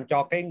tin nó sẽ làm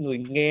cho cái người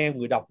nghe,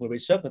 người đọc, người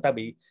research người ta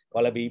bị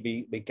gọi là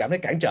bị cảm thấy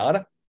cản trở đó.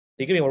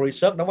 Thì cái việc mà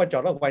research đóng vai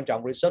trò rất là quan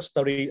trọng. Research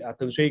study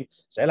thường xuyên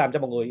sẽ làm cho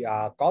mọi người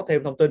có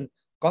thêm thông tin,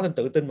 có thêm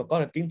tự tin và có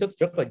thêm kiến thức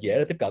rất là dễ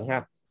để tiếp cận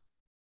ha.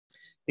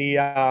 Thì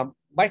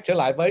back trở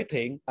lại với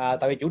Thiện,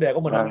 tại vì chủ đề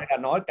của mình hôm nay là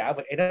nói cả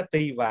về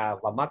NFT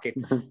và market.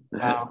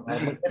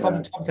 Mình sẽ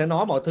không thể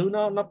nói mọi thứ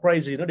nó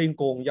crazy, nó điên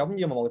cuồng giống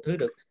như mà mọi thứ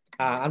được.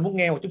 Anh muốn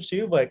nghe một chút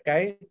xíu về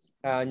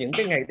những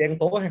cái ngày đen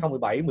tối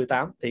 2017,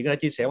 18. Thiện có thể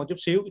chia sẻ một chút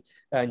xíu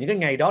những cái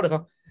ngày đó được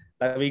không?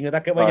 Tại vì người ta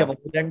kêu bây giờ mọi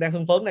người đang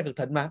hưng phấn, đang cực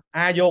thịnh mà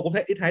ai vô cũng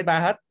thấy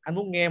X23 hết. Anh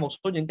muốn nghe một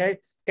số những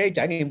cái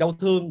trải nghiệm đau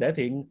thương để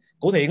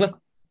của Thiện luôn,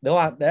 được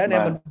không? Để anh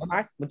em mình thoải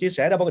mái mình chia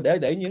sẻ đâu,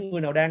 để những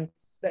người nào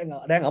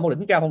đang ở một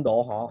đỉnh cao phong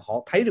độ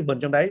họ thấy được mình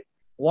trong đấy,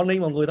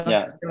 warning mọi người thôi.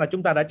 Dạ. Tức là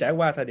chúng ta đã trải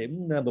qua thời điểm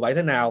 17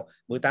 thế nào,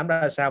 18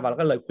 ra sao, và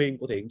cái lời khuyên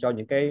của Thiện cho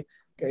những cái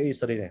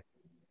study này.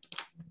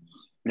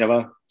 Dạ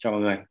vâng, chào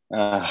mọi người.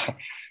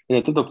 Bây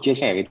giờ tiếp tục chia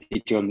sẻ về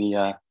thị trường thì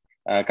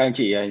các anh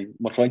chị,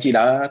 một số anh chị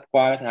đã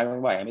qua tháng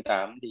 27,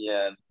 28 thì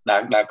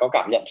đã có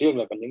cảm nhận riêng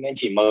rồi, còn những anh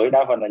chị mới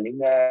đa phần là những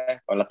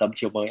gọi là tấm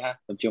chiều mới ha.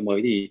 Tấm chiều mới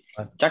thì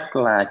chắc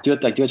là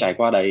chưa trải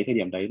qua đấy, thời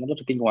điểm đấy nó rất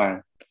là kinh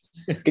hoàng.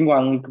 Kinh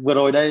hoàng vừa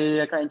rồi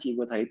đây các anh chị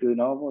vừa thấy từ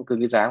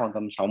cái giá khoảng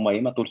tầm 6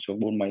 mấy mà tụt xuống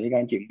 4 mấy, các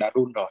anh chị cũng đã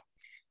run rồi.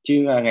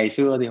 Chứ ngày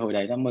xưa thì hồi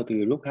đấy nó mơ từ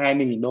lúc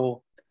 20.000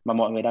 đô mà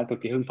mọi người đang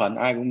cực kỳ hưng phấn,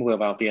 ai cũng vừa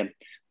vào tiền,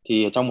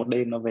 thì trong một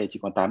đêm nó về chỉ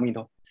còn 8.000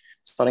 thôi.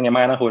 Sau đó ngày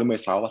mai nó hồi lên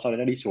 16 và sau đó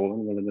nó đi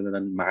xuống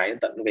dần mãi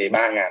tận về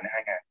 3.000 đến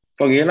 2.000.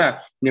 Có nghĩa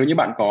là nếu như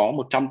bạn có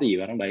 100 tỷ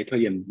vào trong đấy, thời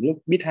điểm lúc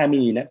bit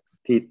 20.000 đấy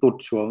thì tụt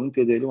xuống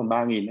phía dưới còn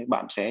 3.000 đấy,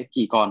 bạn sẽ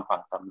chỉ còn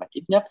khoảng tầm là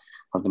ít nhất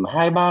khoảng tầm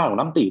 23 hoặc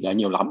 5 tỷ là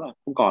nhiều lắm rồi,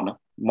 không còn đâu.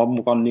 Mà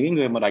còn những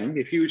người mà đánh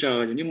về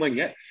future giống như mình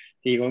ấy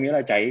thì có nghĩa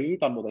là cháy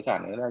toàn bộ tài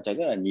sản, là cháy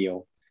rất là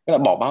nhiều. Tức là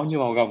bỏ bao nhiêu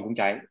vào gồng cũng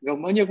cháy,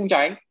 gồng bao nhiêu cũng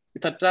cháy.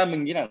 Thật ra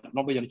mình nghĩ là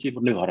nó bây giờ nó chỉ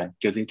một nửa rồi,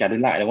 kiểu gì trả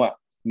đến lại đúng không ạ?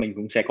 Mình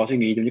cũng sẽ có suy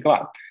nghĩ giống như các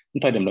bạn.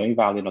 Thời điểm đó mình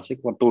vào thì nó sẽ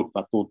còn tụt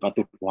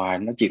hoài,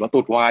 nó chỉ có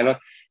tụt hoài thôi,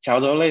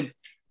 cháo dỡ lên.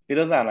 Thì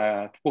đơn giản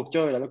là cuộc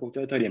chơi đó là cuộc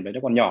chơi thời điểm đấy nó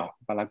còn nhỏ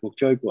và là cuộc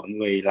chơi của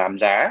người làm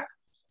giá.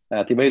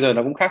 Thì bây giờ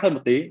nó cũng khác hơn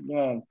một tí, nhưng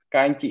mà các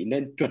anh chị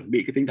nên chuẩn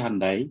bị cái tinh thần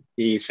đấy,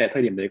 thì sẽ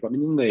thời điểm đấy có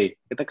những người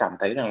ta cảm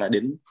thấy rằng là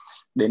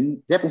đến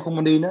dép cũng không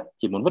muốn đi nữa,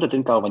 chỉ muốn vứt ở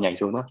trên cầu và nhảy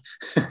xuống thôi.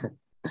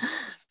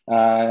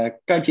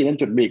 Các anh chị nên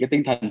chuẩn bị cái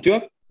tinh thần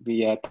trước,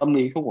 vì tâm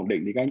lý không ổn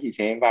định thì các anh chị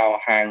sẽ vào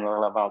hàng hoặc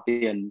là vào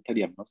tiền thời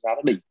điểm nó giá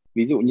nó đỉnh.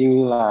 Ví dụ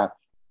như là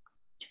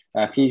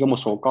khi có một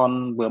số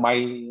con vừa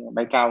bay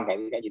cao cái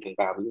thì các anh chị thường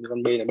vào, ví dụ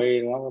con B là B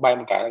nó bay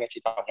một cái là các anh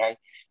chị vào ngay.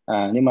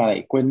 Nhưng mà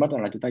lại quên mất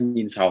rằng là chúng ta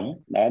nhìn sóng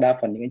đó, đa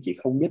phần những anh chị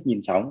không biết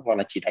nhìn sóng hoặc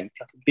là chỉ đánh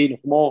theo thông tin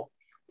của FOMO.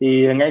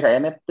 Thì ngay cả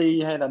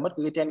NFT hay là bất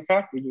cứ cái trend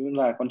khác, ví dụ như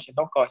là con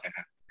Bitcoin chẳng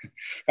hạn,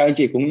 các anh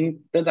chị cũng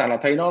đơn giản là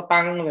thấy nó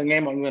tăng rồi nghe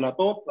mọi người nói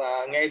tốt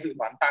và nghe dự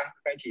đoán tăng,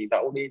 các anh chị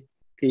vào đi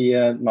thì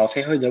nó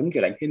sẽ hơi giống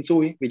kiểu đánh hên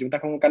xui ấy, vì chúng ta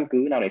không có căn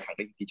cứ nào để khẳng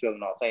định thị trường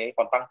nó sẽ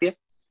còn tăng tiếp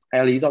hay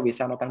là lý do vì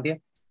sao nó tăng tiếp.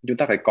 Chúng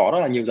ta phải có rất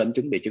là nhiều dẫn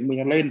chứng để chứng minh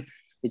nó lên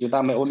thì chúng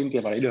ta mới ôn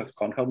tiền vào đấy được,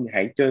 còn không thì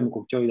hãy chơi một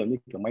cuộc chơi giống như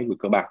kiểu may rủi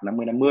cờ bạc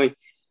 50-50,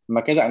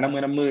 mà cái dạng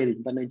 50-50 thì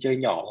chúng ta nên chơi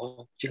nhỏ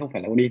thôi chứ không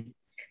phải là ôn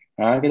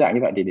cái dạng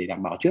như vậy để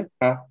đảm bảo trước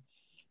ha.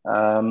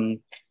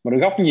 Một cái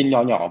góc nhìn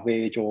nhỏ nhỏ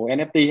về chỗ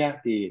NFT ha,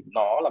 thì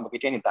nó là một cái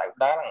trend hiện tại cũng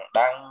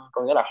đang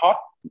có nghĩa là hot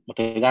một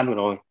thời gian vừa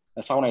rồi,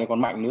 sau này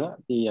còn mạnh nữa.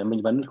 Thì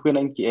mình vẫn khuyên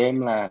anh chị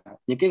em là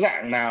những cái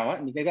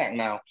dạng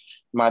nào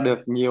mà được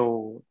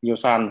nhiều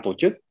sàn tổ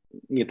chức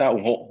người ta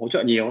ủng hộ hỗ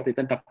trợ nhiều thì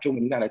tân tập trung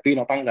những dạng này, tuy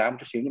nó tăng giá một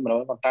chút xíu nhưng mà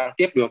nó còn tăng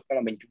tiếp được, tức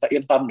là chúng ta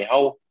yên tâm để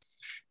hold.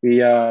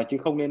 Vì chứ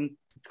không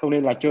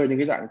nên là chơi những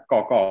cái dạng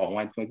cỏ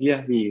ngoài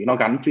kia, vì nó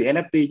gắn chữ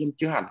NFT nhưng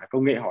chứ hẳn là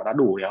công nghệ họ đã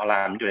đủ để họ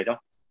làm cái đấy đâu.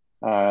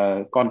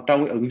 Còn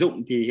trong cái ứng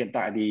dụng thì hiện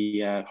tại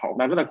thì họ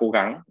đang rất là cố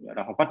gắng,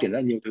 là họ phát triển rất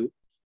là nhiều thứ.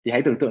 Thì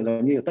hãy tưởng tượng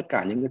giống như tất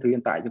cả những cái thứ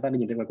hiện tại chúng ta đang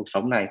nhìn thấy ngoài cuộc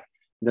sống này,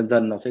 dần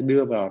dần nó sẽ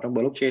đưa vào trong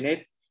blockchain hết.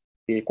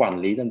 Thì quản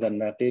lý dần dần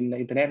là trên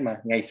internet, mà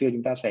ngày xưa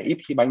chúng ta sẽ ít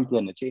khi banh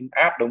tiền ở trên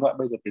app đúng không ạ,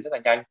 bây giờ thì rất là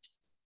nhanh.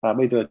 Và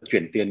bây giờ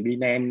chuyển tiền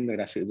Binance rồi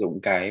là sử dụng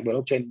cái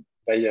blockchain,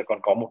 bây giờ còn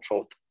có một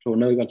số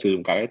nơi còn sử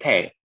dụng cái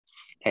thẻ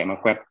mà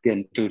quẹt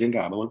tiền trừ trên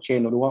cả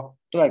blockchain đó, đúng không?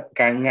 Tức là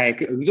càng ngày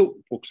cái ứng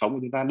dụng cuộc sống của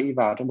chúng ta đi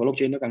vào trong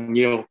blockchain nó càng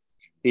nhiều,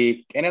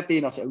 thì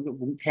NFT nó sẽ ứng dụng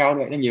cũng theo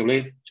vậy nó nhiều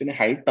lên. Cho nên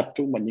hãy tập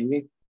trung vào những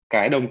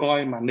cái đồng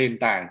coin mà nền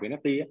tảng của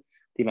NFT ấy,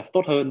 thì nó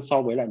tốt hơn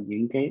so với là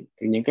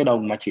những cái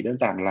đồng mà chỉ đơn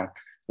giản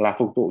là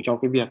phục vụ cho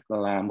cái việc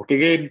là một cái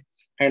game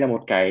hay là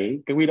một cái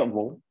huy động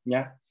vốn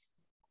nhá.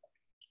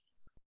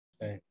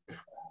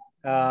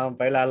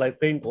 Vậy là lời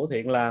khuyên của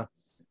Thiện là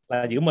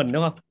giữ mình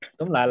đúng không?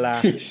 Đúng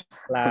là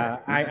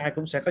ai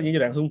cũng sẽ có những giai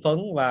đoạn hưng phấn,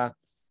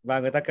 và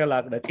người ta kêu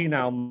là để khi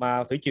nào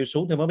mà thủy triều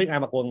xuống thì mới biết ai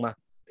mặc quần, mà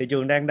thị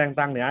trường đang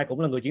tăng thì ai cũng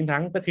là người chiến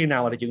thắng tới khi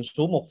nào mà thị trường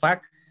xuống một phát.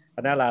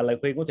 Thành ra là lời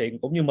khuyên của Thiện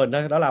cũng như mình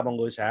đó là mọi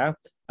người sẽ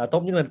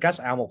tốt nhất nên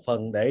cash out một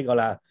phần, để gọi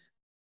là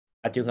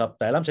trường hợp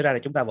tệ lắm xảy ra thì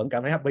chúng ta vẫn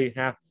cảm thấy happy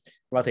ha.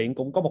 Và Thiện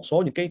cũng có một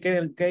số những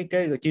cái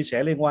chia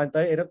sẻ liên quan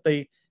tới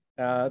NFT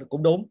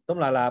cũng đúng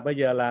là bây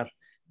giờ là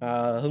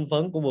hưng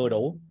phấn cũng vừa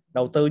đủ.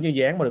 Đầu tư như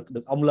dáng mà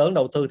được ông lớn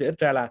đầu tư thì ít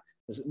ra là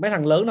mấy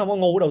thằng lớn nó không có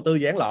ngu đầu tư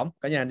dáng lõm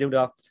cả nhà, hiểu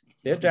được.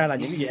 Thì ít ra là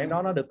những cái dáng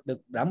đó nó được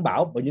đảm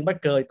bảo bởi những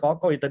backer có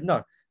uy tín rồi,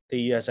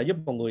 thì sẽ giúp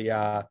mọi người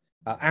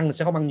ăn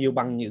sẽ không ăn nhiều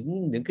bằng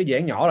những cái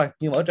dáng nhỏ rồi,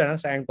 nhưng mà ở trên nó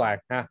sẽ an toàn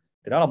ha.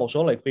 Thì đó là một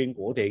số lời khuyên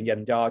của Thiện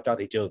dành cho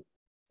thị trường.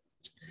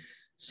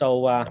 So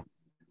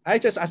I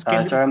just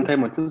asking cho em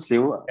thêm một chút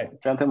xíu. Okay.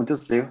 Cho em thêm một chút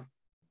xíu.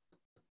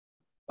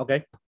 Ok.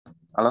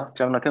 Alo,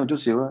 cho em nói thêm một chút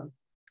xíu.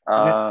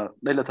 Okay.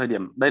 Đây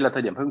là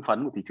thời điểm hưng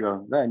phấn của thị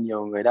trường, rất là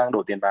nhiều người đang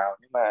đổ tiền vào,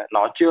 nhưng mà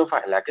nó chưa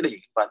phải là cái đỉnh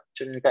hưng phấn,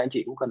 cho nên các anh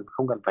chị cũng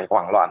không cần phải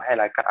hoảng loạn hay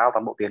là cut out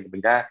toàn bộ tiền của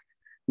mình ra.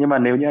 Nhưng mà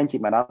nếu như anh chị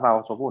mà đã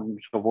vào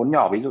số vốn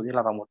nhỏ, ví dụ như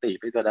là vào 1 tỷ,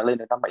 bây giờ đã lên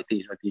đến 5-7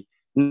 tỷ rồi, thì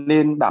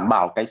nên đảm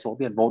bảo cái số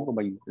tiền vốn của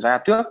mình ra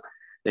trước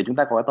để chúng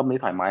ta có cái tâm lý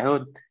thoải mái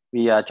hơn.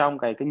 Vì trong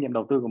cái kinh nghiệm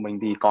đầu tư của mình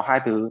thì có hai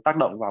thứ tác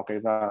động vào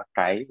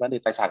cái vấn đề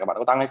tài sản của bạn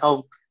có tăng hay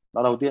không.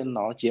 Đó, đầu tiên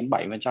nó chiếm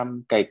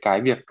 70%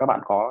 cái việc các bạn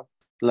có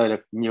lời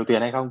được nhiều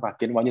tiền hay không và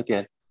kiếm được bao nhiêu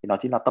tiền, thì nó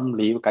chính là tâm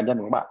lý của cá nhân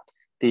của các bạn.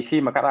 Thì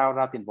khi mà các bạn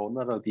ra tiền vốn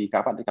rồi thì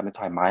các bạn sẽ cảm thấy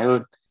thoải mái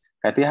hơn.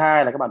 Cái thứ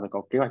hai là các bạn phải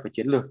có kế hoạch và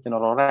chiến lược cho nó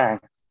rõ ràng,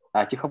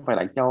 chứ không phải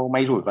đánh theo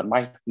may rủi vận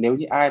may. Nếu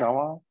như ai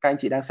đó các anh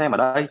chị đang xem ở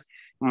đây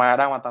mà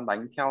đang hoàn toàn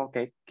đánh theo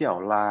cái kiểu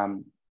là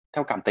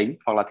theo cảm tính,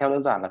 hoặc là theo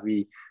đơn giản là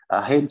vì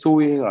hên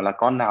xui, gọi là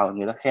con nào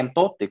người ta khen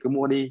tốt thì cứ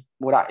mua đi,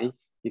 mua đại đi,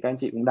 thì các anh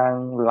chị cũng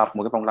đang lặp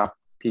một cái vòng lặp,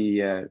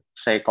 thì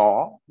sẽ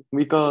có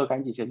nguy cơ các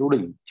anh chị sẽ đu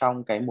đỉnh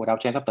trong cái mùa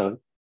downtrend sắp tới.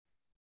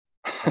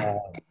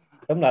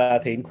 Đúng là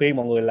Thiện khuyên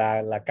mọi người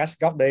là cash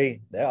gốc đi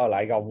để ở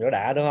lại gồng cho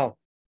đã, đúng không,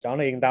 cho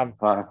nó yên tâm.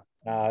 Vâng,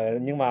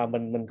 Nhưng mà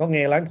mình có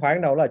nghe loáng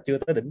thoáng đâu là chưa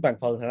tới đỉnh toàn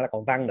phần, thành ra là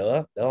còn tăng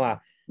nữa, đúng không ạ?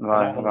 Thành ra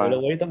vâng, mọi người vâng.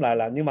 lưu ý, tóm lại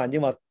là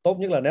nhưng mà tốt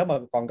nhất là nếu mà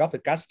còn gốc thì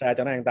cash ra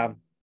cho nó an tâm.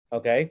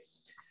 Ok.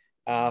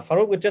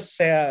 Farouk will just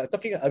say,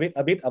 talking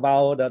a bit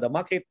about the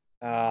market,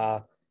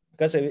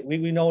 because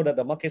we know that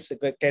the markets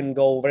can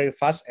go very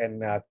fast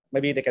and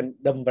maybe they can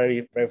dump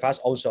very very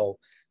fast also.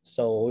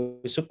 So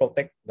we should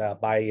protect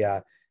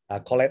by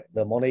collect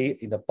the money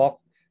in the pot,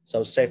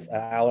 so save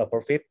our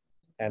profit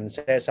and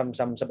share some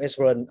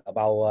experience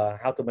about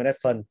how to manage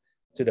fund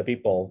to the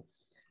people.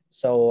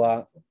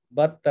 So,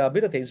 but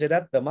Peter Thiện said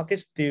that the market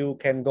still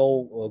can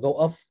go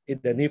up in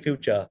the near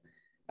future.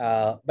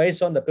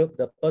 Based on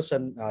the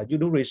person you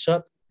do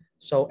research,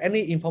 so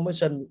any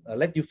information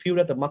let you feel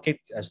that the market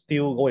is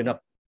still going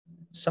up.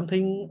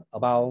 Something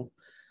about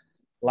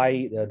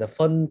like the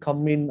fund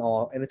coming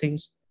or anything.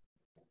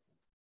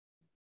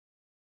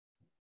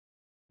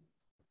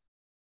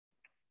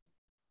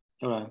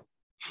 Rồi.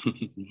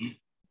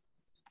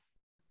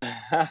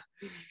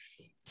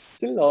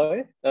 Xin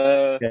lỗi.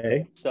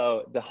 Okay.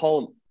 So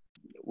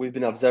we've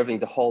been observing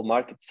the whole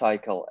market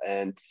cycle,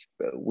 and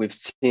we've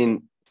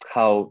seen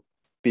how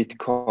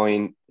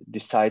Bitcoin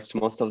decides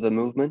most of the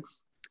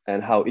movements,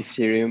 and how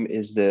Ethereum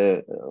is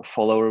the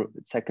follower,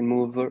 second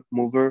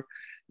mover,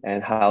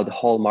 and how the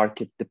whole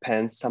market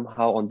depends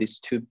somehow on these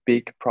two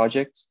big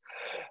projects.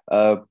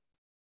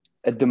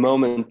 At the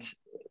moment,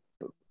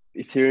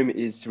 Ethereum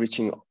is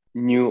reaching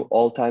new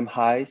all-time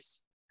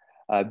highs.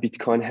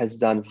 Bitcoin has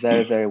done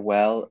very, very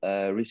well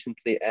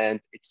recently,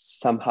 and it's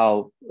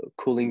somehow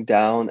cooling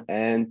down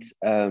and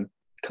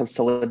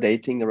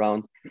consolidating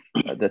around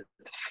the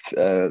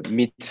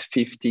mid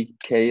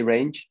 50K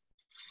range.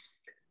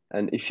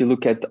 And if you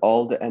look at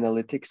all the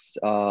analytics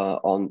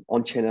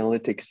on-chain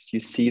analytics, you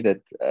see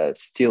that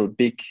still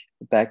big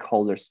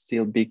backholders,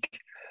 still big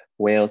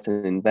whales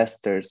and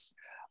investors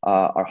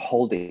are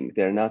holding.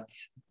 They're not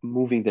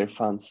moving their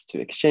funds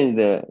to exchange.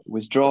 They're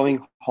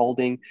withdrawing,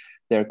 holding.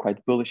 They're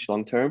quite bullish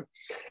long term.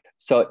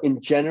 So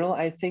in general,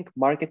 I think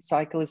market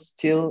cycle is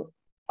still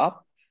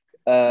up.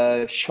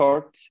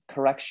 Short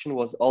correction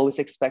was always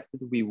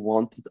expected. We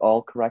wanted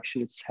all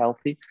correction. It's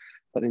healthy,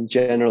 but in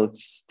general,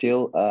 it's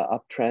still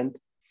uptrend.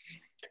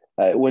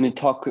 When you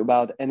talk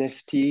about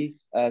NFT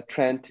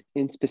trend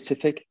in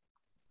specific,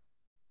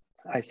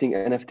 I think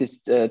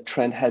NFT's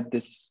trend had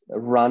this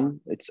run,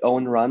 its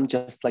own run,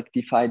 just like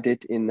DeFi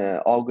did in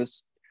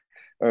August,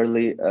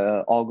 early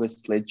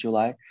August, late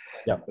July.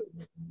 Yeah.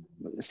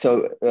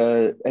 So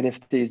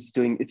NFT is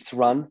doing its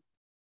run,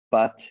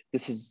 but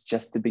this is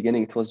just the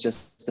beginning. It was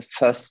just the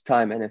first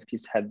time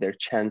NFTs had their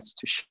chance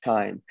to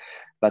shine,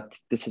 but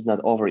this is not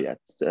over yet.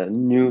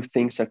 New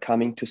things are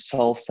coming to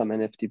solve some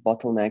NFT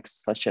bottlenecks,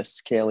 such as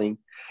scaling,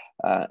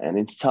 and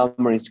in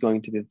summer it's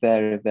going to be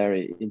very,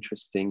 very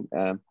interesting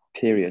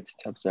period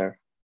to observe.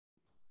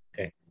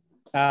 Okay.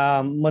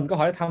 Mình có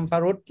hỏi thăm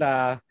Farouk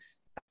là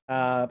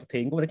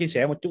Thiện cũng đã chia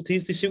sẻ một chút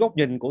xíu góc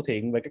nhìn của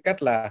Thiện về cái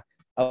cách là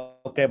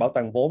ok, bảo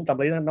toàn vốn, tâm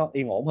lý nó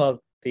yên ổn hơn.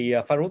 Thì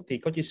Farouk thì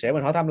có chia sẻ,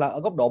 mình hỏi thăm là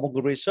ở góc độ một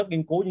người research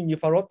nghiên cứu như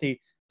Farouk thì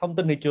thông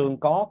tin thị trường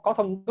có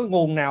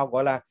nguồn nào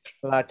gọi là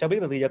cho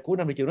biết là thì giờ cuối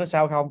năm thị trường nó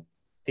sao không?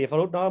 Thì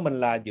Farouk nói mình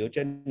là dựa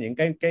trên những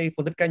cái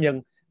phân tích cá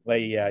nhân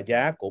về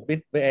giá của Bit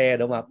với E,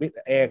 đúng không? Bit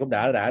E cũng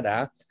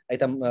đã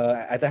ETH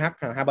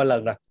 2-3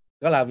 lần rồi,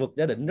 đó là vượt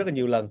giá đỉnh rất là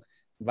nhiều lần,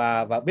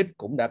 và Bit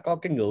cũng đã có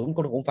cái ngưỡng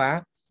của nó cũng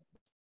phá,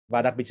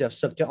 và đặc biệt là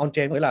search cho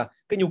on-chain, nghĩa là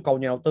cái nhu cầu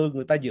nhà đầu tư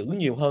người ta giữ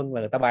nhiều hơn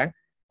là người ta bán,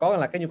 có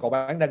là cái nhu cầu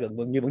bán đang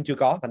gần như vẫn chưa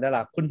có, thành ra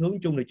là khuynh hướng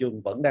chung thị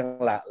trường vẫn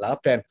đang là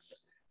uptrend.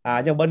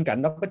 Nhưng bên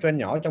cạnh đó có trend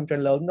nhỏ trong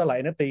trend lớn đó là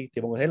NFT,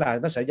 thì mọi người thấy là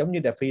nó sẽ giống như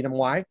DeFi năm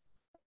ngoái,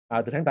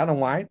 từ tháng 8 năm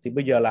ngoái, thì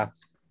bây giờ là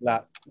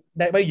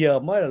đây bây giờ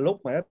mới là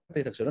lúc mà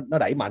NFT thực sự nó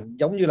đẩy mạnh,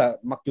 giống như là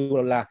mặc dù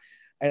là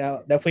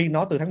DeFi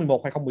nó từ tháng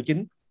 11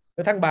 2019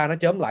 tới tháng 3 nó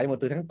chớm lại, mà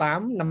từ tháng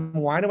 8 năm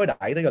ngoái nó mới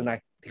đẩy tới gần này,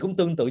 thì cũng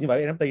tương tự như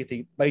vậy. NFT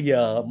thì bây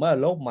giờ mới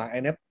là lúc mà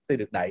NFT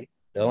được đẩy,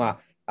 được không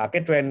ạ?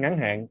 Cái trend ngắn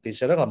hạn thì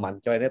sẽ rất là mạnh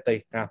cho NFT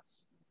ha.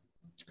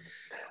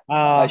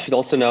 I should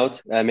also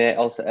note, may I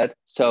also add,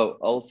 so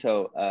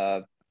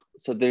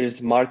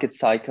there's market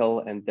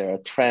cycle and there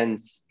are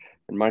trends,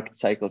 and market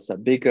cycles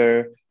are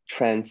bigger,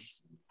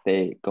 trends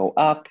they go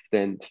up,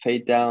 then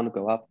fade down,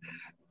 go up.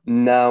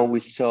 Now we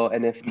saw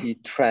NFT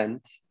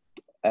trend,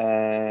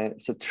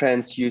 so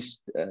trends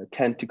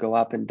tend to go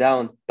up and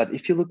down, but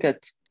if you look at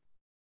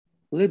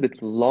a little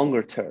bit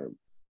longer term,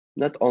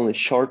 not only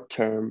short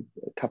term,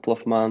 a couple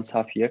of months,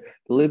 half year,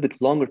 a little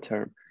bit longer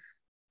term,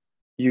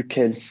 you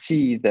can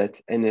see that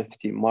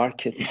NFT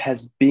market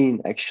has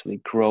been actually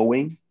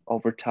growing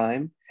over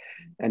time.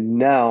 And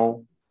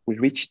now we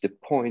reach the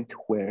point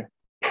where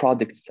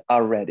products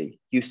are ready,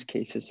 use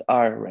cases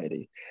are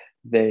ready.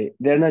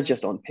 They're not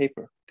just on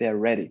paper, they're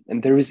ready.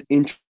 And there is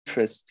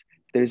interest.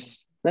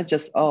 There's not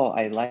just, oh,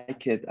 I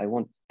like it, I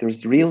want,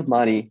 there's real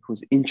money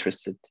who's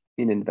interested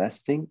in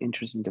investing,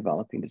 interested in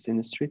developing this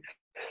industry.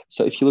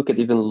 So if you look at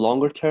even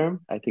longer term,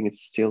 I think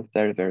it's still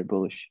very, very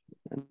bullish.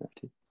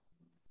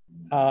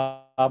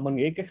 Mình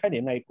nghĩ cái khái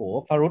niệm này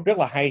của Farouk rất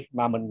là hay,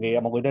 mà mình nghĩ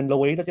mọi người nên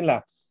lưu ý, đó chính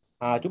là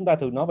chúng ta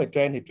thường nói về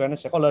trend thì trend nó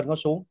sẽ có lên có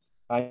xuống,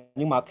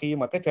 nhưng mà khi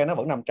mà cái trend nó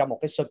vẫn nằm trong một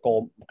cái circle,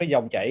 một cái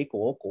dòng chảy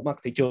của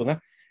thị trường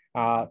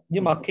á,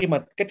 nhưng mà khi mà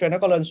cái trend nó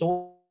có lên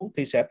xuống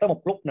thì sẽ tới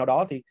một lúc nào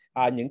đó thì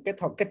những cái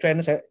trend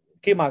nó sẽ,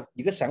 khi mà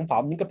những cái sản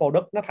phẩm, những cái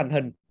product nó thành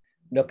hình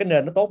được, cái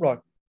nền nó tốt rồi,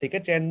 thì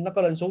cái trend nó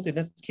có lên xuống thì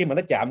khi mà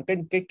nó chạm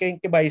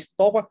cái base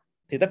tốt á,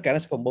 thì tất cả nó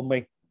sẽ cùng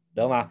booming,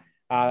 được không ạ?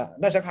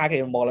 Nó sẽ hai cái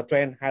điểm, một là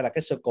trend, hai là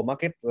cái circle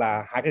market,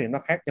 là hai cái điểm nó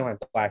khác nhau hoàn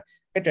toàn.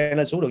 Cái trend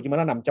lên xuống được nhưng mà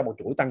nó nằm trong một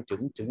chuỗi tăng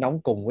trưởng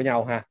nóng cùng với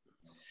nhau ha.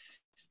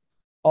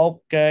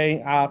 Ok,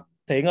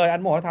 Thiện ơi,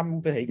 anh muốn hỏi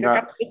thăm về Thiện cái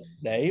cách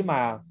để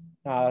mà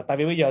tại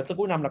vì bây giờ tới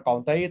cuối năm là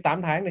còn tới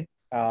 8 tháng đi,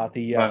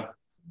 thì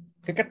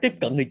cái cách tiếp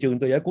cận thị trường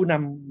từ giờ cuối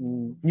năm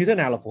như thế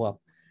nào là phù hợp?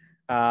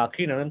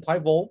 Khi nào nên thoái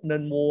vốn,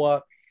 nên mua?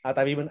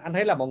 Tại vì anh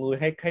thấy là mọi người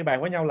hay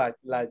bàn với nhau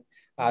là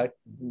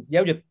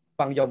giao dịch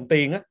bằng dòng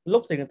tiền á,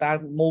 lúc thì người ta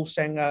mua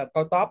sang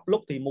coi top,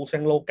 lúc thì mua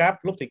sang low cap,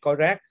 lúc thì coi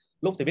rác,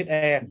 lúc thì biết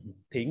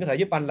thì có thể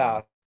giúp anh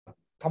là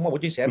thông qua buổi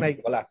chia sẻ này,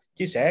 gọi là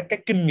chia sẻ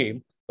các kinh nghiệm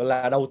gọi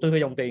là đầu tư theo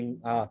dòng tiền,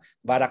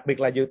 và đặc biệt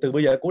là từ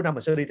bây giờ cuối năm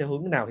mình sẽ đi theo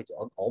hướng nào thì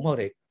ổn hơn.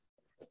 Thì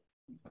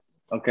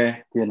Ok,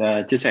 thì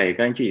chia sẻ với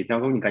các anh chị theo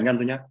góc nhìn cá nhân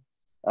thôi nhé.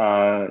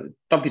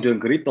 Trong thị trường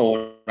crypto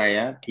này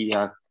á, thì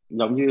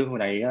giống như hồi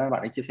nãy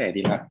bạn ấy chia sẻ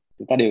thì là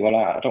chúng ta đều gọi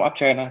là trong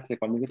uptrend sẽ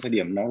có những cái thời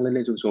điểm nó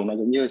lên xuống, nó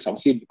giống như sóng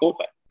sim cốt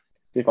vậy.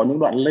 Thì có những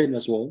đoạn lên và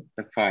xuống,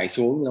 phải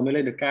xuống nó mới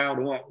lên được cao,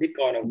 đúng không?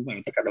 Bitcoin nó cũng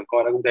phải, tất cả đồng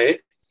coin nó cũng thế.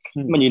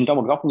 Mà nhìn trong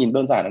một góc nhìn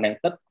đơn giản này,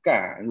 tất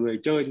cả người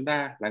chơi chúng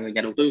ta là người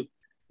nhà đầu tư,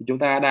 thì chúng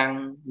ta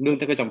đang nương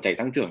theo cái dòng chảy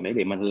tăng trưởng đấy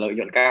để mà lợi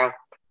nhuận cao.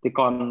 Thì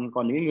còn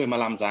những người mà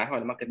làm giá hoặc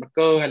là market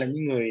maker, hay là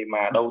những người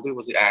mà đầu tư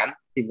vào dự án,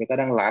 thì người ta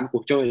đang làm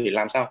cuộc chơi để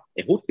làm sao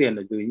để hút tiền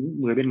ở dưới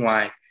người bên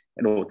ngoài,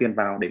 đổ tiền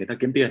vào để người ta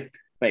kiếm tiền.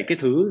 Vậy cái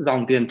thứ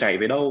dòng tiền chảy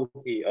về đâu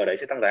thì ở đấy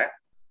sẽ tăng giá.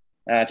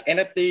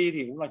 NFT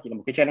thì cũng là chỉ là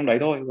một cái trend trong đấy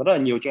thôi, có rất là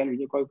nhiều trend, ví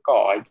như coi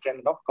cỏ, trend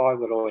Dogecoin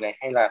vừa rồi này,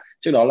 hay là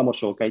trước đó là một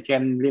số cái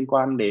trend liên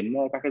quan đến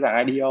các cái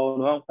dạng IDO,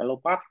 đúng không? Cái low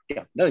pass,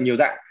 rất là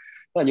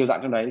nhiều dạng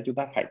trong đấy. Chúng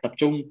ta phải tập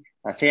trung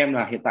xem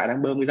là hiện tại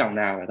đang bơm cái dòng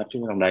nào, phải tập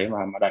trung vào dòng đấy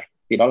mà đẩy.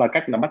 Thì đó là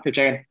cách là bắt theo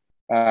trend.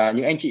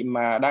 Những anh chị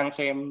mà đang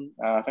xem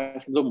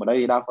Zoom ở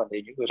đây đa phần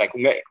thì những người dành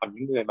công nghệ, còn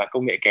những người mà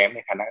công nghệ kém thì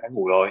khả năng đã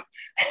ngủ rồi.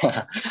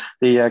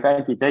 Thì các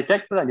anh chị sẽ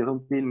check rất là nhiều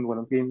thông tin, nguồn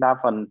thông tin, đa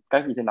phần các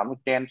anh chị sẽ nắm được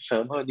trend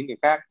sớm hơn những người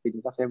khác, thì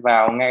chúng ta sẽ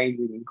vào ngay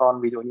những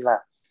con, ví dụ như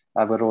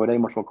là vừa rồi đây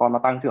một số con nó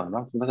tăng trưởng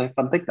đó, chúng ta sẽ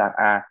phân tích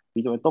là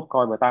ví dụ như top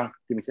coin vừa tăng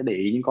thì mình sẽ để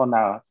ý những con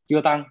nào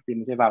chưa tăng thì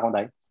mình sẽ vào con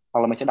đấy,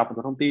 hoặc là mình sẽ đọc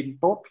một thông tin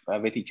tốt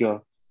về thị trường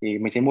thì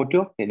mình sẽ mua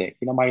trước để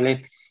khi nó bay lên.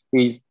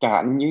 Vì chẳng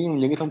hạn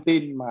những cái thông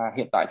tin mà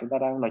hiện tại chúng ta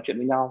đang nói chuyện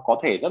với nhau có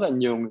thể rất là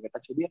nhiều người ta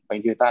chưa biết và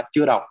người ta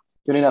chưa đọc,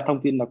 cho nên là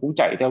thông tin nó cũng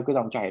chạy theo cái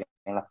dòng chảy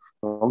này, là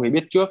có người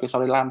biết trước thì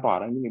sau đây lan tỏa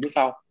ra những người biết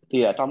sau.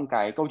 Thì ở trong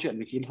cái câu chuyện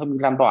về khi thông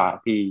tin lan tỏa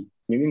thì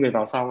những người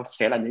vào sau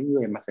sẽ là những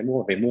người mà sẽ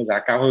phải mua giá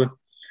cao hơn.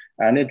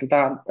 Nên chúng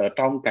ta ở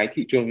trong cái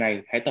thị trường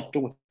này hãy tập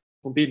trung vào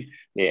thông tin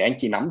để anh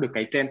chị nắm được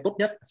cái trend tốt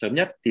nhất, sớm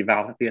nhất thì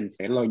vào tiền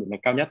sẽ lợi nhuận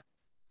cao nhất.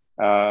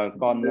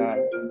 Còn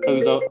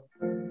từ giờ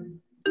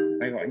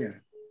hay gọi nhỉ?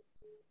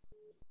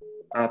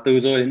 Từ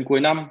giờ đến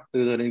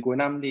cuối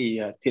năm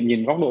thì Thiện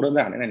nhìn góc độ đơn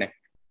giản thế này,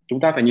 chúng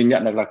ta phải nhìn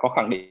nhận được là có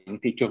khẳng định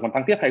thị trường còn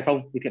tăng tiếp hay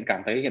không. Thì Thiện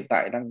cảm thấy hiện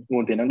tại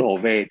nguồn tiền đang đổ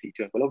về thị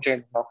trường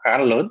blockchain nó khá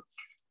là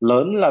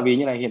lớn là vì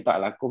như này, hiện tại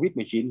là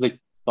Covid-19 dịch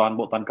toàn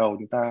cầu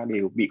chúng ta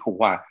đều bị khủng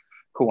hoảng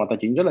tài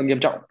chính rất là nghiêm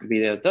trọng, vì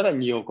rất là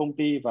nhiều công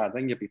ty và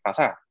doanh nghiệp bị phá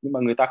sản, nhưng mà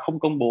người ta không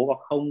công bố và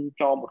không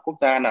cho một quốc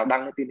gia nào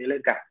đăng cái tin đấy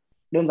lên cả.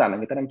 Đơn giản là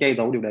người ta đang che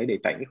giấu điều đấy để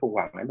tránh cái khủng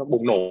hoảng này nó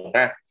bùng nổ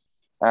ra.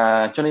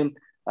 Cho nên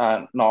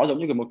nó giống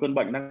như một cơn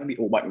bệnh đang bị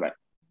ủ bệnh vậy.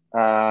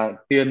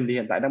 Tiền thì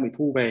hiện tại đang bị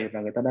thu về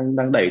và người ta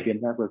đang đẩy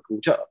tiền ra vừa cứu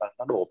trợ, và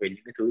nó đổ về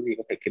những cái thứ gì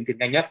có thể kiếm tiền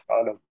nhanh nhất. Đó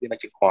là đầu tiên là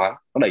chứng khoán,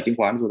 nó đẩy chứng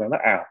khoán dù nó rất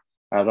ảo,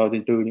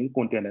 rồi từ những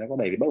nguồn tiền đấy nó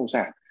có đẩy về bất động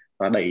sản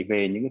và đẩy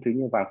về những cái thứ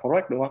như vàng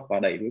forex, đúng không? Và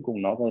đẩy cuối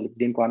cùng nó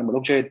liên quan đến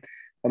blockchain.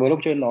 Và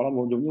blockchain nó là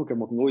giống như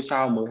một ngôi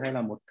sao mới hay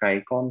là một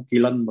cái con kỳ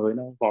lân mới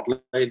nó vọt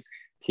lên,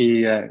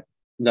 thì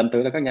dần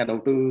tới là các nhà đầu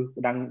tư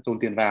đang dồn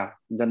tiền vào,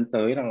 dần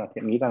tới rằng là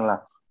Thiện nghĩ rằng là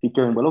thị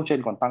trường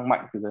blockchain còn tăng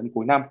mạnh từ đến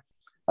cuối năm,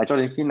 cho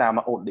đến khi nào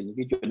mà ổn định những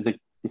cái chuyện dịch,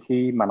 thì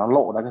khi mà nó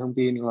lộ ra cái thông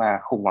tin là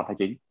khủng hoảng tài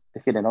chính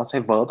thì khi đấy nó sẽ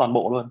vỡ toàn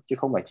bộ luôn, chứ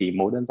không phải chỉ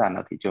mối đơn giản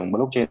là thị trường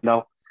blockchain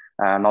đâu.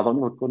 Nó giống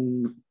như một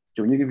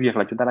giống như cái việc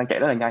là chúng ta đang chạy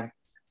rất là nhanh,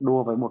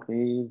 đua với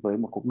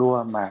một cuộc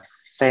đua mà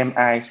xem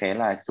ai sẽ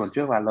là chuồn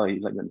trước và lợi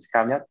nhuận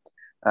cao nhất.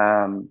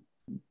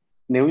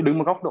 nếu đứng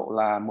một góc độ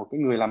là một cái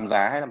người làm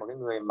giá hay là một cái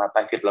người mà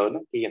tài phiệt lớn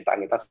ấy, thì hiện tại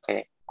người ta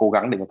sẽ cố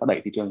gắng để người ta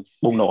đẩy thị trường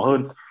bùng nổ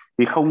hơn,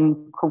 vì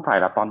không không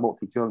phải là toàn bộ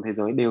thị trường thế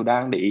giới đều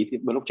đang để ý thì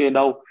blockchain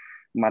đâu,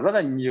 mà rất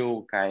là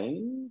nhiều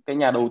cái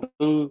nhà đầu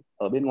tư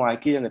ở bên ngoài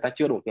kia người ta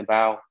chưa đổ tiền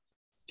vào,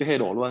 chưa hề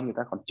đổ luôn, người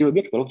ta còn chưa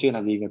biết blockchain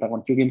là gì, người ta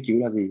còn chưa nghiên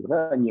cứu là gì,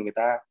 rất là nhiều người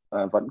ta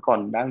vẫn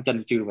còn đang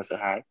chần chừ và sợ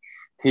hãi.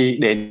 Thì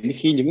đến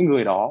khi những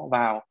người đó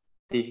vào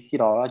thì khi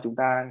đó chúng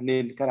ta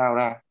nên cắt out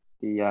ra.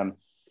 Thì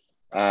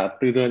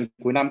từ giờ đến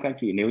cuối năm các anh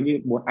chị nếu như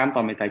muốn an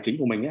toàn về tài chính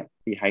của mình ấy,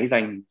 thì hãy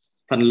dành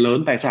phần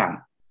lớn tài sản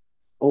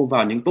ôm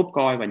vào những top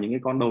coin và những cái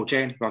con đầu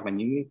trend hoặc là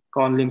những cái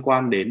con liên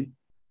quan đến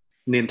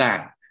nền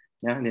tảng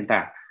nhá, nền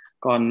tảng.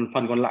 Còn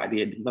phần còn lại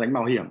thì chúng ta đánh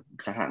mạo hiểm,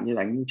 chẳng hạn như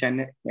đánh trên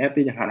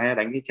NFT chẳng hạn, hay là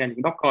đánh trên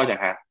những Dogecoin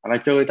chẳng hạn, hoặc là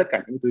chơi tất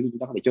cả những thứ chúng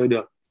ta có thể chơi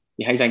được,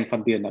 thì hãy dành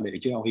phần tiền là để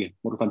chơi mạo hiểm,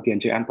 một phần tiền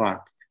chơi an toàn.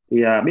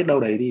 Thì biết đâu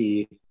đấy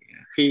thì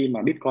khi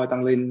mà Bitcoin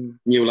tăng lên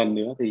nhiều lần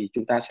nữa thì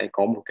chúng ta sẽ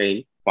có một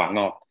cái quả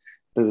ngọt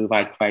từ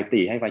vài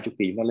tỷ hay vài chục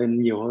tỷ và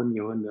lên nhiều hơn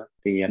nữa.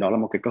 Thì đó là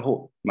một cái cơ hội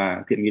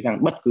mà Thiện nghĩ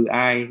rằng bất cứ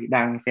ai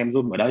đang xem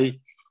Zoom ở đây,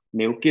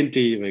 nếu kiên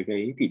trì với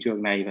cái thị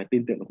trường này và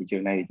tin tưởng vào thị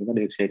trường này thì chúng ta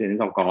đều sẽ đến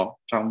giàu có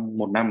trong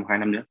 1 năm, 2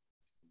 năm nữa.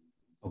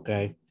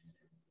 Okay.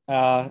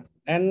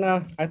 And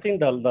I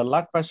think the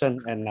last question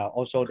and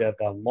also the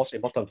most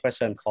important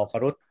question for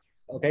Farooq.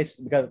 Okay,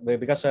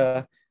 because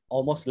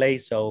almost late,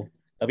 so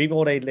the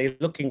people they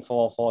looking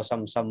for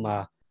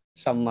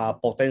some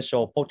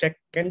potential project.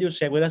 Can you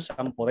share with us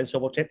some potential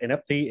project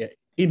NFT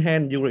in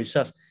hand you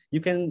research?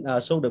 You can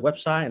show the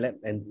website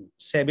and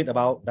share a bit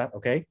about that.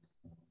 Okay.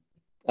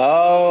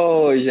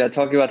 Oh, you're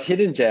talking about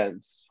hidden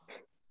gems.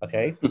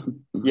 Okay.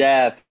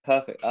 Yeah,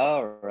 perfect.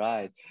 All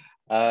right.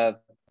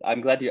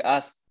 I'm glad you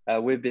asked.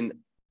 We've been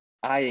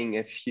eyeing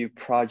a few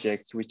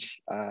projects which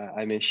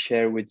I may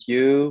share with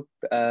you.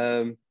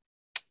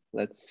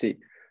 Let's see.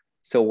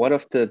 So one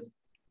of the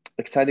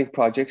exciting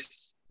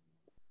projects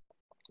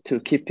to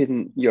keep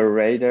in your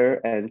radar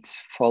and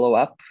follow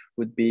up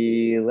would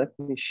be, let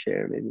me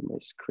share maybe my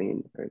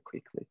screen very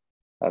quickly.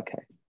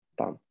 Okay,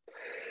 bam.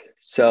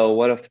 So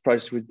one of the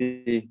projects would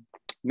be,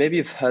 maybe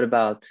you've heard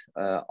about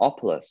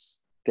Oculus.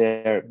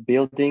 They're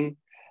building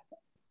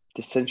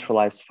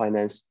decentralized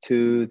finance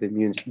to the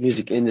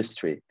music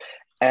industry.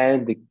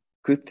 And the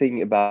good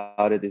thing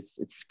about it is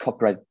it's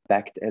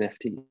copyright-backed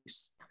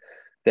NFTs.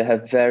 They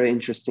have very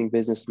interesting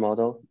business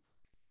model.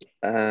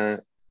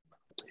 Here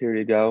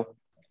you go.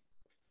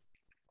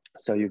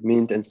 So you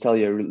mint and sell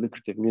your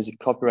lucrative music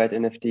copyright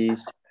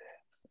NFTs,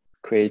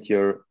 create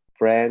your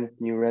brand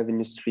new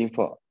revenue stream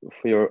for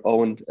your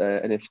own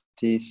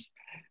NFTs.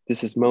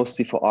 This is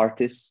mostly for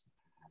artists,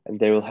 and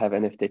they will have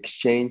NFT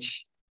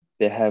exchange.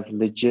 They have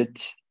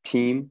legit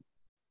team,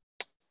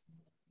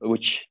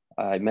 which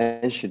I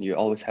mentioned, you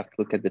always have to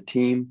look at the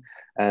team,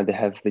 and they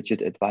have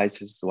legit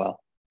advisors as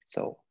well.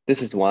 So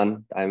this is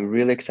one I'm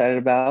really excited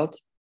about.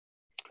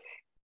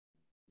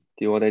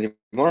 Do you want any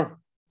more?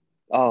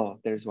 Oh,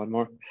 there's one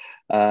more.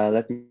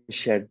 Let me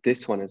share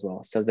this one as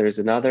well. So there's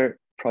another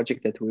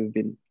project that we've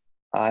been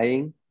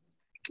eyeing,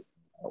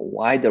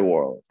 Wider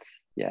World.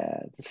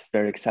 Yeah, this is a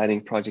very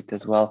exciting project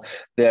as well.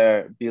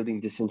 They're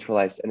building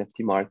decentralized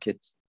NFT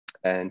market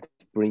and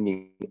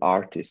bringing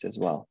artists as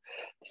well.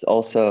 This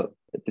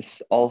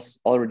also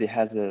already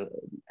has an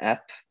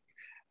app,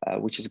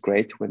 which is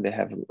great when they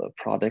have a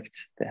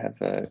product.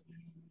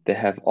 They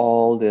have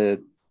all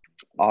the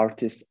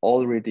artists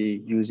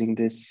already using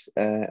this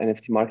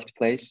NFT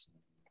marketplace.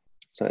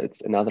 So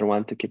it's another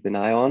one to keep an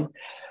eye on.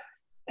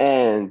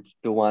 And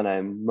the one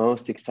I'm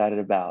most excited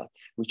about,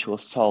 which will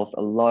solve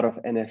a lot of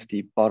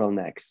NFT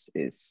bottlenecks,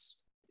 is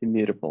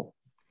Immutable.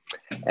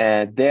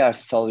 And they are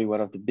solving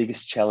one of the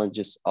biggest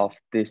challenges of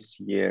this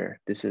year.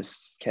 This is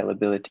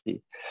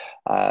scalability.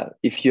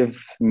 If you've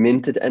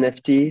minted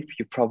NFT,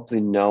 you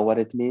probably know what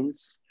it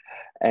means.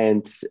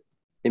 And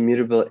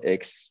Immutable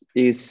X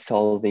is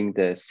solving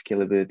the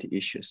scalability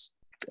issues,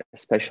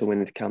 especially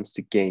when it comes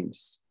to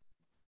games.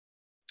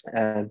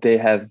 They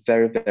have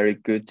very, very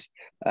good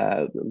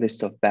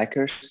list of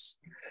backers.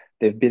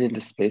 They've been in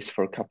the space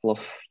for a couple of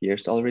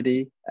years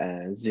already,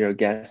 zero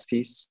gas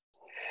fees.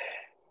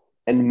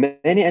 And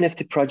many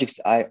NFT projects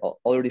I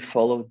already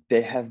follow,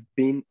 they have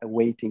been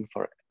waiting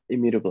for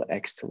Immutable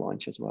X to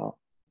launch as well.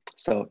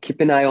 So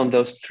keep an eye on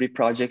those 3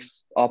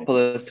 projects,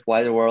 Oculus,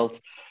 Wider World,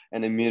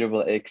 and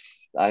Immutable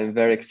X. I'm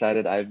very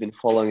excited. I've been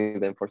following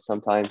them for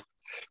some time.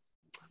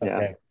 Yeah.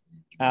 Okay.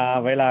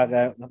 Vậy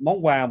là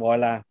món quà gọi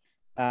là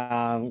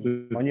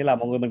gọi như là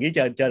mọi người mình nghĩ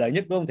chờ đợi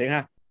nhất, đúng không Thiện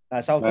ha?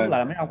 Sau Tuấn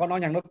là mấy ông có nói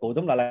nhăn nói cụ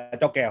Tuấn là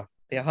cho kèo.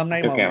 Thì hôm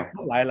nay mà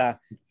lại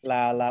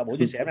là buổi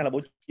chia sẻ này là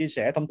buổi chia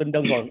sẻ thông tin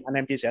đơn thuần, anh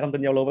em chia sẻ thông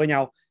tin giao lưu với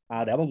nhau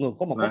để mọi người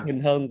có một góc nhìn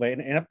hơn về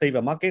NFT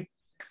và market.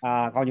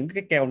 Còn những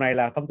cái kèo này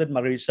là thông tin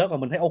mà research và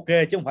mình thấy ok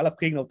chứ không phải là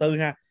khuyên đầu tư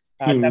ha.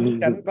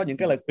 Tránh có những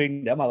cái lời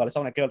khuyên để mà gọi là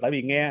sau này kêu, tại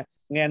vì nghe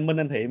anh Minh,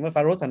 anh Thiện với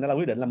Farooq thành ra là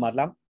quyết định là mệt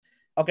lắm.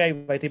 Ok,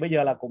 vậy thì bây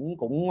giờ là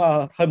cũng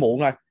hơi muộn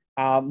rồi.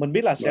 Mình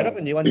biết là sẽ rất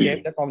là nhiều anh chị em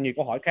sẽ còn nhiều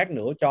câu hỏi khác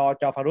nữa cho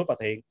Farooq và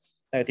Thiện.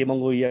 Thì mọi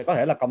người có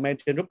thể là comment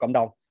trên group cộng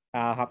đồng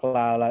hoặc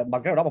là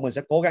bằng cái đó mà mình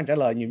sẽ cố gắng trả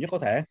lời nhiều nhất có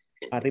thể.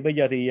 Thì bây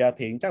giờ thì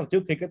Thiện chắc là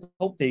trước khi kết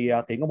thúc thì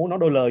Thiện có muốn nói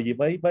đôi lời gì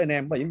với anh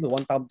em, với những người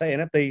quan tâm tới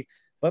NFT,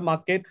 với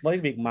market, với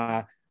việc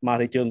mà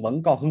thị trường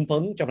vẫn còn hưng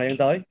phấn trong thời gian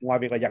tới, ngoài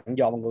việc là dặn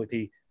dò mọi người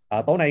thì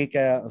tối nay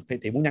thì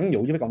Thiện muốn nhắn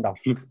nhủ với cộng đồng.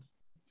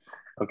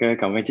 Ok,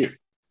 cảm ơn anh chị.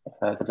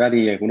 Thật ra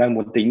thì cũng đang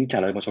muốn tính trả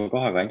lời một số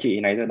câu hỏi của anh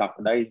chị nãy giờ đọc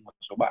ở đây, một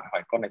số bạn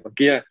hỏi con này con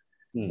kia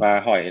và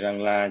hỏi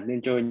rằng là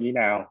nên chơi như thế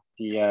nào.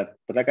 Thì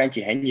thật ra các anh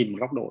chị hãy nhìn một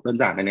góc độ đơn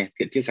giản này,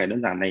 Thiện chia sẻ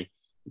đơn giản này.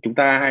 Chúng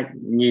ta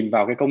nhìn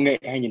vào cái công nghệ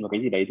hay nhìn vào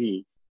cái gì đấy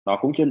thì nó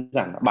cũng đơn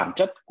giản. Bản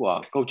chất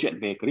của câu chuyện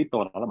về crypto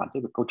nó là bản chất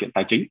về câu chuyện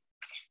tài chính.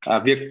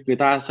 Việc người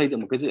ta xây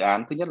dựng một cái dự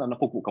án, thứ nhất là nó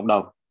phục vụ cộng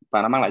đồng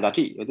và nó mang lại giá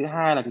trị, và thứ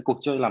hai là cái cuộc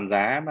chơi làm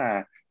giá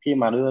mà khi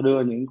mà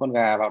đưa những con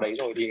gà vào đấy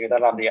rồi thì người ta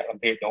làm gì ạ, làm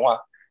thịt, đúng không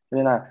ạ?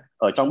 Nên là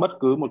ở trong bất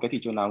cứ một cái thị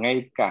trường nào,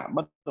 ngay cả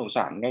bất động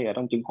sản, ngay ở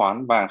trong chứng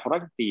khoán vàng forex,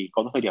 thì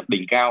có thời điểm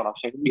đỉnh cao nó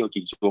sẽ điều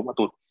chỉnh xuống và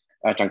tụt.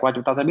 Chẳng qua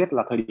chúng ta sẽ biết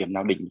là thời điểm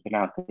nào đỉnh, thế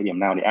nào thời điểm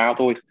nào để out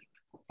thôi.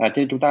 Cho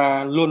nên chúng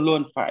ta luôn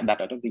luôn phải đặt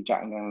ở trong tình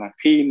trạng là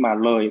khi mà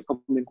lời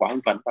không nên quá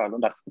hưng phấn và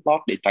luôn đặt stop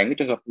loss để tránh cái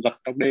trường hợp giật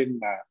trong đêm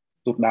mà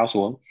tụt down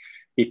xuống.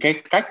 Thì cái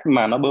cách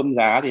mà nó bơm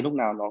giá thì lúc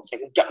nào nó sẽ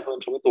chậm hơn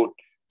so với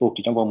tụt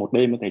thì trong vòng một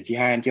đêm có thể chia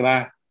 2 chia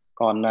 3.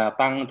 Còn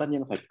tăng tất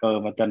nhiên phải cờ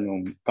và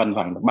cần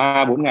khoảng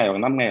 3-4 ngày hoặc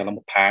 5 ngày hoặc là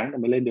một tháng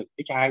mới lên được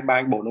x2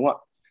 3 x4, đúng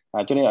không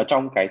ạ? Cho nên ở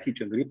trong cái thị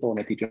trường crypto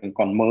này, thị trường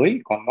còn mới,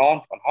 còn ngon,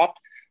 còn hot,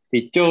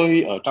 thì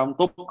chơi ở trong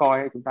top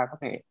coin chúng ta có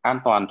thể an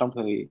toàn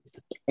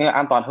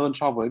an toàn hơn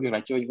so với việc là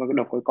chơi những cái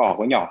độc cái cỏ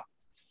có nhỏ.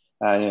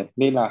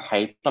 Nên là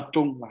hãy tập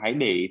trung và hãy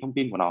để ý thông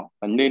tin của nó,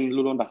 và nên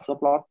luôn luôn đặt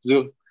stop loss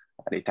dương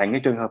để tránh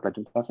cái trường hợp là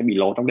chúng ta sẽ bị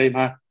lỗ trong đêm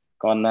ha.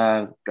 Còn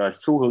cái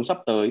xu hướng sắp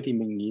tới thì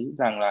mình nghĩ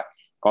rằng là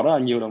có rất là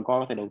nhiều đồng coin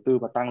có thể đầu tư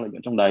và tăng lợi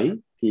nhuận trong đấy,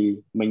 thì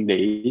mình để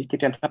ý cái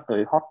trend sắp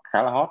tới hot,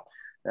 khá là hot.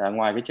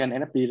 Ngoài cái trend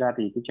NFT ra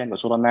thì cái trend của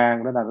Solana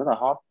cũng rất là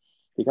hot.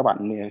 Thì các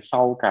bạn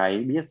sau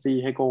cái BSC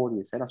Heco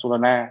thì sẽ là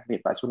Solana.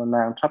 Hiện tại Solana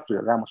sắp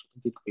sửa ra một số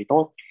thông tin cực kỳ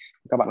tốt,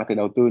 các bạn có thể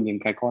đầu tư những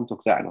cái con thuộc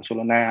dạng của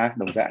Solana,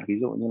 đồng dạng ví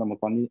dụ như là một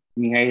con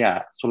ngay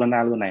ở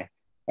Solana luôn này,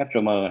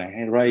 SRM này,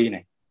 hay Ray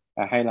này,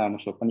 hay là một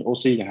số con như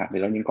OC chẳng hạn, để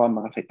là những con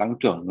mà có thể tăng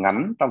trưởng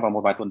ngắn trong vòng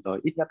một vài tuần tới,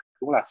 ít nhất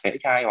cũng là sẽ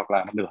x2 hoặc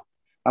là một nửa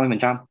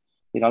 50%.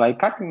 Thì nó lấy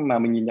cách mà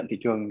mình nhìn nhận thị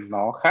trường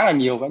nó khá là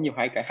nhiều, có nhiều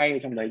cái hay ở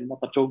trong đấy, nó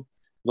tập trung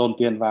dồn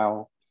tiền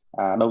vào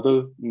đầu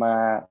tư.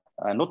 Mà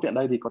nốt tiện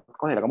đây thì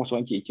có thể là có một số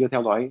anh chị chưa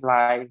theo dõi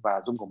live và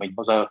Zoom của mình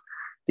bao giờ,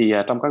 thì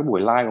trong các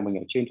buổi live của mình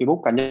ở trên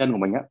Facebook cá nhân của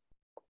mình á,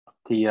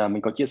 thì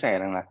mình có chia sẻ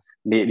rằng là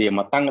để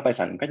mà tăng cái tài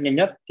sản một cách nhanh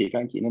nhất thì các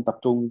anh chị nên tập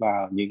trung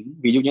vào những,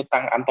 ví dụ như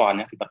tăng an toàn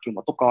nhé, thì tập trung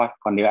vào top coin.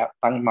 Còn nếu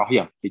tăng mạo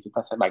hiểm thì chúng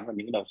ta sẽ đánh vào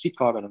những đầu shit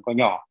coin và đồng coin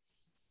nhỏ.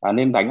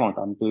 Nên đánh khoảng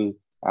tầm từ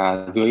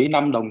dưới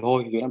 5 đồng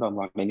thôi, dưới 5 đồng,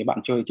 hoặc nếu bạn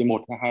chơi trên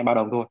 1, 2, 3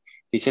 đồng thôi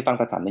thì sẽ tăng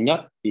tài sản nhanh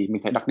nhất. Thì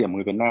mình thấy đặc điểm của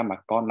người Việt Nam mà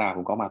con nào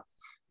cũng có mặt,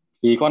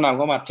 thì con nào cũng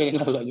có mặt cho nên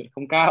là lợi nhuận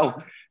không cao.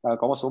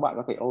 Có một số bạn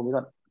có thể ôm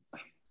với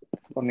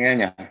con nghe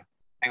nhỉ,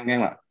 anh nghe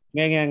không ạ?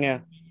 Nghe.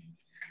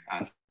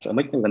 Sợ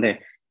mic vấn đề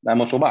là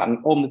một số bạn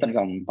ôm đến tận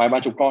khoảng vài ba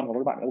chục con, có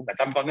các bạn ôm cả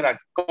trăm con, nghĩa là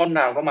con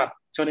nào có mặt.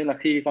 Cho nên là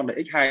khi con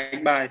đấy x2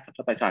 x3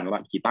 cho tài sản của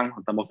bạn chỉ tăng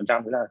khoảng tầm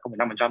 1%, tức là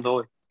 0,5%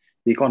 thôi,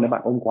 vì con đấy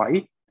bạn ôm quá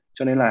ít.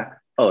 Cho nên là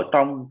ở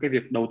trong cái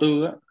việc đầu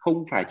tư á,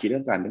 không phải chỉ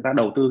đơn giản chúng ta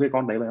đầu tư cái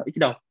con đấy và nó ít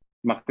đâu,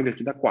 mà cái việc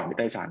chúng ta quản lý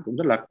tài sản cũng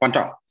rất là quan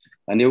trọng.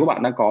 Nếu các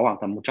bạn đang có khoảng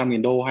tầm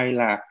 100.000 đô hay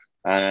là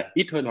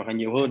ít hơn hoặc là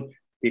nhiều hơn,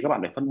 thì các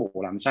bạn phải phân bổ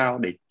làm sao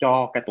để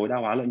cho cái tối đa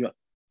hóa lợi nhuận,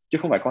 chứ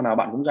không phải con nào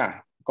bạn cũng giải.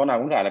 Con nào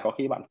cũng giải là có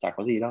khi bạn chả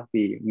có gì đâu.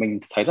 Vì mình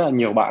thấy rất là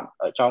nhiều bạn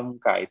ở trong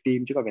cái team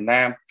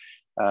TradecoinVietNam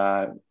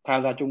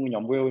tham gia chung với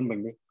nhóm Will bên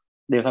mình đi,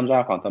 đều tham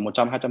gia khoảng tầm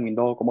 100-200 nghìn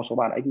đô. Có một số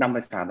bạn x5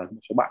 tài sản, và một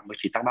số bạn mới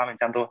chỉ tăng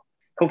 30% thôi.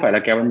 Không phải là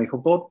kèo bên mình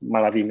không tốt, mà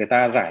là vì người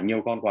ta giải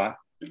nhiều con quá,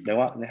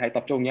 đúng không? Nên hãy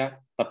tập trung nhá,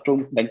 tập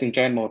trung đánh từng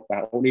trend một và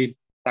all in.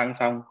 Tăng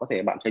xong có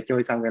thể bạn sẽ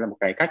chơi xong, đây là một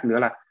cái cách nữa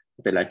là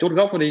có thể là chốt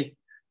gốc đi,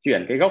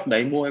 chuyển cái gốc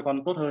đấy mua cái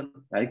con tốt hơn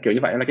đấy, kiểu như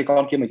vậy là cái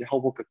con kia mình sẽ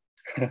hold vô cực.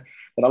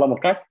 Đó là một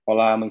cách. Hoặc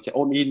là mình sẽ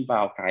all in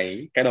vào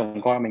cái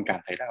đồng coin mình cảm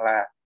thấy rằng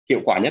là hiệu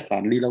quả nhất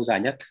và đi lâu dài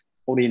nhất,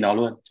 all in nó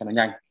luôn cho nó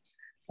nhanh.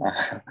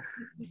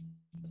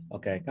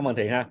 Ok, cảm ơn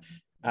Thiện ha.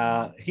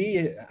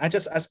 I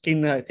just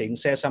asking Thiện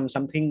share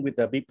something with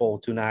the people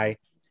tonight.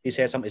 He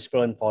share some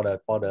experience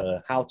for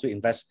the how to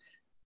invest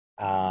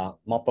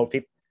more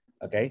profit.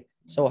 Okay,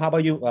 so how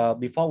about you?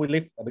 Before we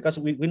leave, because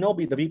we know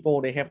the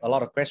people they have a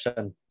lot of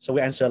questions, so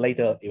we answer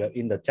later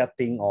in the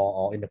chatting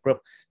or in the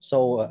group.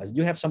 So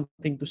you have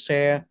something to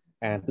share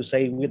and to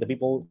say with the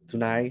people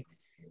tonight?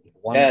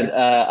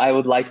 I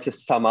would like to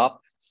sum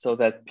up so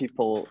that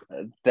people,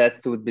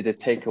 that would be the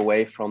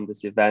takeaway from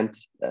this event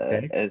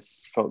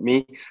as for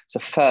me. So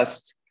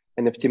first,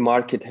 NFT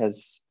market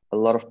has a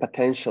lot of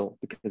potential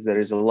because there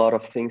is a lot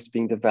of things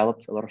being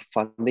developed, a lot of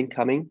funding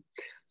coming.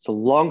 So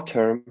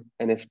long-term,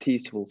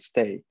 NFTs will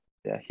stay.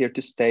 They're here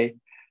to stay.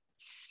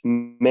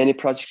 Many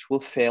projects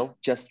will fail,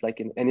 just like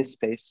in any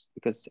space,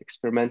 because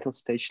experimental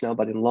stage now,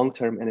 but in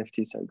long-term,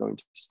 NFTs are going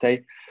to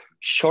stay.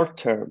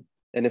 Short-term,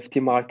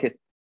 NFT market,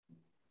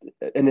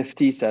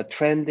 NFTs are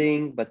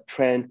trending, but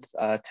trends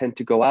tend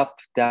to go up,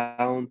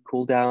 down,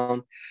 cool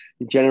down.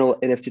 In general,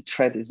 NFT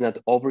trend is not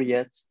over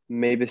yet.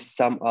 Maybe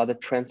some other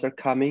trends are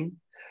coming,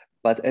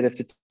 but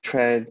NFT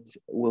trend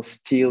will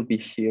still be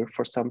here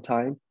for some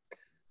time.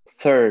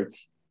 Third,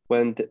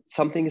 when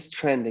something is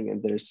trending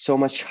and there's so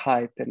much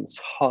hype and it's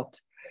hot,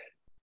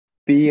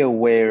 be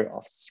aware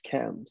of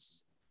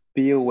scams.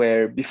 Be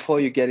aware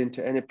before you get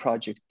into any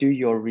project, do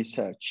your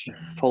research,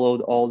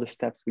 follow all the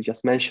steps we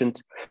just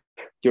mentioned.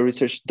 Your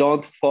research,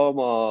 don't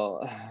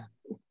FOMO.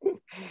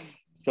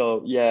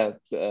 So yeah,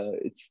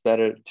 it's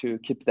better to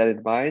keep that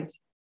in mind.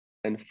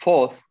 And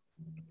fourth,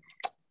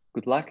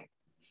 good luck.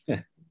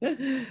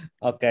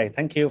 Ok,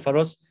 thank you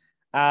Farus.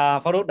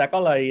 Farus đã có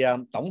lời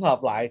tổng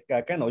hợp lại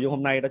cái nội dung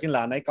hôm nay, đó chính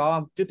là nãy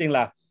có trước tiên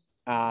là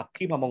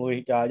khi mà mọi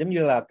người giống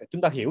như là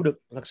chúng ta hiểu được,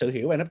 thật sự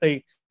hiểu về NFT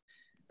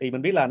thì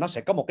mình biết là nó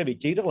sẽ có một cái vị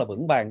trí rất là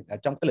vững vàng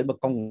trong cái lĩnh vực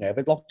công nghệ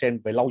với blockchain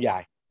về lâu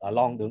dài,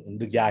 long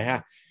đường dài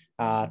ha.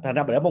 Thành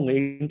ra để mọi người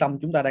yên tâm,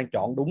 chúng ta đang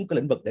chọn đúng cái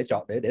lĩnh vực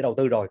để đầu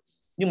tư rồi.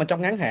 Nhưng mà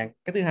trong ngắn hạn,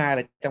 cái thứ hai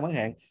là trong ngắn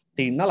hạn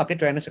thì nó là cái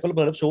trend, nó sẽ có lớp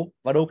lên lớp xuống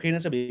và đôi khi nó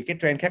sẽ bị cái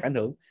trend khác ảnh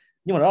hưởng.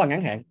 Nhưng mà đó là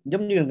ngắn hạn,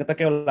 giống như người ta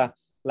kêu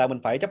là mình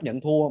phải chấp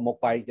nhận thua một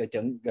vài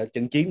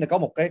trận chiến để có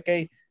một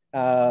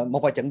một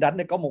vài trận đánh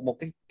để có một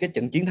cái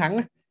trận chiến thắng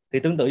á. Thì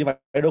tương tự như vậy,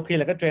 đôi khi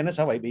là cái trend nó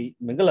sẽ bị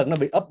những cái lần nó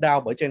bị up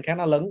down bởi trend khác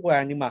nó lớn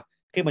qua, nhưng mà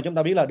khi mà chúng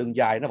ta biết là đường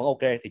dài nó vẫn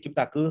ok thì chúng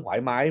ta cứ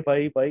thoải mái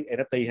với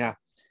NFT ha.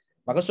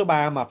 Và cái số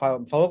 3 mà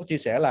Phó chia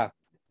sẻ là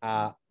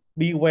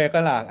beware,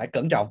 cái là hãy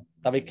cẩn trọng,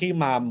 tại vì khi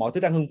mà mọi thứ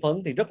đang hưng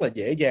phấn thì rất là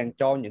dễ dàng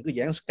cho những cái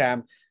dự án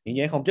scam, những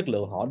dự án không chất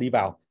lượng họ đi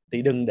vào,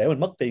 thì đừng để mình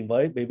mất tiền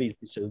vì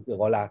sự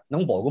gọi là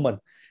nóng vội của mình.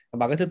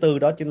 Và cái thứ tư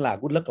đó chính là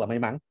good luck, là may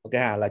mắn. Ok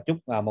ha, là chúc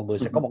mọi người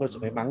sẽ có một cái sự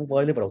may mắn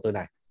với lĩnh vực đầu tư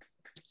này.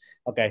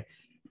 Ok.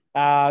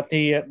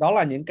 Thì đó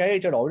là những cái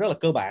trao đổi rất là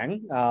cơ bản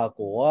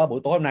của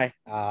buổi tối hôm nay.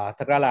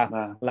 Thật ra là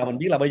mình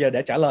biết là bây giờ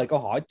để trả lời câu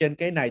hỏi trên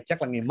cái này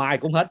chắc là ngày mai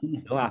cũng hết,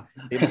 đúng không ạ?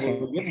 Thì mọi người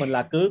giúp mình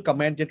là cứ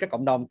comment trên các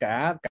cộng đồng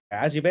cả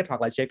GSF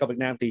hoặc là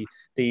TradecoinVietNam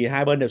thì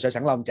hai bên đều sẽ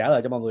sẵn lòng trả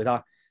lời cho mọi người thôi.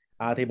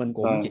 Thì mình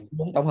cũng chỉ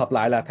muốn tổng hợp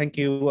lại là thank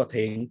you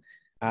Thiện,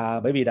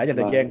 bởi vì đã dành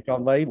thời gian cho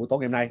với buổi tối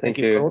ngày hôm nay. Thank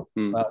you.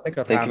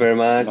 Thank you very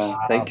much.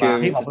 Thank và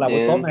you, hy Mr. vọng là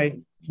buổi tối nay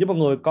giúp mọi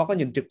người có cái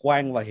nhìn trực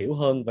quan và hiểu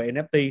hơn về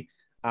NFT,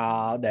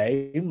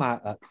 để mà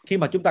khi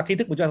mà chúng ta kiến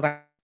thức của chúng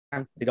ta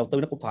tăng thì đầu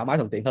tư nó cũng thoải mái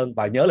thuận tiện hơn.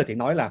 Và nhớ là Thiện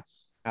nói là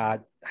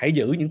hãy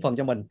giữ những phần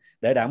cho mình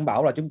để đảm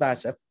bảo là chúng ta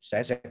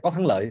sẽ có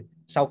thắng lợi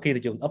sau khi thị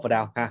trường up và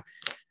down ha.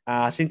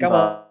 Xin cảm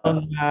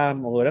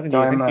ơn mọi người rất là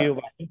nhiều. Thank you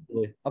và chúc mọi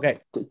người. Ok.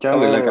 Cho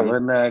gửi lời cảm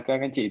ơn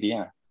các anh chị tí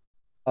hả?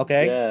 Ok.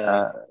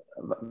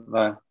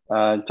 Vâng.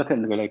 Cho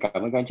Thiện gửi lời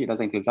cảm ơn các anh chị đã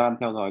dành thời gian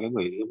theo dõi cái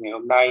buổi ngày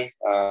hôm nay,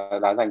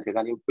 đã dành thời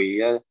gian yêu quý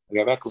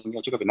GSF cũng như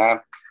Chúc Việt Nam.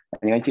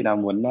 Những anh chị nào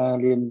muốn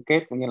liên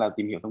kết cũng như là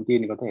tìm hiểu thông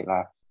tin thì có thể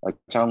là ở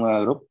trong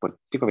group của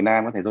Chúc Việt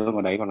Nam có thể join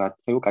vào đấy, hoặc là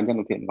Facebook cá nhân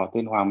của Thiện vào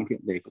tên Hoàng Minh Thiện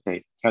để có thể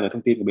theo dõi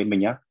thông tin của bên mình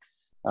nhé.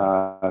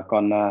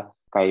 Còn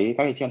các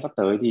cái trend sắp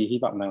tới thì hy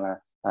vọng rằng là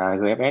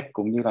GFS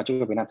cũng như là Chúc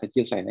Việt Nam sẽ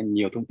chia sẻ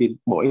nhiều thông tin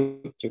bổ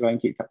ích cho các anh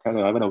chị theo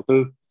dõi và đầu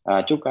tư.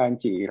 Chúc các anh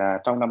chị là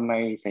trong năm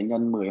nay sẽ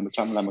nhân 10,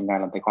 100 là 1.000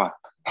 làm tài khoản.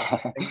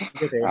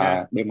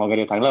 Để mọi người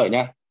đều thắng lợi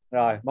nhé.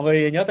 Rồi, mọi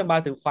người nhớ thêm 3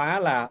 từ khóa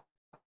là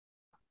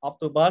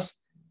Octopus,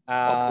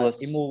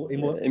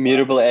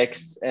 Immutable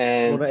X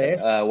and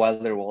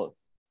Wilder World.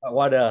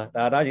 Wilder,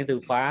 đó là những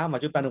từ khóa mà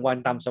chúng ta nên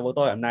quan tâm sau buổi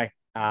tối hôm nay.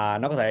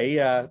 Nó có thể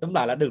túm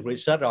lại là được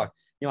research rồi,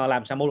 nhưng mà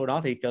làm sao mua được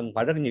nó thì cần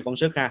phải rất nhiều công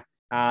sức ha.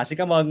 Xin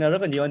cảm ơn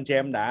rất là nhiều anh chị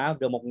em đã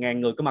gần 1.000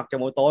 người có mặt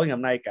trong buổi tối ngày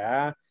hôm nay,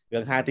 cả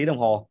gần 2 tiếng đồng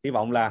hồ. Hy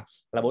vọng là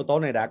buổi tối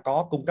này đã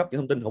có cung cấp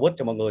những thông tin hữu ích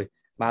cho mọi người,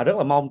 mà rất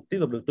là mong tiếp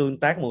tục được tương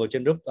tác mọi người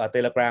trên group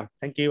Telegram.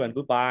 Thank you and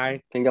goodbye.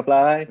 Hẹn gặp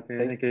lại.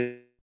 Thank you.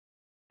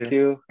 Thank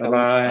you.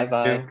 Bye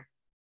Bye.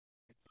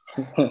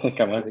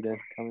 Cảm ơn.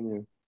 Cảm ơn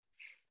nhiều.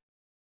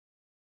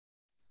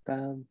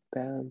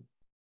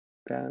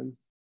 Bam.